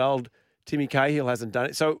 But old Timmy Cahill hasn't done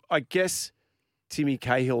it. So I guess Timmy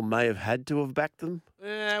Cahill may have had to have backed them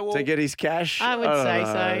to get his cash? I would don't say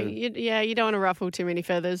know. so. You don't want to ruffle too many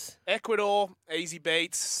feathers. Ecuador, easy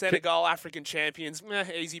beats. Senegal, African champions,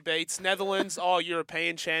 easy beats. Netherlands,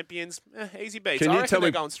 European champions, easy beats. Can I you reckon tell they're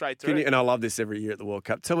me? going straight through. And I love this every year at the World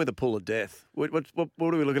Cup. Tell me the pool of death. What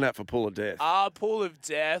are we looking at for pool of death? Our pool of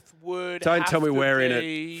death would Don't have tell me to we're in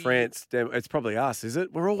be- it. France, it's probably us, is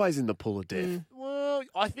it? We're always in the pool of death. Well,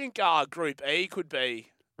 I think Group E could be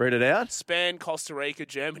Read it out. Spain, Costa Rica,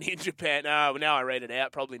 Germany, and Japan. No, now I read it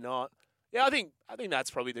out. Probably not. Yeah, I think that's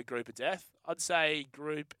probably the group of death. I'd say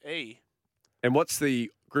Group E. And what's the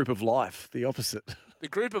group of life? The opposite. The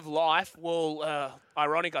group of life,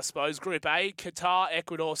 ironic, I suppose. Group A, Qatar,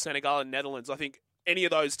 Ecuador, Senegal, and Netherlands. I think any of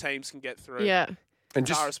those teams can get through. Yeah. And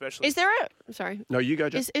Qatar especially. Is there sorry? No, you go.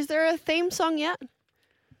 Jeff. Is there a theme song yet?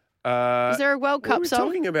 Is there a World we Cup were song?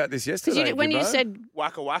 talking about this yesterday. When you Gibbo. said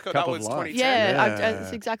Waka Waka, Cup that of was Life. 2010. yeah,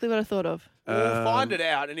 that's exactly what I thought of. We'll find it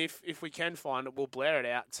out, and if we can find it, we'll blare it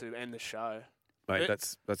out to end the show. Mate,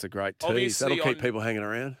 But that's a great tease. obviously That'll keep on- people hanging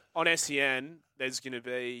around. On SEN, there's going to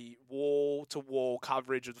be wall-to-wall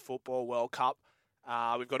coverage of the Football World Cup.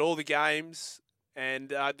 We've got all the games, and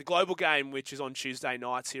the global game, which is on Tuesday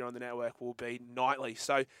nights here on the network, will be nightly.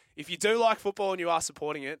 So if you do like football and you are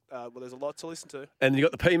supporting it, there's a lot to listen to. And you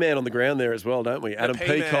got the P-Man on the ground there as well, don't we? Adam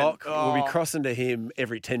P-Man. Peacock. We'll be Oh. crossing to him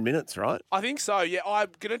every 10 minutes, right? I think so, yeah. I'm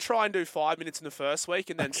going to try and do 5 minutes in the first week,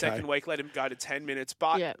 and then Okay. second week let him go to 10 minutes.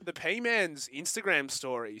 But Yeah. the P-Man's Instagram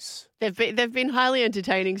stories, They've been highly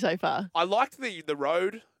entertaining so far. I liked the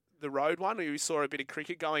road one where we saw a bit of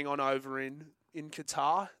cricket going on over in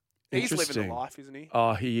Qatar. He's living Interesting. the life, isn't he?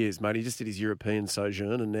 Oh, he is, mate. He just did his European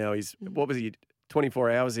sojourn, and now what was he, 24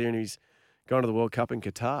 hours here, and he's going to the World Cup in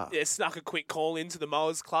Qatar. Yeah, snuck a quick call into the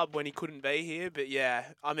Mowers Club when he couldn't be here. But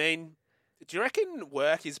yeah, I mean, do you reckon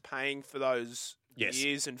work is paying for those Yes.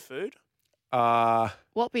 beers and food?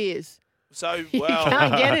 What beers? So, You well,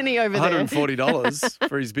 can't get any over there. $140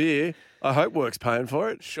 for his beer. I hope work's paying for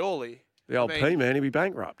it. surely. The old I mean- P-Man, he'd be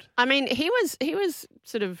bankrupt. I mean, he was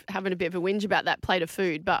sort of having a bit of a whinge about that plate of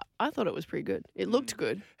food, but I thought it was pretty good. It looked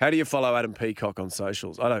good. How do you follow Adam Peacock on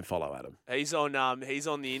socials? I don't follow Adam. He's on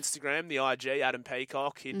the Instagram, the IG, Adam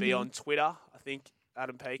Peacock. He'd be on Twitter, I think,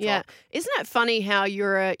 Adam Peacock. Yeah, isn't it funny how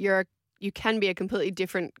you can be a completely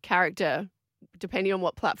different character depending on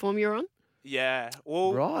what platform you're on? Yeah.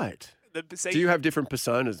 Well, Right. see, Do you have different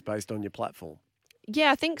personas based on your platform?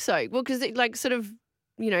 Yeah, I think so. Well, because sort of,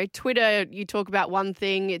 Twitter, you talk about one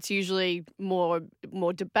thing, it's usually more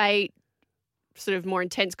debate, sort of more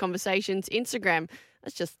intense conversations. Instagram,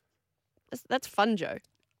 that's fun, Joe.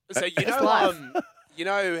 So you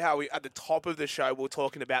know how we at the top of the show we're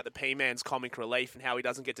talking about the P-Man's comic relief and how he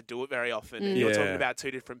doesn't get to do it very often. And you're Yeah. talking about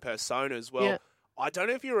two different personas. Well, Yeah. I don't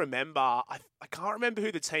know if you remember. I can't remember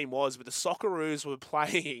who the team was, but the Socceroos were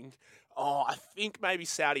playing. Oh, I think maybe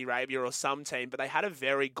Saudi Arabia or some team, but they had a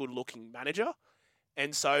very good-looking manager,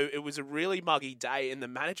 and so it was a really muggy day, and the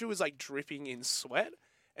manager was like dripping in sweat.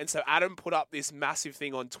 And so Adam put up this massive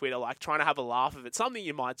thing on Twitter, like trying to have a laugh of it, something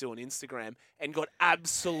you might do on Instagram, and got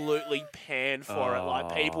absolutely panned for it.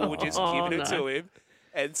 Like people were just giving it to him.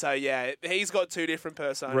 And so, yeah, he's got two different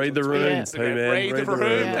personas. Read the on Twitter room, and Instagram. P-Man. Read the room,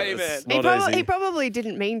 Yeah. P-Man. It's not easy. He probably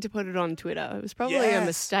didn't mean to put it on Twitter. It was probably a Yes.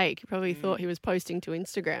 mistake. He probably thought he was posting to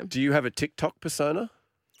Instagram. Do you have a TikTok persona?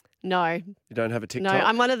 No, You don't have a no, TikTok?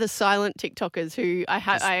 I'm one of the silent TikTokers who I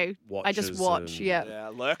just watches watch. and- Yeah. Yeah,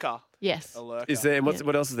 lurker. Yes. A lurker. Is there, and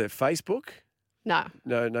what else is there? Facebook? No.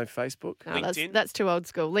 No Facebook? No, LinkedIn? that's too old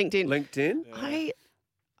school. LinkedIn. LinkedIn?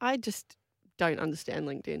 I just don't understand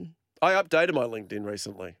LinkedIn. I updated my LinkedIn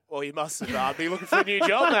recently. Well, you must have been looking for a new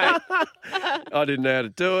job, mate. I didn't know how to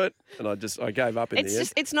do it, and I gave up in the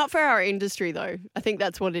end. It's not for our industry though. I think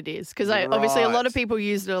that's what it is because obviously a lot of Right. people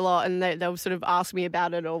used it a lot and they'll sort of ask me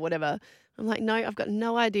about it or whatever. I'm like, no, I've got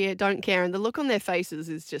no idea, don't care, and the look on their faces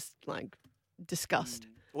is just like disgust.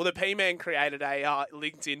 Well, the P-Man created a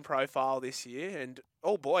LinkedIn profile this year, and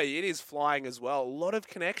oh boy, it is flying as well. A lot of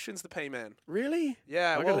connections, the P-Man. Really?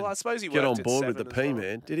 Yeah, I well, gotta I suppose he Get worked on board at with the 7 as well.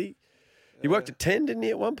 P-Man. Did he? He worked at 10, didn't he,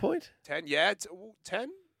 at one point? 10, yeah, 10?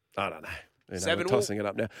 I don't know. You know, 7, we're tossing it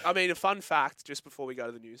up now. I mean, a fun fact, just before we go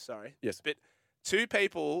to the news, sorry. Yes. But two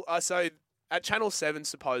people, so at Channel 7,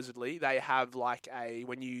 supposedly, they have like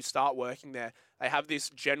when you start working there, they have this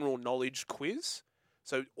general knowledge quiz.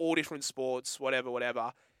 So all different sports,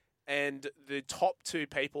 whatever. And the top two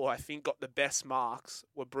people who I think got the best marks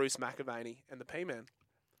were Bruce McAvaney and the P-Man.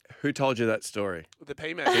 Who told you that story? The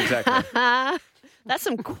P-Man. Exactly. That's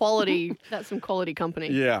some quality. That's some quality company.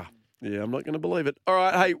 Yeah, I'm not going to believe it. All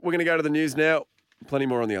right, hey, we're going to go to the news now. Plenty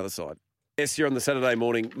more on the other side. Yes, you're on the Saturday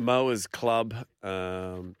morning Mowers Club.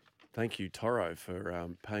 Thank you, Toro, for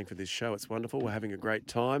paying for this show. It's wonderful. We're having a great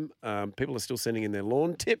time. People are still sending in their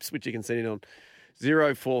lawn tips, which you can send in on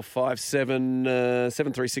 0457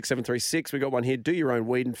 736 736. We got one here. Do your own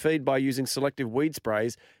weed and feed by using selective weed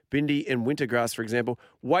sprays, Bindi and Wintergrass, for example.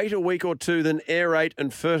 Wait a week or two, then aerate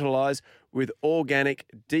and fertilise with organic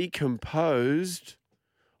decomposed.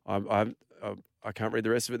 I can't read the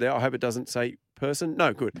rest of it there. I hope it doesn't say person.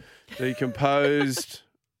 No, good. Decomposed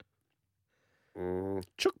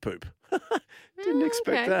chook poop. Didn't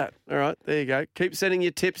expect that. All right, there you go. Keep sending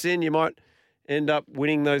your tips in. You might end up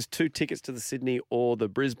winning those 2 tickets to the Sydney or the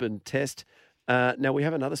Brisbane test. Now, we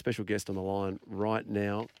have another special guest on the line right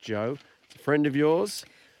now, Joe. A friend of yours?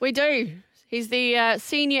 We do. He's the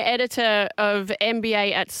senior editor of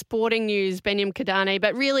NBA at Sporting News, Benyam Kadane,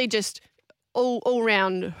 but really just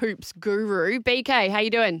all-round hoops guru. BK, how you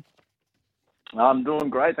doing? I'm doing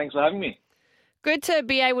great. Thanks for having me. Good to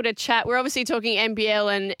be able to chat. We're obviously talking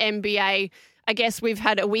NBL and NBA. I guess we've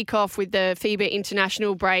had a week off with the FIBA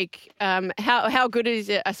international break. How good is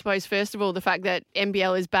it, I suppose, first of all, the fact that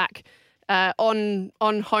NBL is back on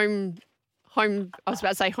home, I was about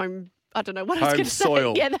to say home, I don't know what I was going to say.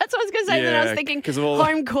 Soil. Yeah, that's what I was going to say. Then I was thinking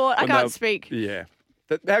home court. I can't speak. Yeah.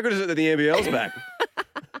 How good is it that the NBL's back?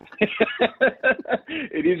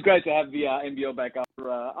 It is great to have the NBL back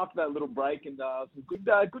after that little break, and some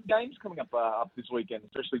good games coming up this weekend,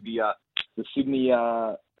 especially the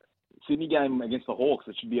Sydney game against the Hawks.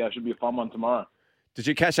 It should be a fun one tomorrow. Did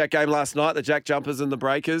you catch that game last night, the Jack Jumpers and the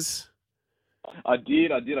Breakers? I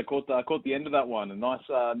did. I caught the end of that one. A nice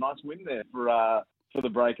win there for the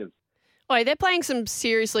Breakers. Oh, they're playing some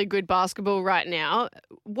seriously good basketball right now.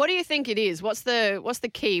 What do you think it is? What's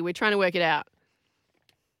the key? We're trying to work it out.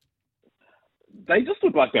 They just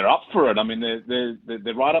look like they're up for it. I mean,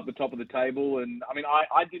 they're right up the top of the table, and I mean,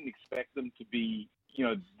 I didn't expect them to be,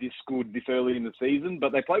 this good this early in the season,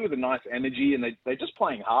 but they play with a nice energy, and they're just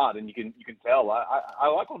playing hard, and you can tell. I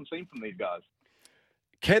like what I'm seeing from these guys.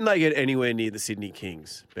 Can they get anywhere near the Sydney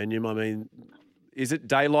Kings, Benyam? I mean, is it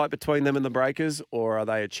daylight between them and the Breakers, or are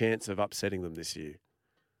they a chance of upsetting them this year?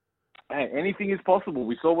 Hey, anything is possible.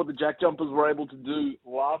 We saw what the Jack Jumpers were able to do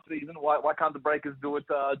last season. Why can't the Breakers do it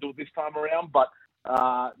this time around? But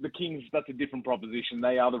the Kings, that's a different proposition.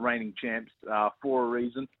 They are the reigning champs for a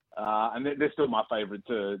reason, and they're still my favourite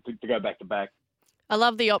to go back to back. I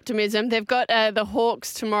love the optimism. They've got the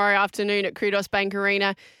Hawks tomorrow afternoon at Kudos Bank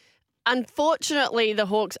Arena. Unfortunately, the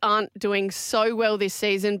Hawks aren't doing so well this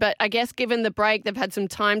season, but I guess given the break, they've had some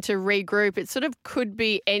time to regroup. It sort of could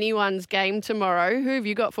be anyone's game tomorrow. Who have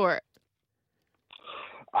you got for it?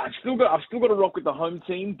 I've still got to rock with the home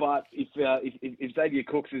team, but if Xavier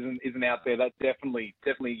Cooks isn't out there, that definitely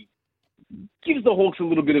gives the Hawks a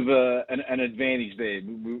little bit of an advantage there.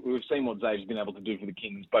 We've seen what Xavier's been able to do for the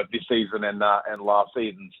Kings both this season and last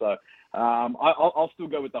season. So I'll still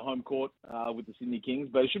go with the home court with the Sydney Kings,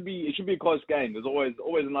 but it should be a close game. There's always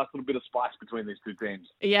a nice little bit of spice between these two teams.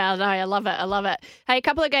 Yeah, no, I love it. Hey, a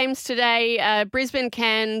couple of games today. Brisbane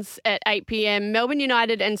Cairns at 8 p.m. Melbourne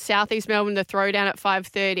United and Southeast Melbourne, the throwdown at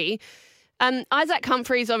 5:30. Isaac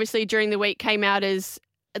Humphries, obviously, during the week came out as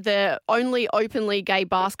the only openly gay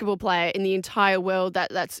basketball player in the entire world.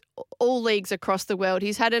 That's all leagues across the world.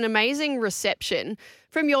 He's had an amazing reception.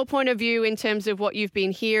 From your point of view, in terms of what you've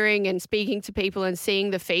been hearing and speaking to people and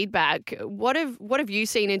seeing the feedback, what have you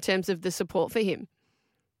seen in terms of the support for him?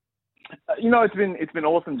 It's been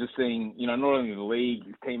awesome just seeing, not only the league,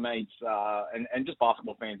 his teammates, and just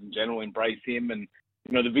basketball fans in general embrace him. And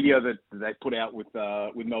the video that they put out with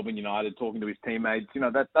Melbourne United talking to his teammates,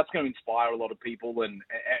 that's going to inspire a lot of people. And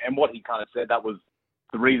what he kind of said, that was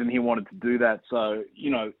the reason he wanted to do that. So,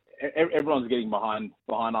 everyone's getting behind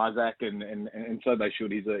Isaac, and so they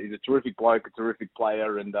should. He's a terrific bloke, a terrific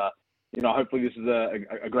player, and hopefully this is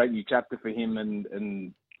a great new chapter for him.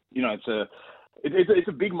 And it's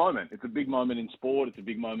a big moment. It's a big moment in sport. It's a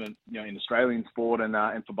big moment, in Australian sport and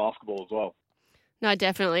for basketball as well. No,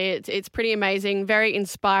 definitely. It's pretty amazing, very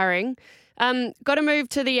inspiring. Got to move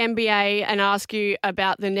to the NBA and ask you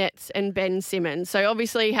about the Nets and Ben Simmons. So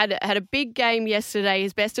obviously had a big game yesterday,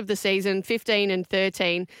 his best of the season, 15 and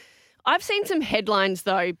 13. I've seen some headlines,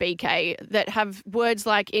 though, BK, that have words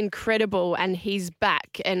like incredible and he's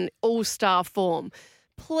back and all-star form.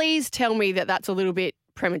 Please tell me that that's a little bit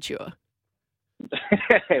premature.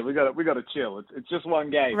 we got to chill. It's just one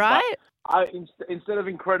game, right? Instead of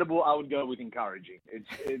incredible, I would go with encouraging.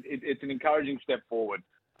 It's an encouraging step forward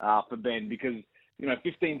for Ben because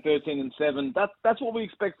 15, 13, and 7. That's what we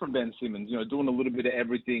expect from Ben Simmons. Doing a little bit of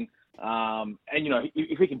everything, and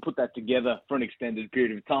if he can put that together for an extended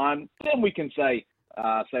period of time, then we can say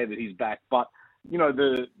that he's back. But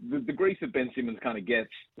the grief that Ben Simmons kind of gets,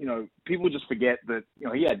 people just forget that,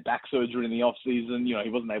 he had back surgery in the off season. He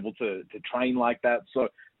wasn't able to train like that. So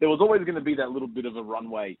there was always going to be that little bit of a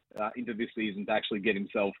runway into this season to actually get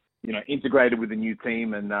himself, integrated with a new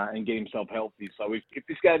team and get himself healthy. So if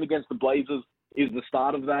this game against the Blazers is the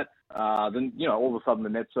start of that, then, all of a sudden the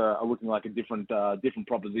Nets are looking like a different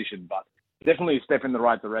proposition. But definitely a step in the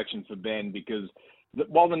right direction for Ben, because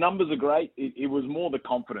while the numbers are great, it was more the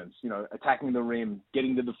confidence, attacking the rim,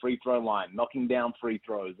 getting to the free throw line, knocking down free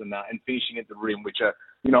throws, and finishing at the rim, which are,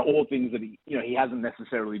 all things that he hasn't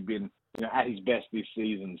necessarily been, at his best this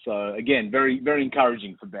season. So again, very, very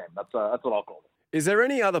encouraging for Ben. That's what I'll call it. Is there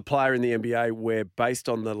any other player in the NBA where, based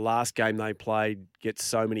on the last game they played, gets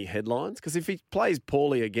so many headlines? Because if he plays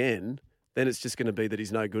poorly again, then it's just going to be that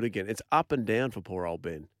he's no good again. It's up and down for poor old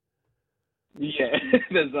Ben. Yeah,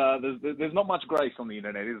 there's not much grace on the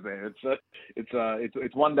internet, is there?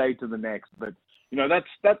 It's one day to the next, but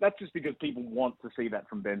that's just because people want to see that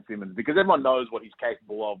from Ben Simmons, because everyone knows what he's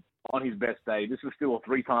capable of on his best day. This is still a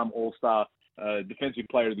 3-time All-Star, Defensive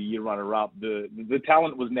Player of the Year runner-up. The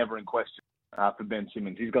talent was never in question for Ben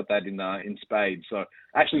Simmons. He's got that in spades. So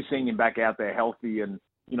actually seeing him back out there healthy and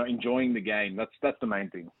enjoying the game, that's the main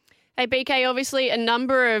thing. Hey, BK, obviously a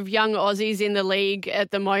number of young Aussies in the league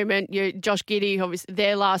at the moment. Josh Giddey, obviously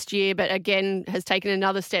there last year, but again has taken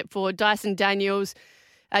another step forward. Dyson Daniels,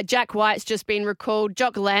 Jack White's just been recalled.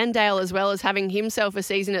 Jock Landale as well as having himself a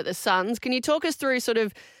season at the Suns. Can you talk us through sort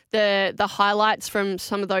of the highlights from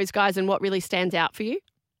some of those guys and what really stands out for you?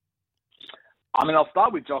 I mean, I'll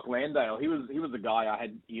start with Jock Landale. He was the guy I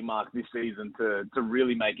had earmarked this season to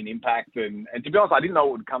really make an impact. And to be honest, I didn't know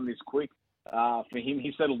it would come this quick. For him,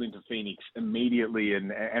 he settled into Phoenix immediately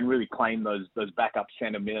and really claimed those backup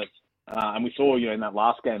center minutes. And we saw, in that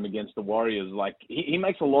last game against the Warriors, like he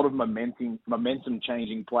makes a lot of momentum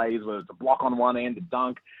changing plays, whether it's a block on one end, a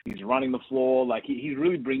dunk, he's running the floor. Like he's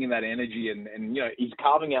really bringing that energy and he's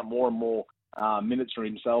carving out more and more minutes for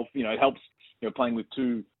himself. It helps, playing with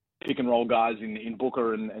two pick and roll guys in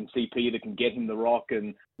Booker and CP that can get him the rock,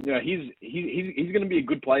 and he's going to be a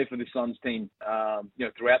good player for this Suns team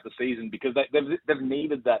throughout the season, because they've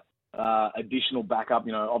needed that additional backup.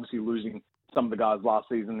 Obviously losing some of the guys last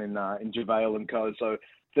season in JaVale and co. So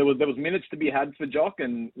there was minutes to be had for Jock,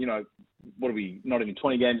 and what are we, not even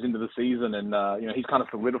 20 games into the season, and he's kind of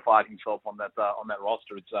solidified himself on that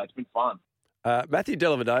roster. It's been fun. Matthew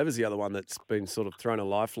Dellavedova is the other one that's been sort of thrown a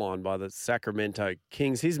lifeline by the Sacramento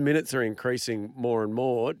Kings. His minutes are increasing more and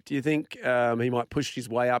more. Do you think he might push his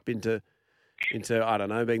way up into I don't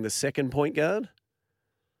know, being the second point guard?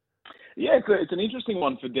 Yeah, it's an interesting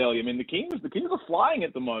one for Delly. I mean, the Kings are flying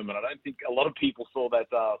at the moment. I don't think a lot of people saw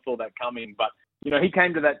that coming, but he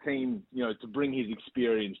came to that team to bring his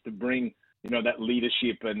experience, to bring that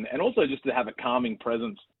leadership, and also just to have a calming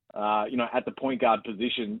presence. At the point guard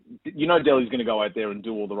position, Delly's going to go out there and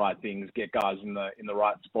do all the right things, get guys in the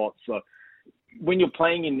right spots. So when you're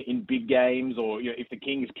playing in big games, or if the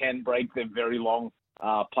Kings can break their very long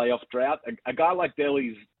playoff drought, a guy like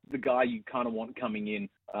Delly's the guy you kind of want coming in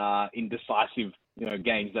decisive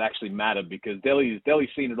games that actually matter, because Delly's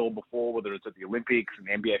seen it all before, whether it's at the Olympics and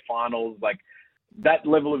the NBA Finals. Like that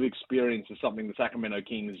level of experience is something the Sacramento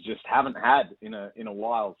Kings just haven't had in a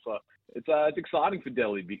while. So it's exciting for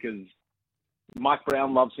Delly, because Mike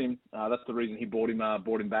Brown loves him. That's the reason he brought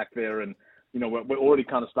him back there, and we're already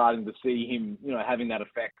kind of starting to see him having that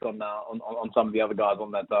effect on some of the other guys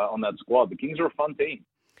on that squad. The Kings are a fun team.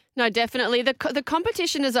 No, definitely. The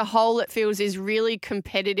competition as a whole, it feels, is really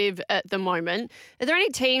competitive at the moment. Are there any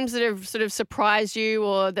teams that have sort of surprised you,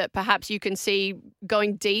 or that perhaps you can see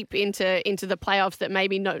going deep into the playoffs that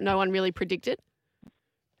maybe no one really predicted?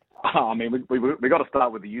 I mean, we got to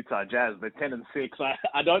start with the Utah Jazz. They're 10-6.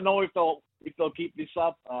 I don't know if they'll keep this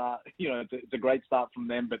up. It's a great start from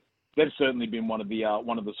them, but they've certainly been one of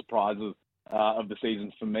the surprises of the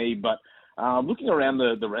season for me. But looking around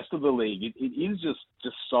the rest of the league, it is just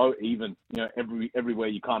so even. Everywhere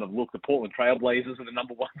you kind of look, the Portland Trailblazers are the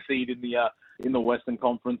number one seed in the Western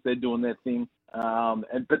Conference. They're doing their thing,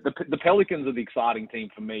 but the Pelicans are the exciting team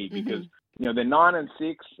for me, because they're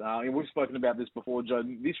 9-6. We've spoken about this before, Joe.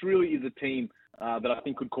 This really is a team that I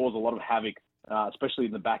think could cause a lot of havoc, especially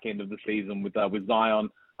in the back end of the season with Zion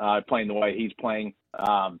playing the way he's playing.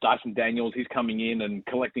 Dyson Daniels, he's coming in and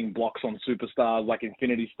collecting blocks on superstars like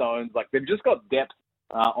Infinity Stones. Like they've just got depth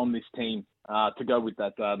on this team to go with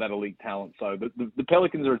that elite talent. So the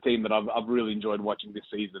Pelicans are a team that I've really enjoyed watching this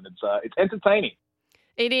season. It's entertaining.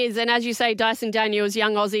 It is, and as you say, Dyson Daniels,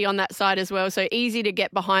 young Aussie on that side as well, so easy to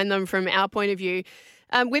get behind them from our point of view.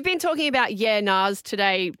 We've been talking about Nas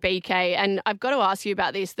today, BK, and I've got to ask you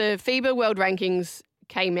about this. The FIBA World Rankings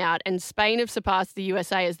came out, and Spain have surpassed the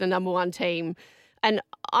USA as the number one team. And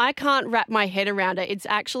I can't wrap my head around it. It's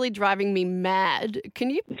actually driving me mad.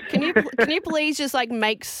 Can you please just like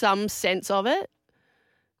make some sense of it?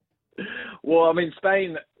 Well, I mean,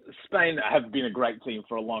 Spain have been a great team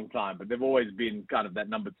for a long time, but they've always been kind of that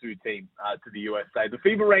number 2 team to the USA. The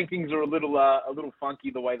FIBA rankings are a little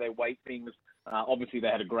funky the way they weight things. Obviously, they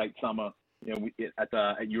had a great summer, at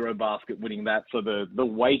Eurobasket winning that. So the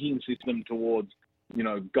weighting system towards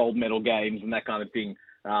gold medal games and that kind of thing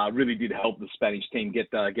really did help the Spanish team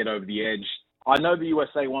get over the edge. I know the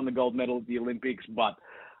USA won the gold medal at the Olympics, but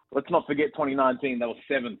let's not forget 2019. They were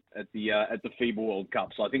 7th at the FIBA World Cup.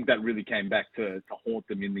 So I think that really came back to haunt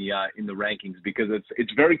them in the rankings, because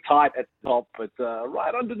it's very tight at the top, but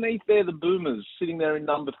right underneath there, the Boomers sitting there in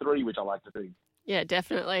number 3, which I like to see. Yeah,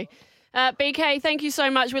 definitely. BK, thank you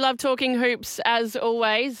so much. We love talking hoops as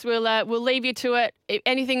always. We'll leave you to it.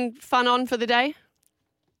 Anything fun on for the day?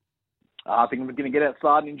 I think I'm going to get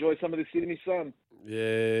outside and enjoy some of the Sydney sun.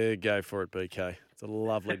 Yeah, go for it, BK. It's a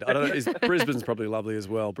lovely day. I don't know, Brisbane's probably lovely as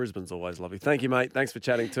well. Brisbane's always lovely. Thank you, mate. Thanks for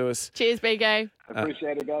chatting to us. Cheers, BK.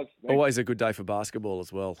 Appreciate it, guys. Thanks. Always a good day for basketball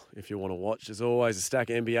as well, if you want to watch. There's always a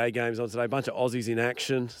stack of NBA games on today. A bunch of Aussies in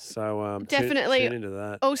action. So definitely tune into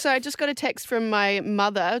that. Also, I just got a text from my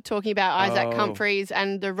mother talking about Isaac Humphries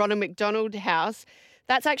and the Ronald McDonald House.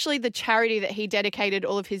 That's actually the charity that he dedicated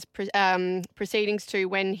all of his proceedings to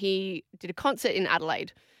when he did a concert in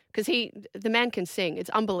Adelaide. Because the man can sing. It's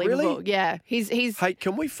unbelievable. Really? Yeah. He's Hey,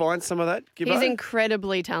 can we find some of that, Gibbo? He's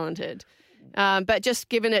incredibly talented. But just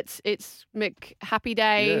given it's Happy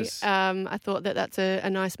Day, Yes. I thought that's a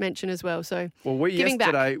nice mention as well. So we giving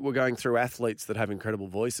yesterday back. were going through athletes that have incredible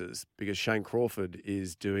voices, because Shane Crawford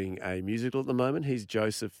is doing a musical at the moment. He's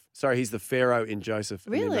the Pharaoh in Joseph.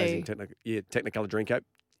 Really? And the amazing Technicolor Dreamcoat.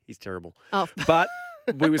 He's terrible. Oh. But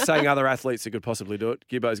we were saying other athletes that could possibly do it.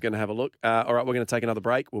 Gibbo's going to have a look. All right, we're going to take another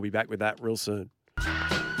break. We'll be back with that real soon.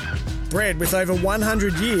 Bred with over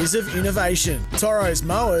 100 years of innovation, Toro's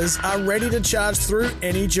Mowers are ready to charge through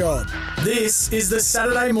any job. This is the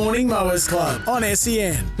Saturday Morning Mowers Club on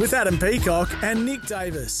SEN with Adam Peacock and Nick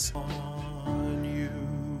Davis.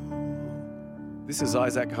 This is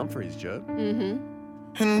Isaac Humphries, Joe.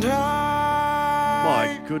 Mm-hmm. And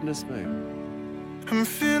My goodness me. I'm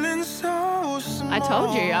feeling so small. I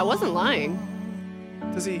told you, I wasn't lying.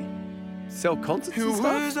 Does he sell concerts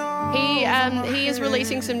and stuff? He is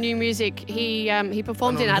releasing some new music. He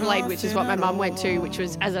performed in Adelaide, which is what my mum went to, which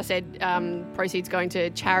was, as I said, proceeds going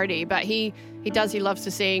to charity. But he loves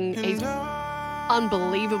to sing. He's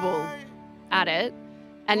unbelievable at it,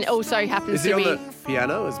 and also happens Is he to on be. the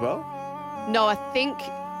piano as well? No, I think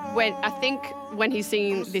when he's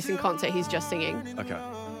singing this in concert, he's just singing, Okay.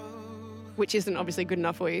 which isn't obviously good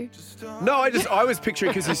enough for you. No, I was picturing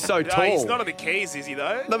because he's so tall. No, he's not on the keys, is he,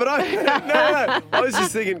 though? No, but no. I was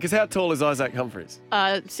just thinking, because how tall is Isaac Humphries?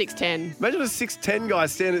 6'10". Imagine a 6'10" guy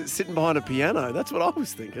sitting behind a piano. That's what I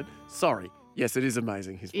was thinking. Sorry. Yes, it is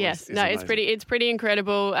amazing. His voice Yes, is no, amazing. it's pretty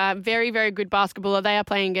incredible. Very, very good basketballer. They are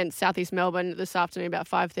playing against Southeast Melbourne this afternoon about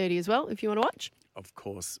 5:30 as well, if you want to watch. Of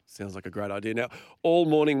course. Sounds like a great idea. Now, all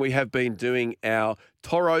morning we have been doing our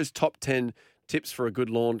Toro's Top 10 Tips for a Good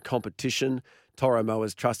Lawn competition. Toro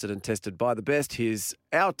mowers trusted and tested by the best. Here's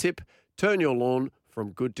our tip. Turn your lawn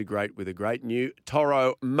from good to great with a great new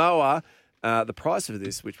Toro mower. The price of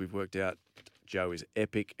this, which we've worked out, Joe, is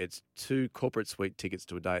epic. It's 2 corporate suite tickets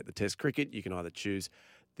to a day at the Test Cricket. You can either choose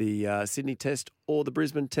the Sydney Test or the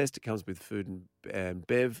Brisbane Test. It comes with food and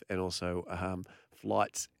bev, and also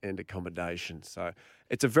flights and accommodation. So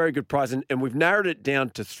it's a very good price, and we've narrowed it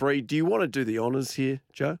down to 3. Do you want to do the honours here,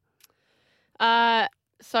 Joe?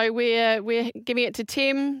 So we're giving it to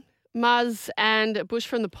Tim, Muzz, and Bush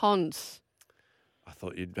from the Ponds. I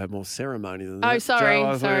thought you'd have more ceremony than that. Oh, sorry,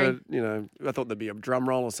 Joe, sorry. I thought there'd be a drum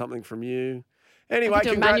roll or something from you. Anyway, do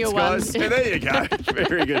a congrats, manual guys. one. Yeah, there you go.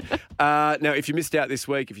 Very good. Now, if you missed out this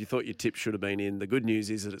week, if you thought your tip should have been in, the good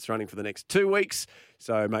news is that it's running for the next 2 weeks.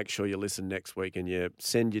 So make sure you listen next week and you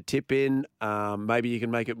send your tip in. Maybe you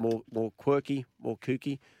can make it more quirky, more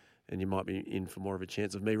kooky, and you might be in for more of a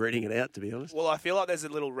chance of me reading it out, to be honest. Well, I feel like there's a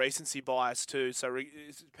little recency bias too. So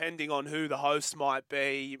depending on who the host might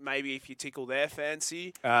be, maybe if you tickle their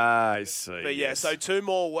fancy. I see. But yeah, yes. so 2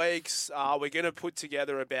 more weeks. We're going to put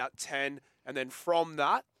together about 10. And then from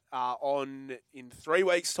that, in 3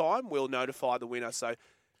 weeks' time, we'll notify the winner. So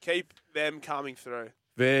keep them coming through.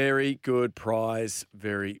 Very good prize.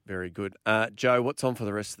 Very, very good. Joe, what's on for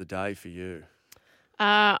the rest of the day for you?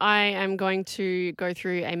 I am going to go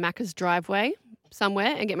through a Macca's driveway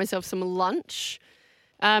somewhere and get myself some lunch.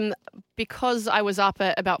 Because I was up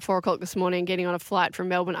at about 4 o'clock this morning getting on a flight from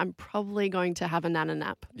Melbourne, I'm probably going to have a nana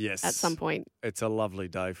nap Yes. at some point. It's a lovely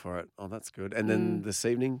day for it. Oh, that's good. And then this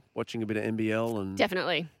evening, watching a bit of NBL and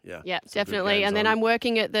Definitely. Yeah, Yeah, some good definitely. games And then on. I'm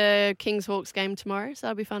working at the Kings Hawks game tomorrow, so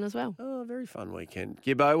that'll be fun as well. Oh, very fun weekend.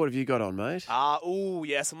 Gibbo, what have you got on, mate?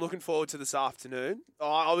 Yes, I'm looking forward to this afternoon.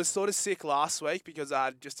 I was sort of sick last week because I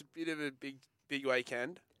had just a bit of a big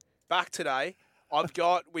weekend. Back today.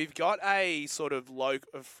 We've got a sort of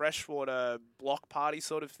freshwater block party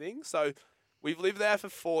sort of thing. So we've lived there for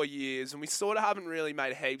 4 years and we sort of haven't really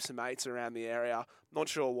made heaps of mates around the area. Not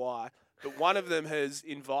sure why. But one of them has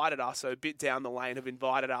invited us, so a bit down the lane, have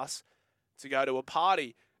invited us to go to a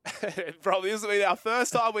party. Probably this will be our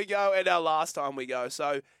first time we go and our last time we go.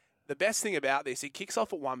 So the best thing about this, it kicks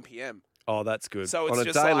off at 1 p.m. Oh, that's good. So it's on a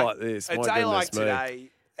just day like like this, a my day goodness like me. today.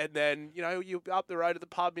 And then, you're up the road to the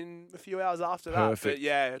pub in a few hours after that. Perfect. But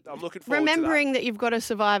yeah, I'm looking forward Remembering that you've got to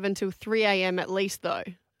survive until 3 a.m. at least, though. to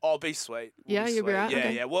that. Oh, be sweet. Yeah, you'll be sweet. right? Yeah,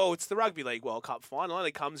 Okay. yeah. Well, it's the Rugby League World Cup final. It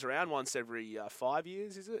only comes around once every 5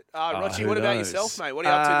 years, is it? Rochi, who what about knows? yourself, mate? What are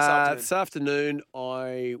you up to this afternoon? This afternoon,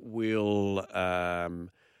 I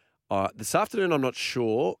will. This afternoon, I'm not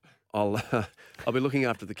sure. I'll be looking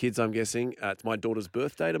after the kids, I'm guessing. It's my daughter's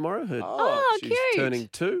birthday tomorrow. She's cute. turning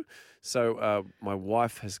 2. So my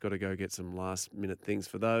wife has got to go get some last-minute things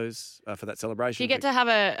for those, for that celebration. Do you get to have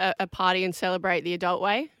a party and celebrate the adult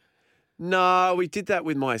way? No, we did that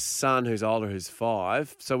with my son who's older, who's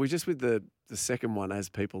 5. So we just with the second one, as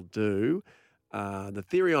people do. The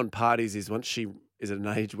theory on parties is once she is at an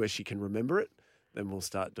age where she can remember it, then we'll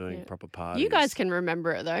start doing proper parties. You guys can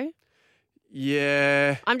remember it, though.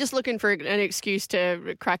 Yeah. I'm just looking for an excuse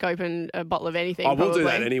to crack open a bottle of anything. I will do probably.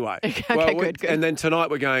 that anyway. Okay, good. And then tonight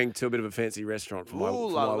we're going to a bit of a fancy restaurant for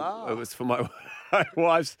it was for my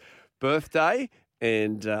wife's birthday.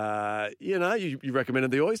 And, you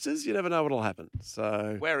recommended the oysters. You never know what'll happen.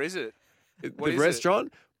 So Where is it? The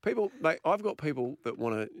restaurant. People, mate, I've got people that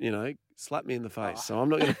want to, slap me in the face. So I'm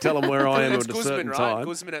not going to tell them where I am It's at a Guzman, certain right? time.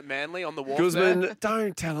 Guzman at Manly on the wharf Guzman, there.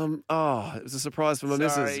 don't tell them. Oh, it was a surprise for my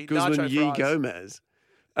missus. Sorry, Guzman nacho Yi fries. Gomez.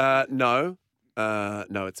 No,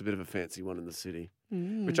 it's a bit of a fancy one in the city.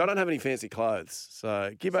 Which I don't have any fancy clothes.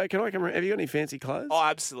 So, Gibbo, can I come around? Have you got any fancy clothes? Oh,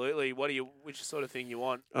 absolutely. Which sort of thing you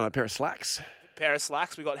want? Oh, a pair of slacks. Pair of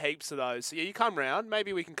slacks. We got heaps of those. So yeah, you come round.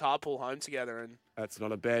 Maybe we can carpool home together and That's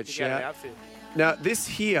not a bad get an shout. outfit. Now, this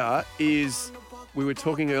here is, we were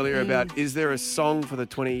talking earlier about, is there a song for the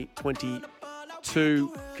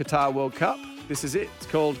 2022 Qatar World Cup? This is it. It's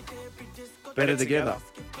called Better Together.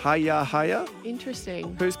 Hiya, hiya.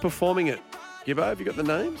 Interesting. Who's performing it? Gibbo, have you got the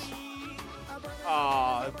names?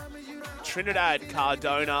 Trinidad,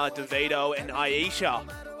 Cardona, DeVito, and Aisha.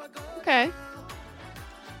 Okay.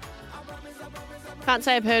 Can't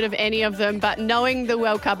say I've heard of any of them, but knowing the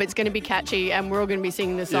World Cup, it's going to be catchy, and we're all going to be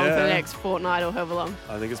singing the song for the next fortnight or however long.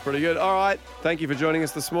 I think it's pretty good. All right. Thank you for joining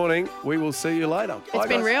us this morning. We will see you later. It's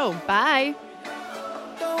been real. Bye.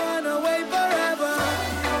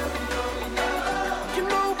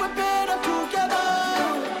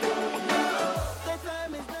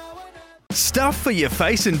 Stuff for your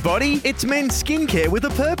face and body? It's men's skincare with a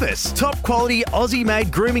purpose. Top quality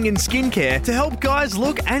Aussie-made grooming and skincare to help guys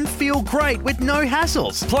look and feel great with no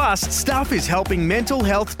hassles. Plus, Stuff is helping mental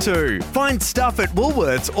health too. Find Stuff at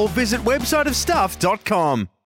Woolworths or visit websiteofstuff.com.